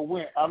asks me, well,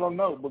 when? I don't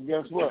know. But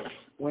guess what?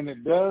 When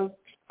it does,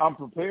 I'm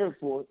prepared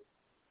for it.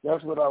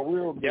 That's what I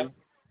will be. Yep.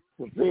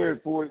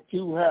 Prepared for it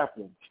to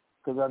happen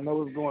because I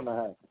know it's going to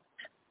happen.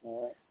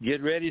 All right.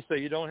 Get ready so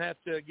you don't have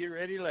to get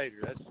ready later.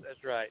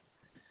 That's right.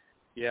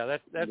 Yeah,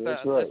 that's right.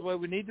 That's where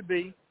we need to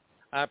be.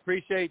 I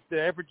appreciate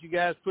the effort you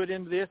guys put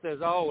into this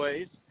as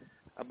always,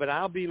 but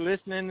I'll be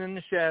listening in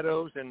the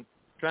shadows and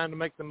trying to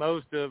make the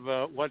most of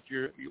what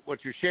you're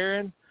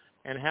sharing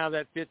and how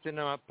that fits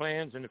into my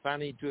plans and if I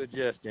need to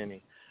adjust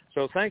any.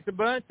 So thanks a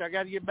bunch. I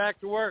got to get back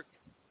to work.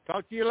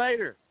 Talk to you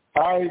later.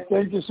 All right.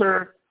 Thank you,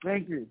 sir.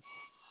 Thank you.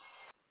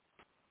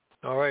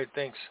 All right.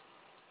 Thanks.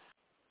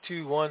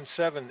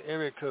 217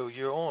 area code.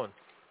 You're on.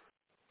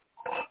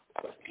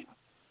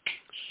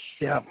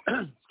 Yeah.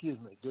 Excuse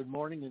me. Good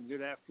morning and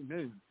good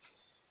afternoon.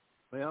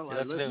 Well,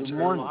 I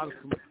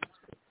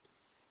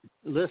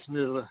listened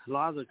to a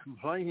lot of the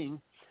complaining,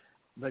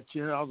 but,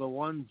 you know, the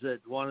ones that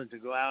wanted to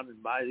go out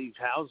and buy these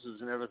houses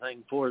and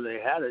everything before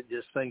they had it,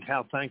 just think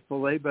how thankful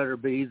they better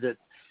be that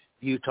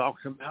you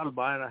talked them out of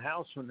buying a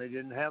house when they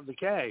didn't have the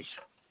cash.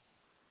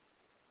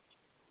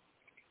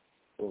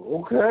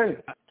 Okay.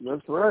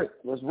 That's right.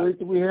 Let's wait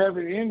till we have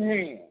it in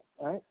hand,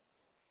 right?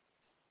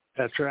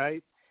 That's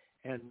right.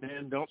 And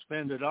then don't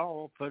spend it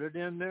all. Put it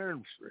in there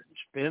and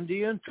spend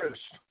the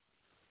interest.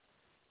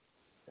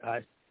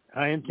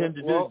 I intend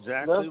to do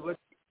exactly what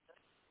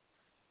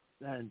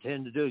I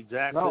intend to do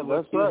exactly what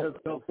that's you right.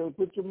 have told. Okay,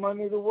 put your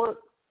money to work.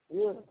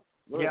 Yeah.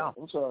 Yeah.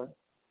 I'm sorry.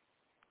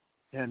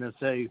 And if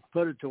they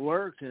put it to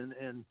work and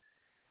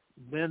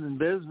been in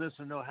business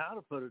and know how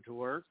to put it to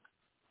work,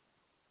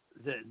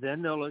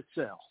 then they'll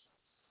excel.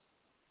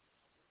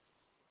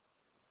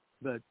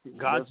 But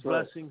God's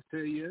blessings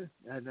to you,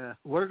 and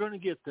we're going to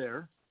get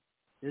there.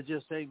 It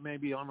just ain't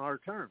maybe on our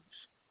terms.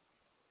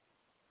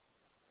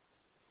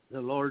 The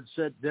Lord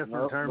set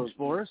different terms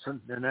for us,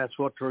 and that's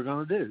what we're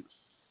going to do.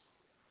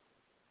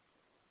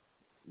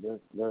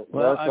 That's I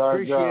our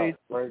appreciate job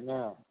right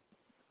now.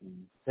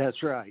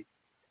 That's right.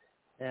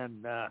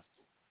 And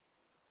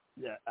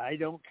I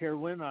don't care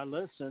when I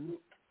listen.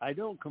 I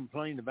don't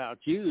complain about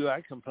you.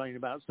 I complain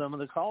about some of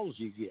the calls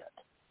you get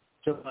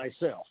to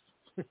myself.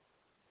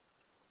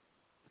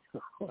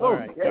 All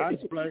right.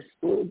 God's bless.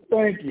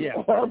 Thank you.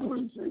 Yeah. I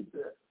appreciate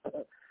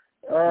that.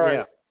 All right.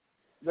 Yeah.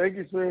 Thank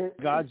you, sir.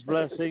 God's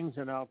blessings,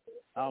 and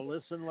I'll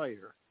listen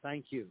later.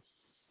 Thank you.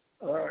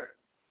 All right.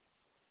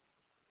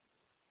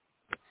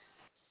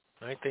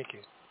 All right, thank you.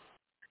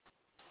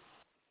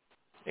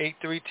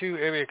 832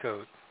 area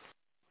code.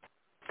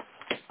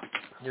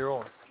 You're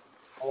on.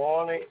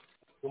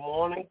 Good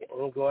morning,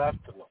 and good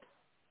afternoon.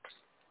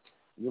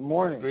 Good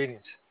morning.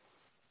 Greetings.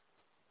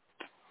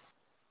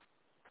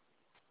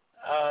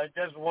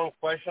 Just one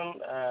question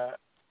I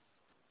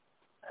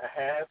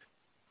have,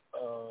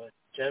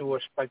 just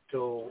with respect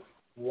to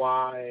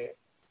why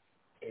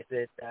is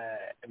it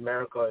that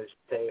America is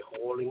still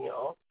holding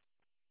up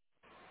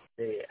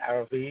the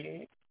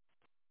RV?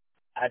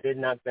 I did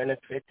not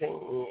benefit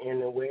in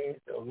any way.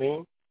 So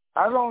me,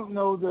 I don't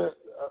know that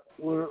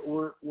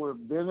we're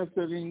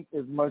benefiting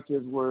as much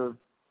as we're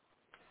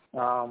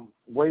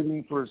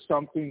waiting for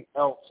something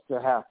else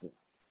to happen.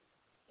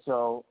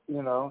 So,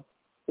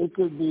 it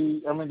could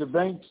be, the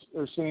banks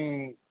are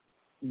saying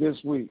this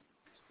week.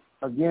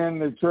 Again,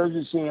 the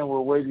Treasury's saying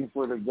we're waiting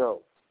for it to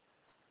go.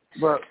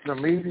 But the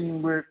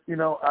meeting with,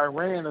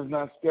 Iran is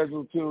not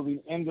scheduled till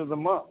the end of the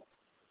month.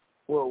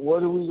 Well,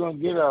 what are we going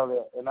to get out of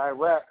that? And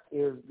Iraq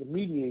is the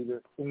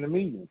mediator in the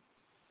meeting.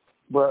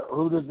 But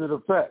who does it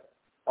affect?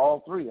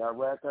 All three,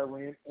 Iraq,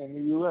 Iran, and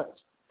the U.S.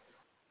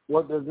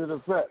 What does it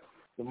affect?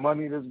 The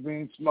money that's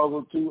being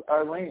smuggled to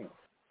Iran.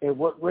 At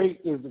what rate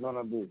is it going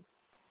to be?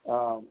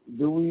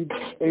 Do we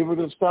able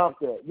to stop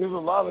that? There's a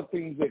lot of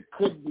things that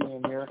could be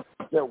in there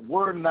that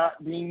we're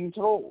not being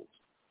told.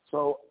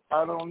 So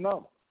I don't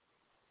know.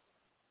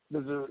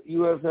 Does the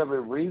U.S. have a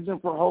reason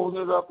for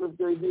holding it up if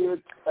they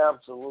did?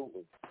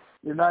 Absolutely.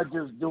 You're not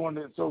just doing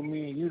it so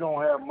me and you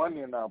don't have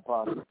money in our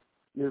pocket.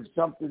 There's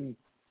something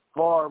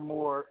far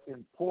more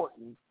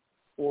important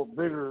or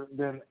bigger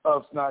than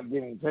us not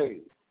getting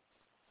paid.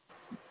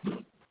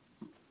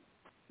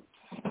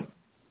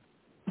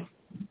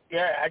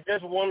 Yeah, I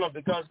just wonder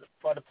because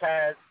for the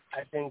past,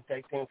 I think,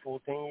 13,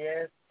 14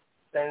 years,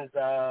 since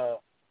the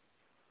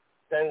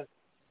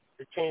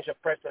change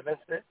of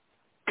presidency,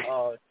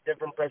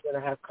 different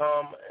presidents have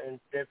come and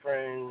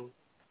different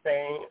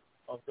saying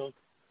of those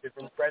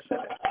different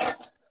presidents.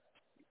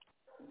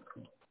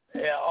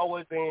 Yeah,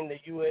 always been the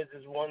U.S.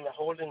 is one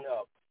holding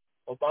up.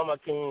 Obama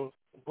came,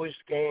 Bush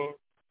came,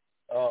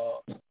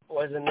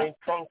 was the name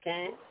Trump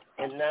came,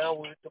 and now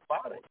we're the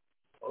bottom.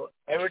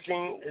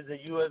 Everything is the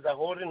U.S. are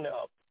holding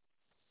up.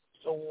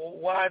 So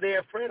why are they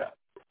afraid of?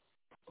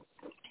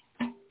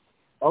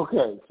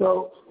 Okay,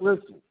 so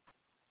listen.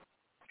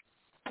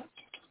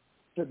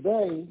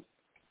 Today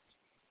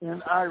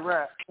in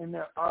Iraq, in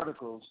their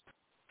articles,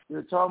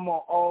 they're talking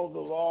about all the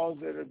laws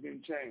that have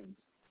been changed.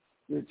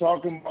 They're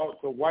talking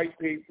about the white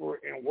paper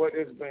and what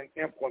has been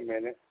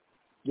implemented.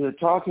 They're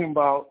talking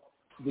about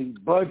the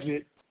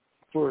budget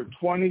for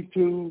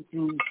 22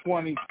 through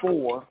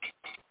 24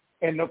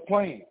 and the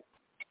plan.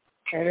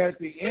 And at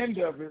the end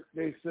of it,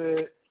 they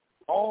said,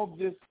 all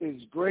this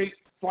is great,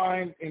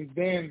 fine, and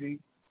dandy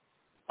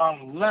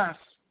unless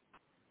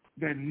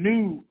the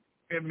new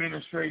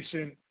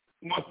administration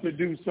wants to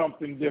do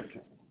something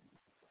different.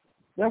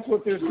 That's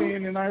what they're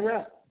saying in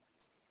Iraq.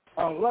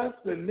 Unless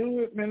the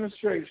new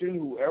administration,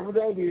 whoever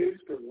that is,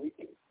 because we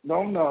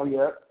don't know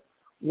yet,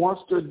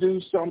 wants to do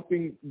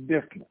something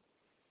different.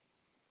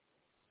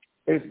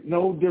 It's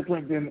no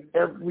different than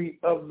every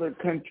other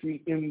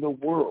country in the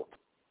world.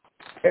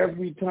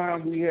 Every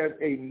time we have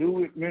a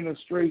new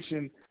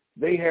administration,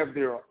 they have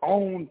their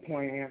own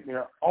plan,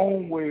 their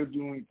own way of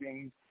doing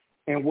things,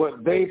 and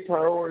what they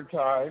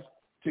prioritize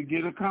to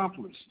get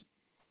accomplished.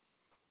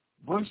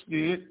 Bush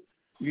did.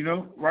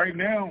 Right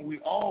now we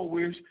all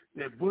wish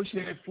that Bush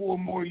had 4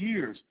 more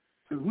years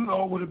because we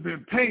all would have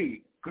been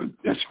paid because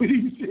that's what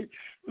he said.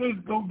 Let's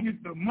go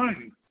get the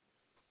money.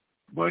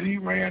 But he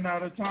ran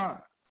out of time.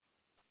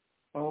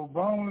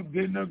 Obama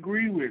didn't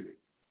agree with it.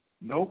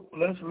 Nope,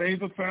 let's lay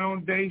the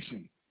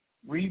foundation.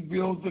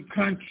 Rebuild the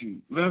country.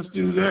 Let's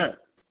do that.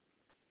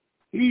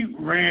 He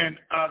ran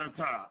out of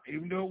time,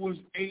 even though it was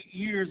 8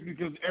 years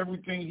because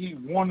everything he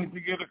wanted to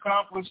get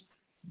accomplished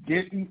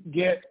didn't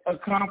get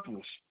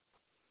accomplished.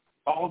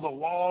 all the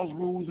laws,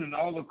 rules, and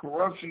all the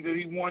corruption that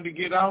he wanted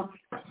to get out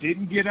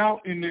didn't get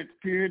out in that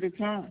period of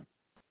time.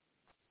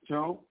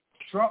 So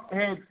Trump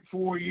had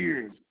 4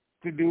 years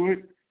to do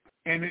it,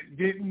 and it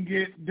didn't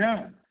get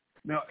done.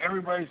 Now,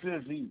 everybody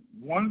says he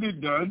wanted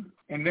it done,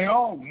 and they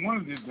all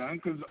wanted it done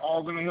because it's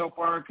all going to help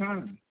our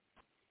economy.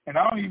 And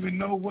I don't even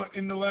know what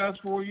in the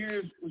last 4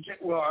 years,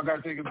 well, I got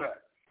to take it back.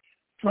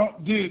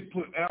 Trump did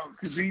put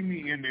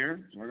Al-Kazemi in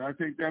there, so I got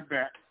to take that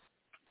back.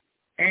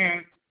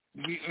 And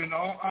in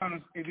all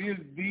honesty, it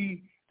is the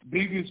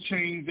biggest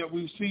change that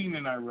we've seen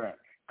in Iraq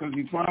because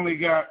he finally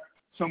got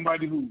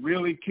somebody who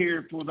really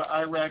cared for the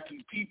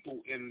Iraqi people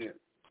in there.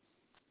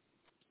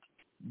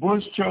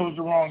 Bush chose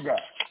the wrong guy.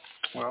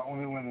 Well,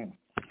 only one in.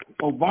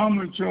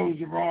 Obama chose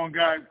the wrong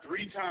guy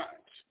 3 times.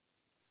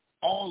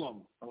 All of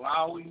them.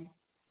 Alawi,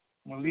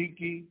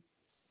 Maliki,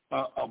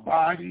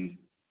 Abadi.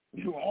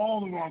 They were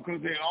all wrong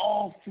because they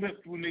all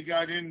flipped when they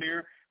got in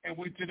there and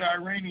went to the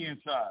Iranian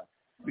side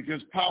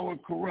because power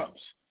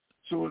corrupts.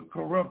 So it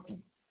corrupted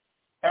them.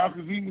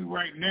 Al-Kazemi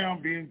right now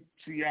being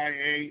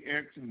CIA,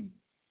 X, and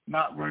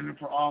not running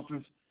for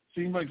office,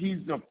 seems like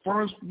he's the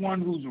first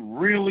one who's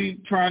really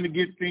trying to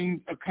get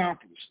things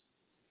accomplished.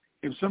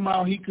 If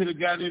somehow he could have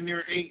got in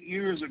there 8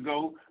 years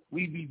ago,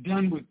 we'd be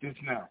done with this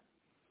now,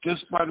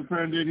 just by the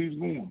plan that he's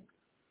going.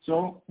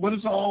 So, but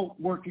it's all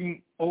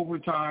working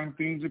overtime.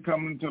 Things are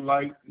coming to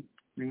light.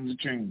 Things are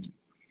changing.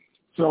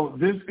 So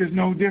this is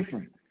no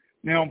different.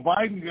 Now,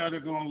 Biden got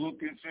to go and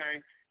look and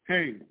say,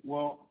 hey,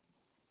 well,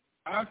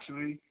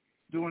 actually,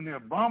 during the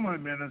Obama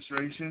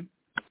administration,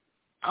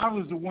 I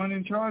was the one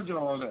in charge of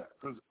all that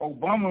because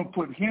Obama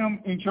put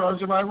him in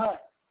charge of Iraq.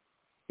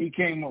 He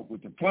came up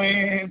with the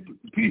plan, put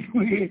the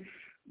people in,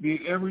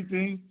 did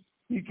everything.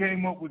 He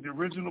came up with the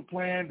original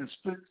plan to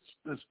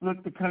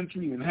split the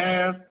country in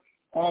half,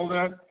 all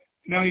that.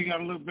 Now you got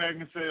to look back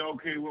and say,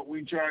 okay, what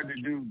we tried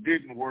to do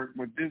didn't work,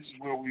 but this is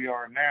where we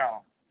are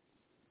now.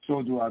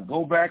 So do I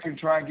go back and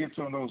try and get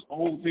some of those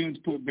old things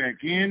put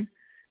back in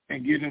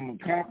and get them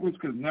accomplished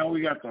because now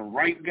we got the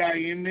right guy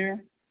in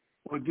there?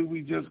 Or do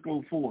we just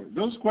go forward?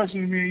 Those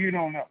questions, me and you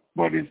don't know.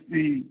 But it's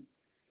the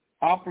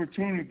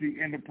opportunity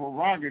and the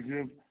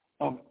prerogative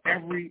of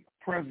every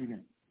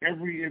president,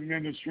 every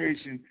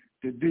administration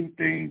to do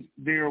things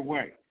their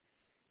way.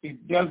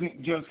 It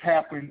doesn't just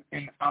happen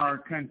in our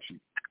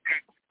country.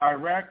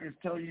 Iraq is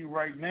telling you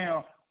right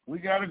now, we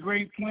got a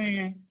great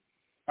plan.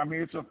 I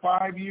mean, it's a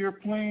 5-year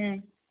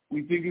plan.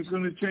 We think it's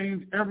going to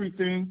change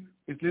everything.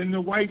 It's in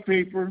the white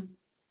paper.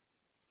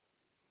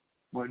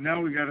 But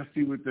now we got to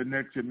see what the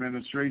next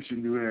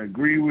administration do. They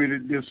agree with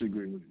it,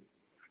 disagree with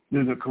it.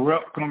 Does a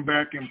corrupt come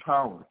back in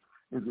power?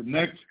 Is the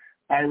next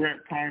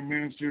Iraq prime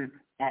minister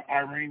an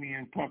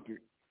Iranian puppet?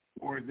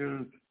 Or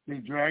do they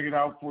drag it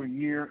out for a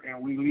year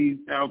and we leave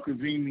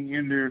Al-Kazemi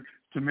in there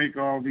to make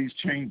all these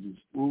changes,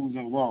 rules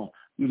and law?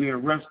 Do they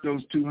arrest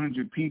those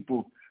 200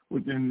 people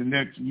within the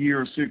next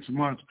year or 6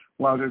 months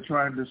while they're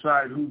trying to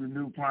decide who the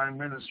new prime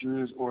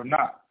minister is or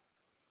not?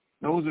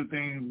 Those are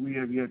things we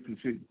have yet to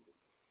see.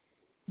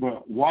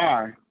 But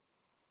why?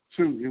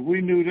 Too, if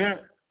we knew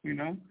that,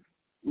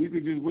 we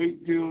could just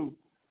wait till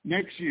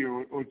next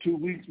year or 2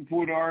 weeks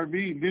before the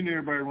RV, and then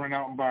everybody run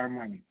out and buy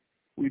money.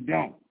 We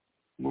don't.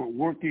 We're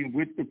working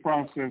with the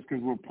process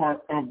because we're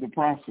part of the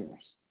process.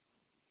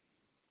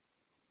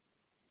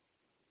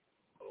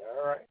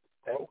 All right.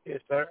 Thank you,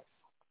 sir.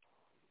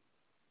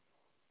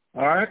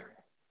 All right?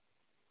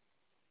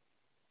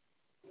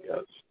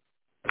 Yes.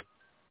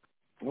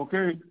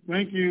 Okay.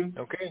 Thank you.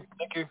 Okay.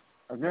 Thank you.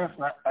 I guess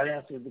I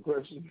answered the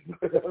question.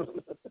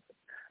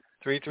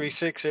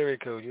 336 area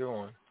code, you're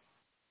on.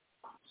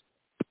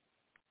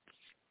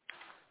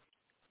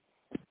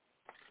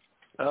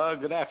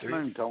 Good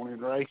afternoon, Tony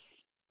and Ray.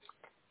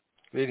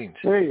 Greetings.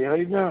 Hey, how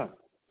you doing?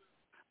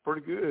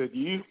 Pretty good.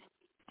 You?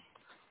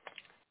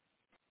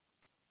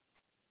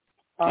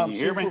 I'm you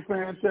hear me?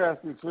 super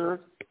fantastic, sir.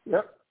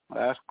 Yep.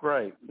 That's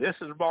great. This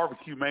is a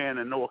barbecue man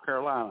in North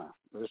Carolina.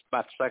 This is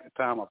about the second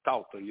time I've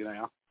talked to you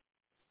now.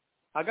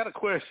 I got a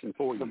question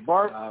for you.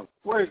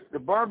 The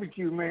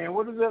barbecue man,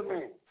 what does that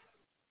mean?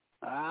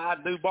 I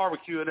do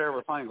barbecue and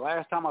everything.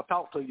 Last time I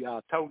talked to you,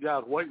 I told you I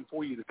was waiting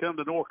for you to come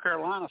to North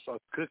Carolina so I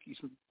could cook you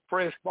some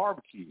fresh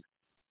barbecue.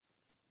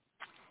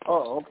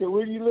 Oh, okay.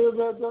 Where do you live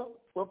at, though?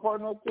 What part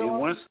of North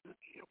Carolina?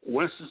 In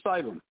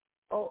Winston-Salem.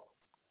 Oh,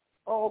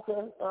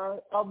 okay. All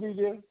right. I'll be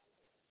there.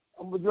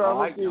 I'm going to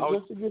drive up there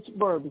just to get your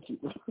barbecue.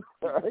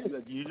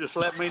 Right. You just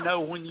let me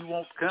know when you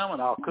want to come,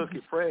 and I'll cook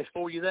it fresh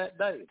for you that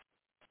day.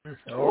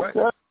 All right.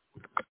 Okay.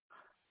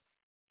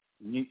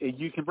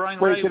 You can bring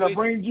Ray. Ray Can with I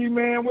bring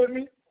G-Man with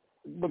me?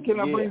 But can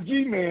I bring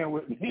G-Man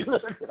with me?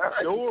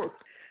 Sure.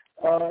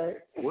 All right.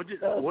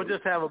 We'll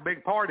just have a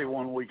big party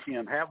one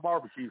weekend. Have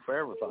barbecue for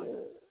everything.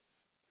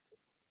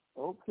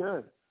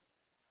 Okay.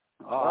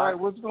 All right.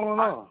 What's going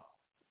on?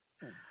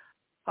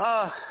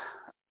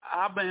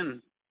 I've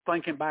been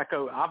thinking back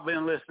over. I've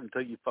been listening to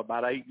you for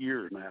about 8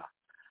 years now,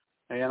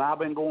 and I've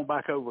been going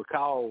back over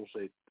calls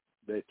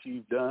that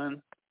you've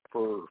done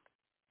for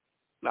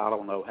I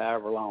don't know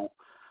however long.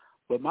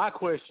 But my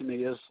question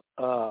is,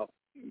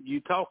 you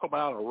talk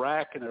about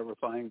Iraq and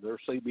everything, their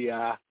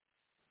CBI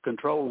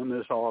controlling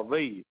this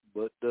RV,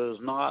 but does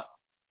not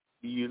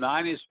the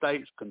United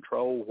States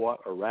control what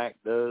Iraq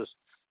does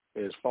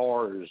as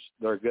far as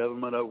their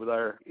government over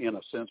there in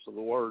a sense of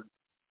the word?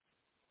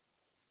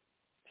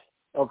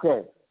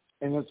 Okay.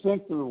 In a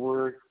sense of the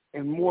word,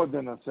 and more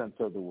than a sense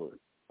of the word.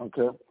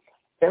 Okay.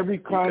 Every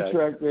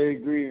contract they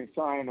agree and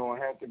sign on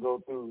has to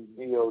go through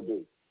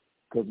DOD,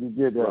 because we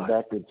did that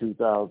back in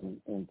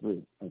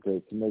 2003.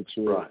 Okay, to make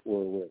sure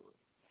we're aware.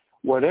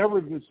 Whatever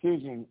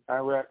decision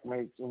Iraq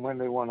makes and when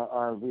they want an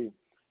RV,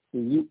 the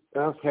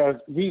U.S. has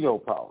veto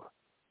power.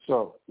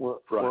 So we're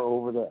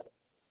over that.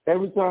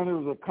 Every time there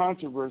was a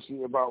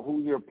controversy about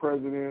who your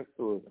president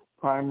or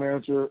prime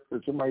minister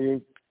or somebody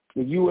is,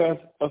 the U.S.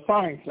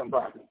 assigned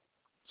somebody.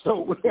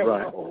 So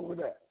we're over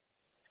that.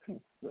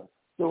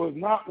 So it's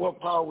not what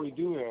power we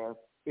do have,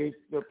 it's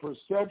the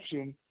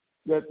perception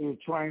that they're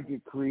trying to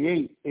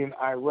create in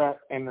Iraq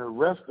and the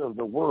rest of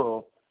the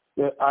world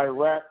that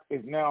Iraq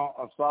is now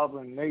a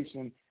sovereign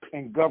nation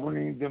and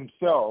governing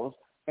themselves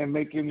and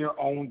making their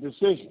own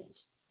decisions.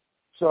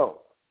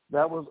 So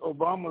that was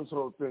Obama's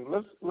whole thing.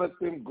 Let's let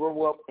them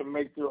grow up and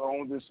make their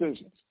own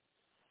decisions.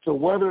 So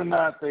whether or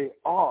not they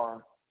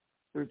are,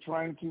 they're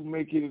trying to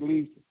make it at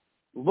least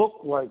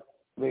look like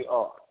they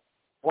are.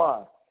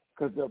 Why?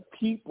 Because the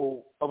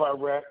people of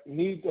Iraq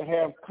need to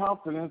have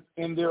confidence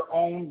in their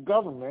own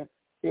government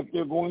if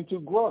they're going to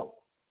grow.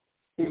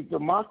 If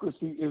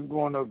democracy is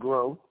going to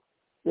grow,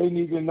 they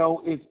need to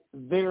know it's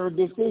their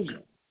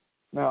decision.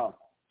 Now,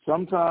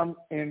 sometimes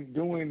in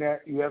doing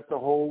that, you have to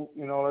hold,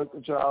 like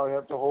the child, you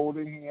have to hold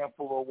their hand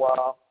for a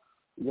while.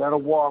 You got to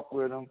walk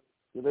with them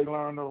so they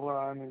learn to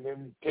run and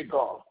then take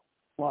off.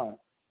 Fine.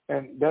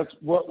 And that's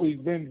what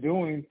we've been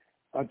doing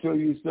until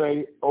you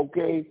say,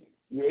 okay,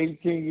 you're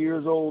 18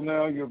 years old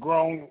now, you're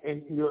grown,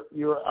 and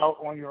you're out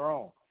on your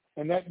own.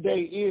 And that day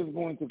is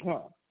going to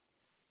come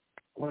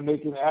when they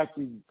can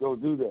actually go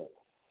do that.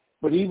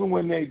 But even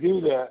when they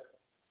do that,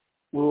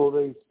 will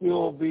they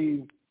still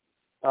be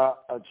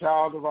a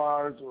child of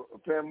ours or a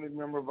family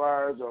member of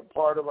ours or a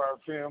part of our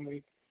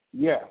family?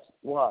 Yes.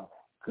 Why?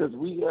 Because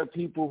we have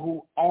people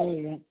who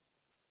own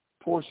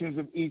portions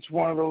of each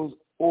one of those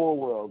oil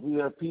wells. We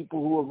have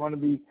people who are going to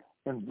be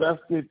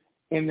invested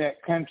in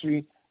that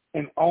country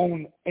and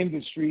own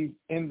industries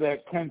in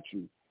that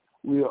country.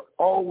 We are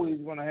always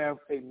going to have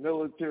a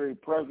military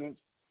presence,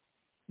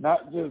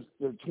 not just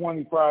the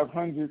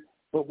 2,500,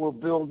 but we're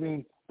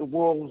building the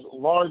world's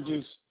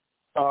largest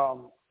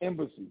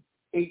embassy,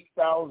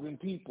 8,000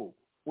 people.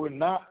 We're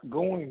not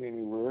going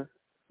anywhere.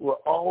 We're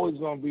always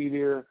going to be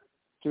there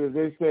to, as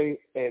they say,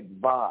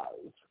 advise.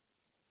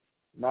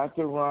 Not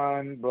to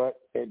run, but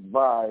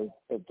advise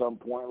at some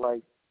point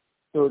like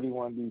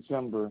 31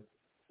 December,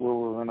 where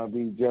we're going to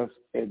be just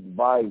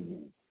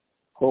advising,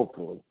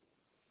 hopefully.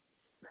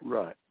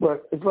 Right.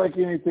 But it's like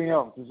anything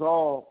else. It's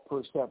all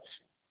perception.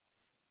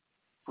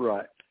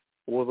 Right.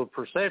 Well, the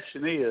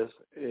perception is,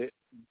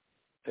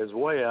 as the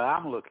way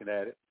I'm looking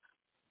at it,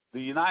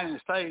 the United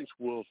States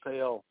will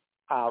tell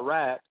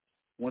Iraq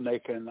when they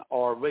can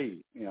RV.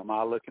 Am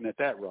I looking at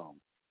that wrong?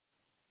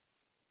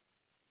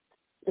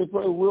 It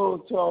will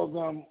tell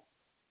them,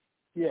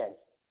 yes,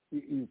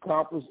 you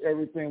accomplished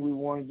everything we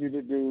wanted you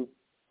to do.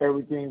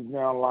 Everything's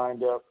now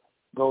lined up.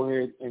 Go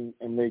ahead and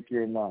make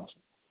your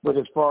announcement. But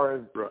as far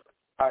as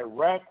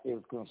Iraq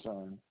is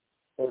concerned,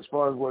 as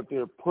far as what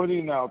they're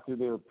putting out to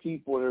their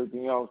people and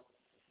everything else,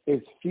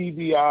 it's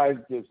CBI's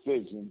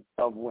decision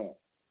of when.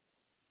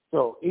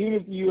 So even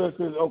if the U.S.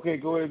 says, okay,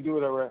 go ahead and do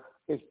it, Iraq,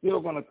 it's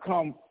still going to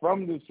come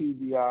from the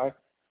CBI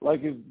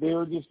like it's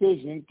their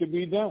decision to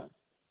be done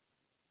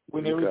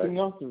when everything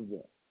else is done.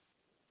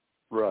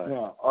 Right.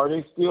 Now, are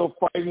they still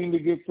fighting to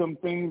get some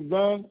things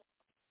done?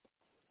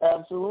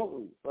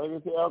 Absolutely. Like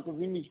I said,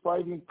 Al-Qasimi's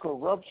fighting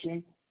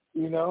corruption,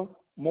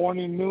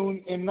 morning,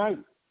 noon, and night.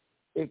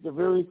 It's the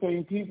very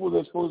same people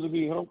that's supposed to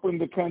be helping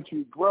the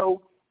country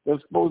grow,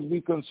 that's supposed to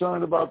be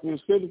concerned about their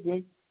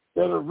citizens,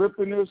 that are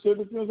ripping their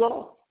citizens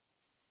off.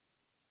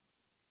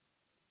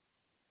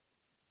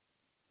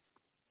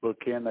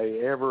 But can they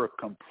ever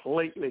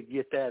completely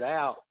get that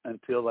out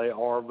until they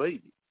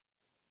RV?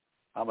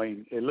 I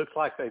mean, it looks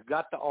like they've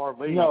got the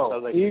RV,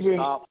 so they can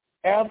stop.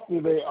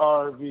 After they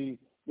RV,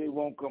 they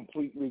won't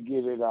completely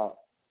get it out.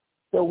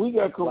 So we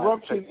got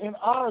corruption in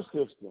our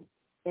system,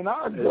 in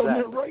our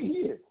government right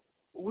here.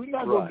 We're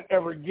not going to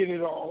ever get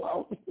it all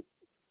out.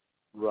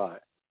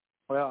 Right.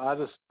 Well, I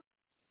just,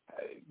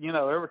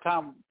 every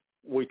time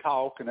we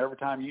talk and every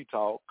time you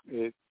talk,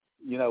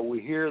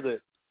 we hear that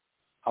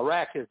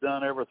Iraq has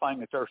done everything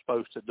that they're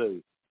supposed to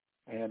do.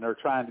 And they're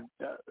trying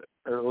to,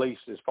 or at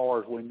least as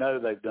far as we know,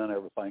 they've done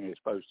everything they're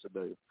supposed to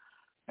do.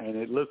 And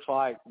it looks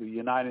like the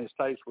United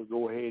States will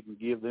go ahead and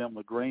give them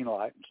the green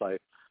light and say,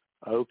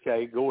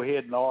 okay, go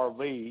ahead and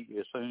RV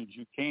as soon as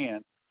you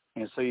can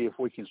and see if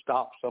we can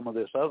stop some of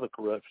this other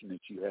corruption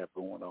that you have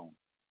going on.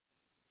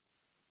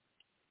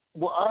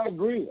 Well, I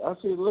agree. I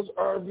say let's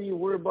RV and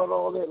worry about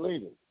all that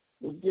later.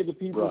 Let's give the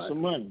people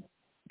some money,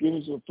 give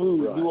them some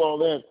food, do all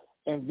that,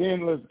 and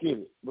then let's get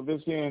it. But they're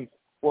saying,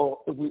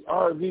 well, if we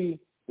RV,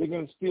 they're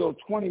going to steal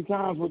 20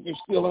 times what they're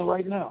stealing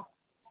right now.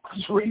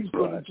 Because rates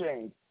going to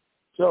change.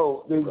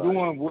 So they're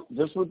doing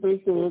just what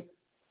they said.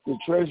 The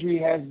Treasury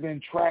has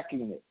been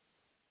tracking it.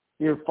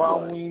 They're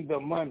following the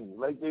money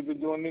like they've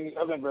been doing any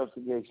other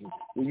investigation.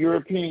 The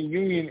European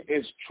Union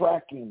is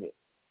tracking it.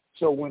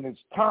 So when it's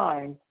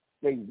time,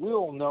 they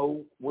will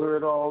know where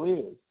it all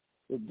is.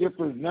 The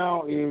difference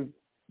now is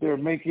they're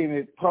making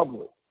it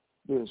public.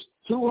 There's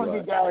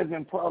 200 guys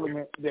in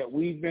Parliament that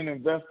we've been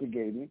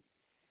investigating.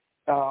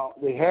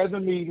 They had a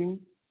meeting.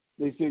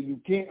 They said you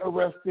can't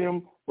arrest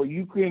them, but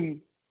you can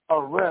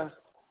arrest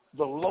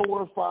the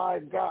lower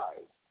 5 guys.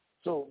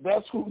 So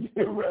that's who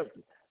they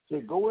arrested. So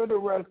go ahead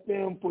and arrest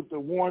them, put the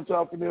warrants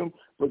out for them,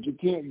 but you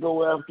can't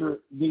go after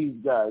these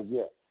guys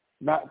yet.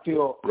 Not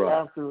till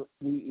after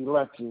the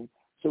election,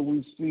 so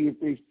we see if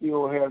they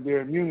still have their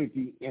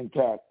immunity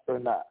intact or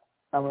not.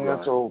 I mean,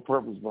 that's the whole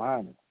purpose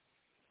behind it.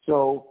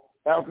 So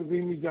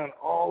Al-Kadhimi's done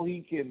all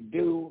he can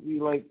do.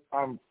 He's like,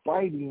 I'm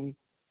fighting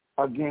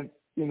against,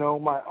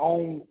 my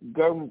own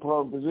government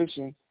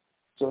position.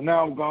 So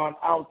now I'm gone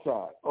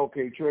outside.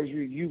 Okay,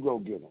 Treasury, you go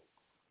get them.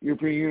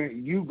 European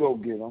Union, you go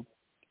get them.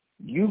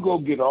 You go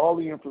get all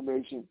the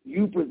information.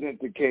 You present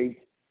the case.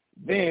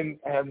 Then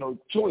I have no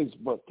choice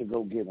but to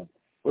go get them.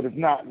 But it's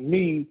not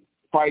me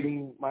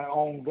fighting my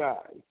own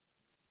guys.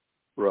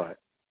 Right.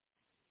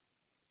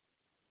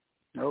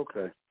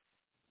 Okay.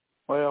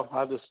 Well,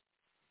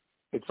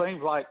 it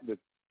seems like the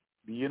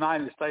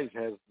United States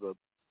has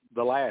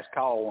the last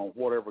call on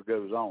whatever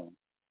goes on,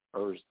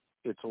 or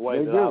it's the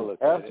way that I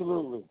look at it.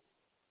 Absolutely.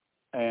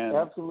 And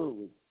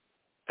absolutely.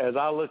 As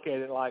I look at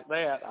it like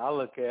that, I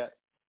look at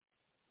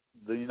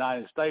the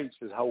United States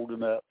is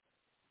holding up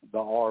the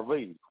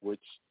RV,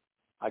 which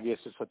I guess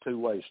it's a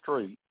two-way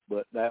street,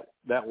 but that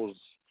was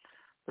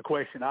the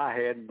question I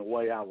had and the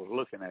way I was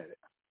looking at it.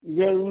 You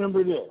got to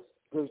remember this,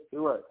 because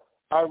you're right.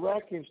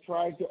 Iraq has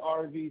tried to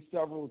RV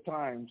several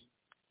times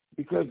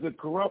because the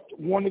corrupt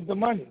wanted the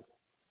money.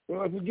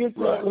 So if you get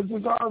that, let's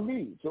just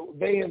RV. So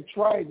they have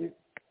tried it,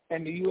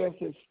 and the U.S.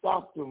 has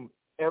stopped them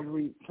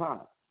every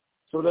time.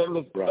 So that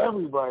lets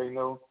everybody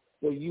know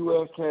the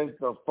U.S. has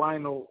the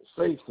final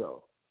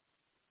say-so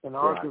in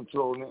our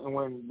control. And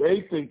when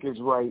they think it's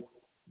right,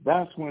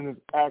 that's when it's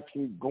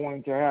actually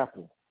going to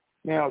happen.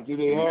 Now, do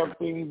they have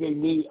things they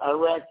need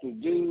Iraq to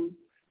do,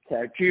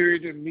 criteria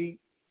to meet,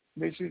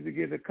 missions to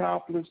get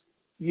accomplished?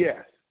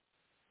 Yes.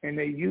 And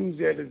they use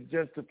that as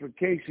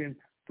justification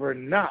for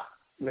not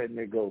letting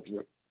it go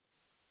through.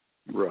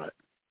 Right.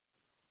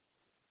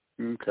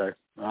 Okay.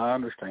 I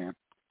understand.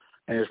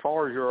 And as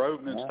far as your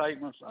opening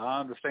statements,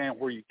 I understand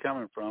where you're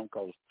coming from,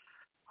 because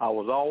I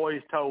was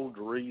always told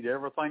to read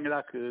everything that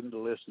I could and to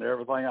listen to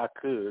everything I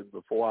could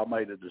before I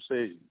made a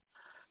decision.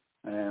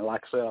 And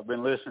like I said, I've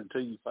been listening to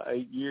you for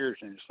 8 years,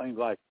 and it seems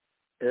like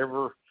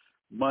every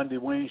Monday,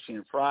 Wednesday,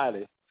 and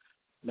Friday,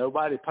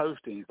 nobody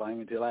posts anything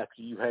until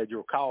after you've had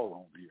your call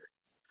on here.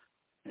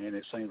 And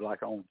it seems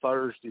like on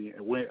Thursday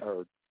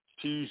or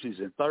Tuesdays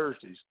and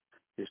Thursdays,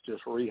 it's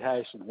just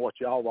rehashing what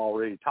y'all have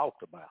already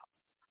talked about.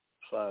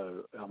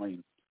 So, I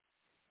mean,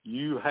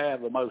 you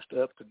have the most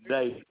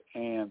up-to-date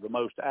and the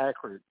most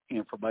accurate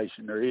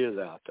information there is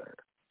out there.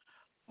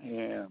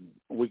 And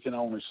we can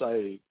only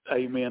say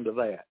amen to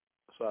that.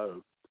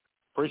 So,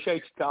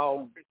 appreciate your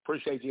call.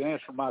 Appreciate you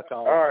answering my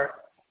call. All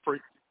right.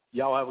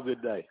 Y'all have a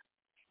good day.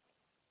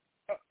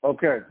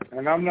 Okay.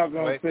 And I'm not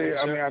going to say,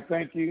 I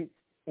thank you.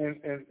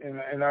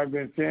 And I've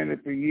been saying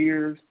it for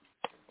years.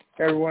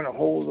 Everyone that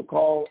holds a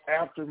call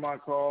after my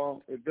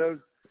call, it does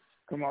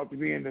come out to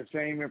being the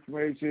same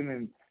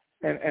information.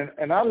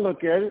 And I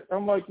look at it,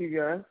 I'm like you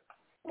guys.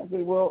 I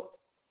say, well,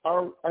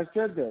 I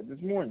said that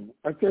this morning.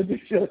 I said this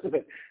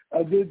yesterday.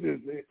 I did this.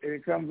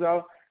 It comes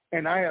out,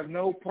 and I have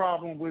no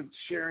problem with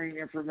sharing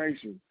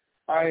information.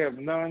 I have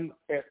none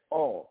at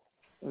all.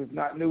 It's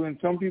not new, and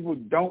some people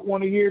don't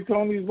want to hear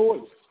Tony's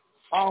voice.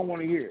 I don't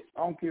want to hear it.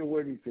 I don't care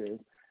what he says.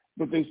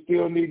 But they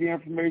still need the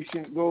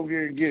information. Go over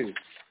there and get it.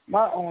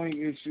 My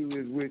only issue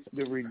is with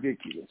the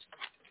ridiculous.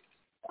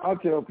 I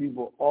tell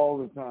people all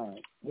the time,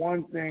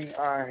 one thing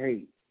I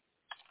hate,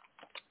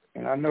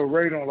 and I know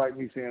Ray don't like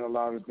me saying a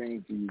lot of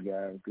things to you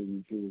guys because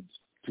he feels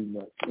too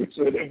much.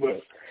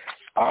 But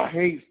I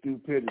hate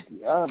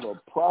stupidity. I have a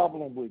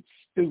problem with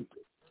stupid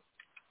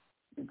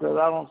because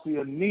I don't see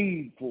a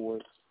need for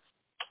it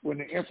when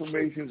the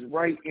information's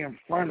right in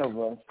front of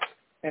us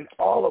and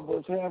all of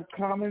us have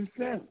common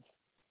sense.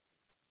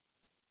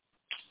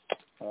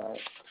 All right.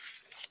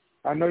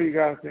 I know you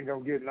guys think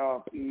I'm getting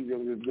off easy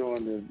with just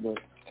doing this, but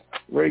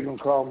Ray gonna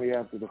call me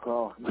after the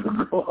call.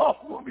 Go off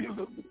on me a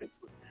little bit.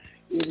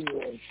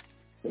 Anyway,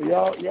 so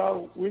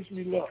y'all wish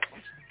me luck.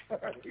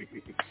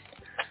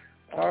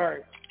 All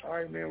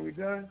right, man, we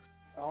done?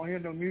 I don't hear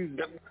no music.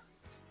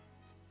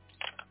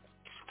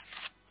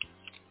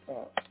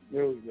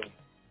 There we go.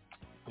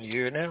 You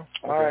hear it now?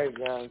 All right,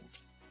 guys.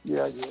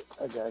 Yeah,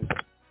 I got it.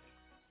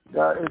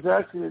 It's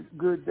actually a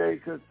good day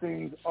because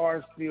things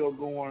are still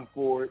going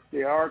forward.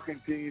 They are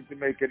continuing to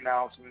make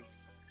announcements.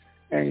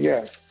 And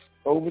yes,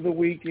 over the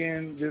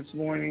weekend, this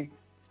morning,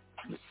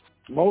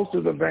 Most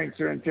of the banks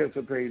are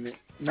anticipating it,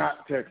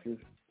 not Texas.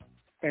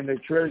 And the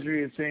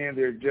Treasury is saying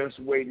they're just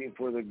waiting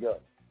for the go.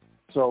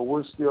 So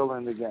we're still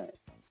in the game.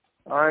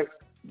 All right,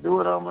 do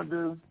what I'm going to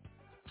do.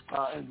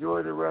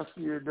 Enjoy the rest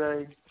of your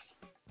day.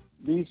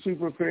 Be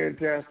super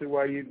fantastic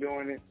while you're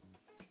doing it.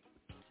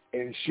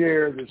 And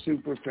share the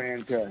super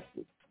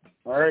fantastic.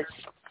 All right?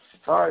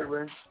 All right,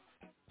 Ray.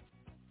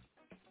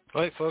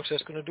 All right, folks,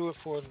 that's going to do it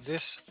for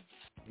this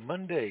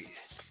Monday.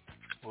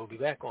 We'll be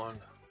back on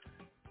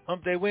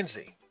Hump Day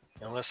Wednesday,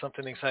 unless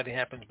something exciting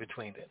happens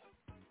between then.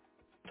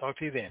 Talk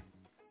to you then.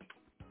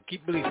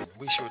 Keep believing.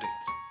 We sure do.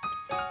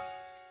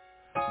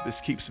 This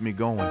keeps me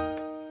going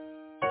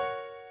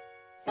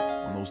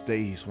on those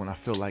days when I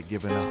feel like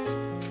giving up.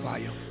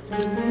 Fire.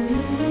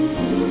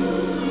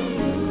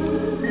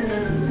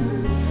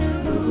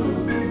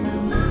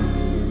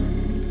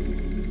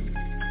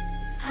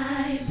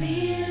 I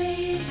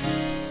believe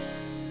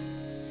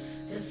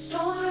the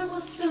storm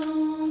will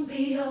soon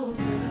be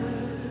over.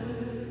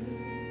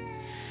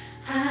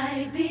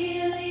 I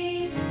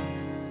believe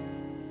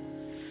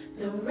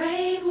the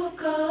rain will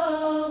go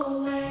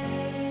away.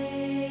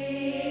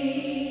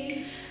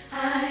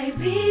 I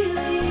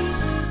believe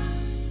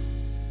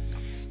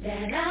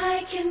that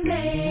I can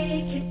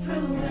make it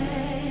through it.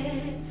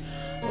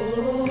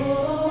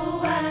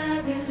 Oh,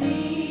 I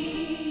believe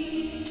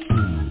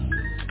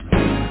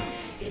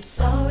it's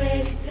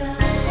already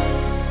done.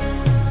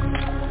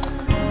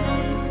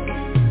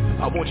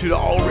 I want you to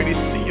already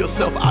see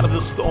yourself out of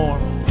the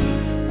storm.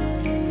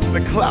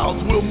 The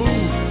clouds will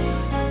move.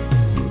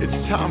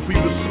 It's time for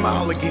you to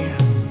smile again.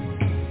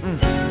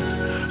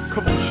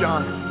 Come on,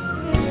 Sean.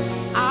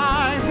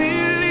 I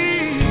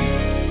believe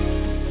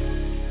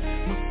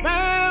my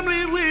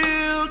family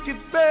will get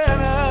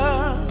better.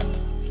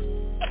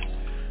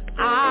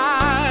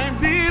 I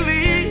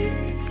believe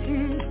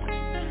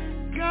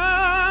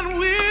God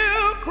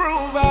will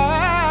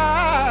provide.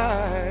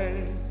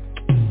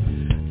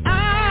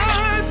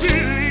 I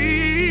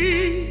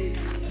believe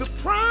the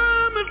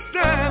promise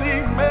that He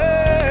made.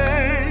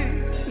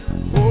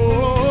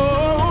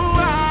 Oh,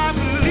 I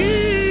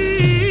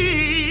believe.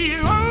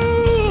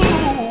 Oh,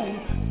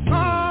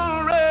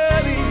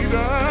 already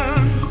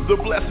done. The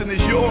blessing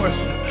is yours.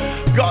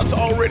 God's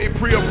already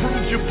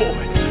pre-approved you for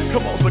it.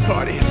 Come on,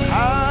 Zacardi.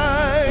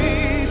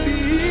 I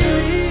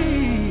believe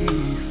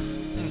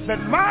that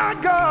my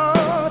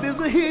God is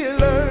a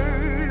healer.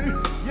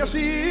 Yes, He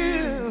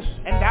is.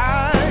 And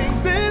I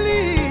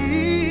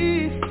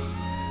believe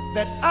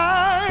that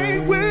I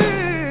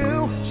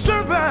will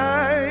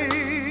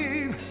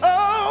survive.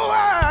 Oh, I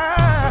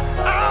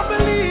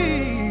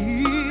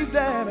believe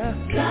that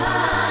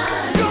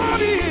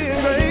God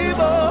is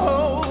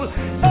able.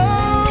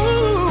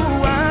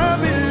 Oh, I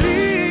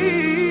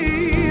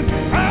believe.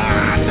 I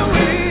know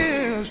it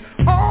is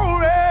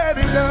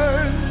already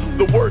done.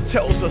 The word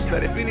tells us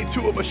that if any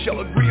two of us shall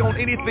agree on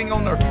anything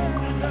on earth,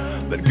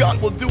 that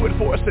God will do it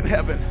for us in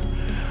heaven.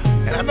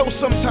 And I know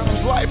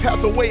sometimes life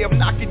has a way of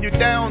knocking you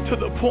down to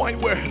the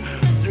point where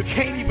you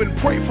can't even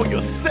pray for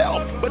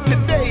yourself. But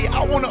today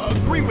I want to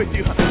agree with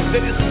you that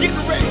it's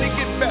getting ready to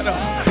get better.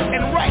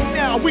 And right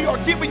now we are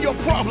giving your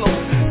problem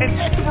an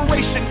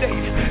expiration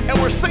date. And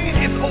we're saying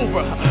it's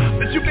over.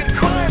 That you've been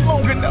crying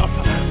long enough.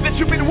 That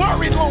you've been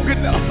worried long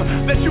enough.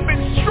 That you've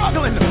been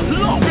struggling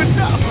long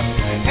enough.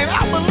 And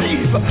I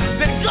believe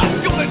that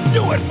God's going to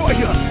do it for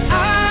you.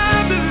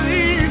 I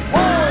believe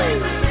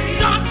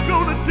God's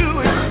going to do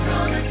it.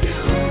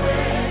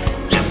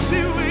 Yes,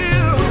 He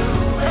will.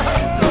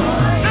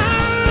 I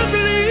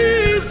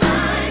believe.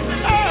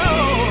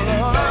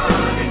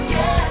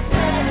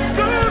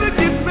 Gonna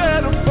get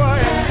better for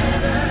you.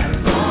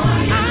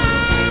 I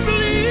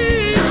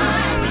believe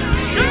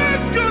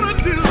God's gonna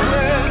do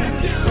it.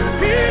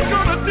 He's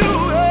gonna do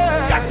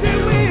it. Yes, He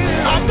will.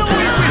 I know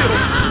He will.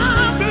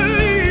 I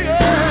believe.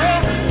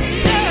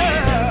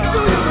 Yeah. Do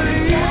you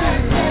believe it?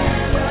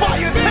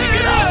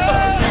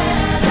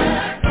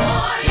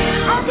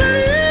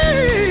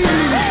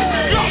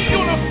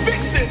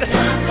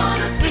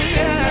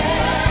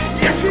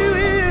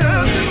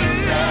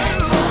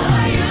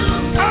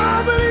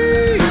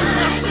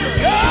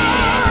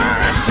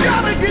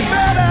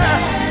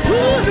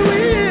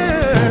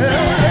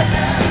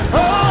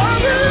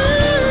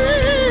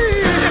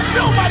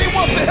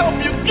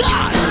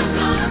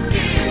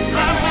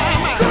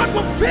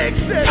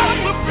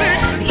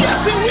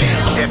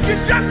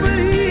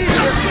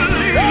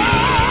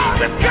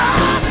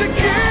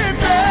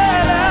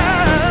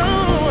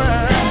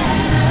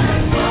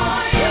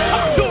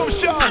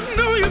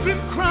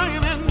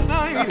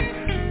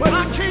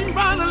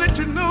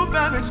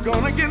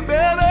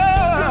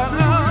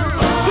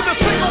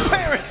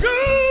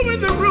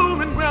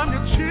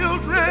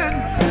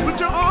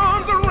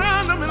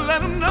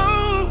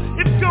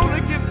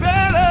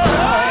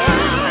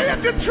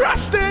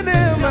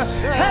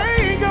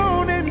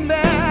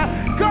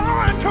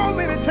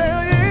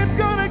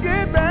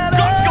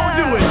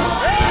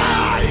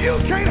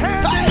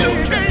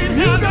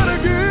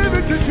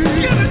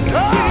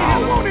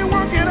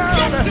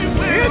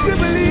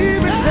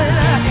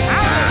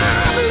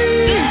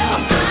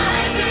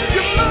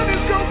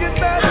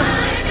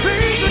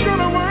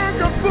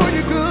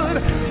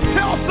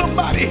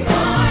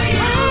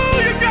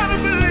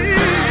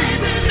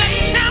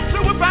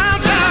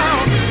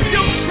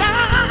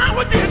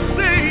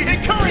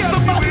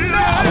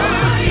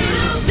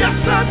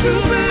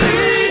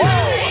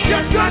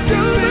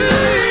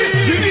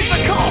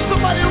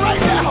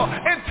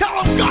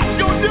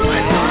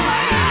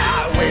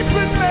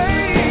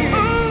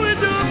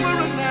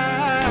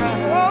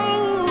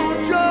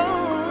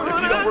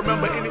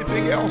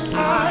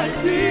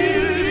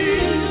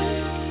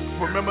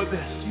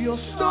 this. Your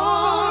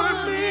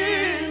storm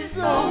is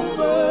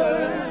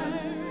over.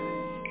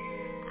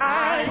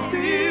 I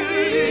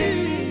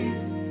believe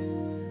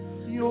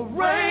your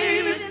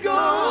rain is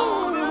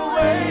gone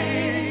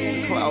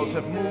away. Clouds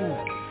have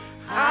moved.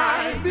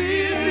 I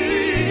believe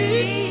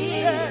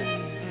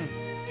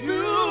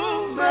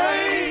you'll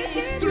make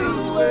it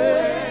through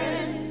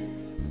it.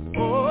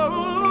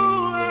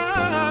 Oh,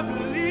 I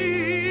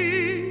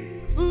believe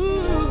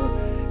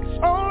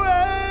it's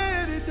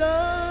already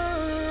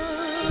done.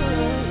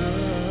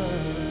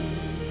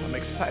 I'm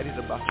excited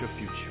about your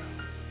future.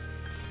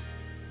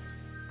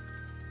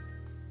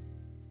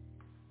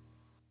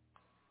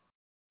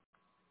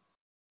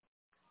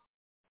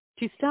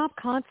 To stop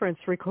conference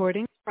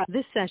recording,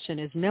 this session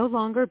is no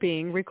longer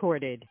being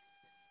recorded.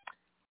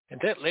 And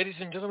that, ladies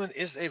and gentlemen,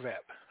 is a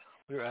wrap.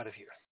 We're out of here.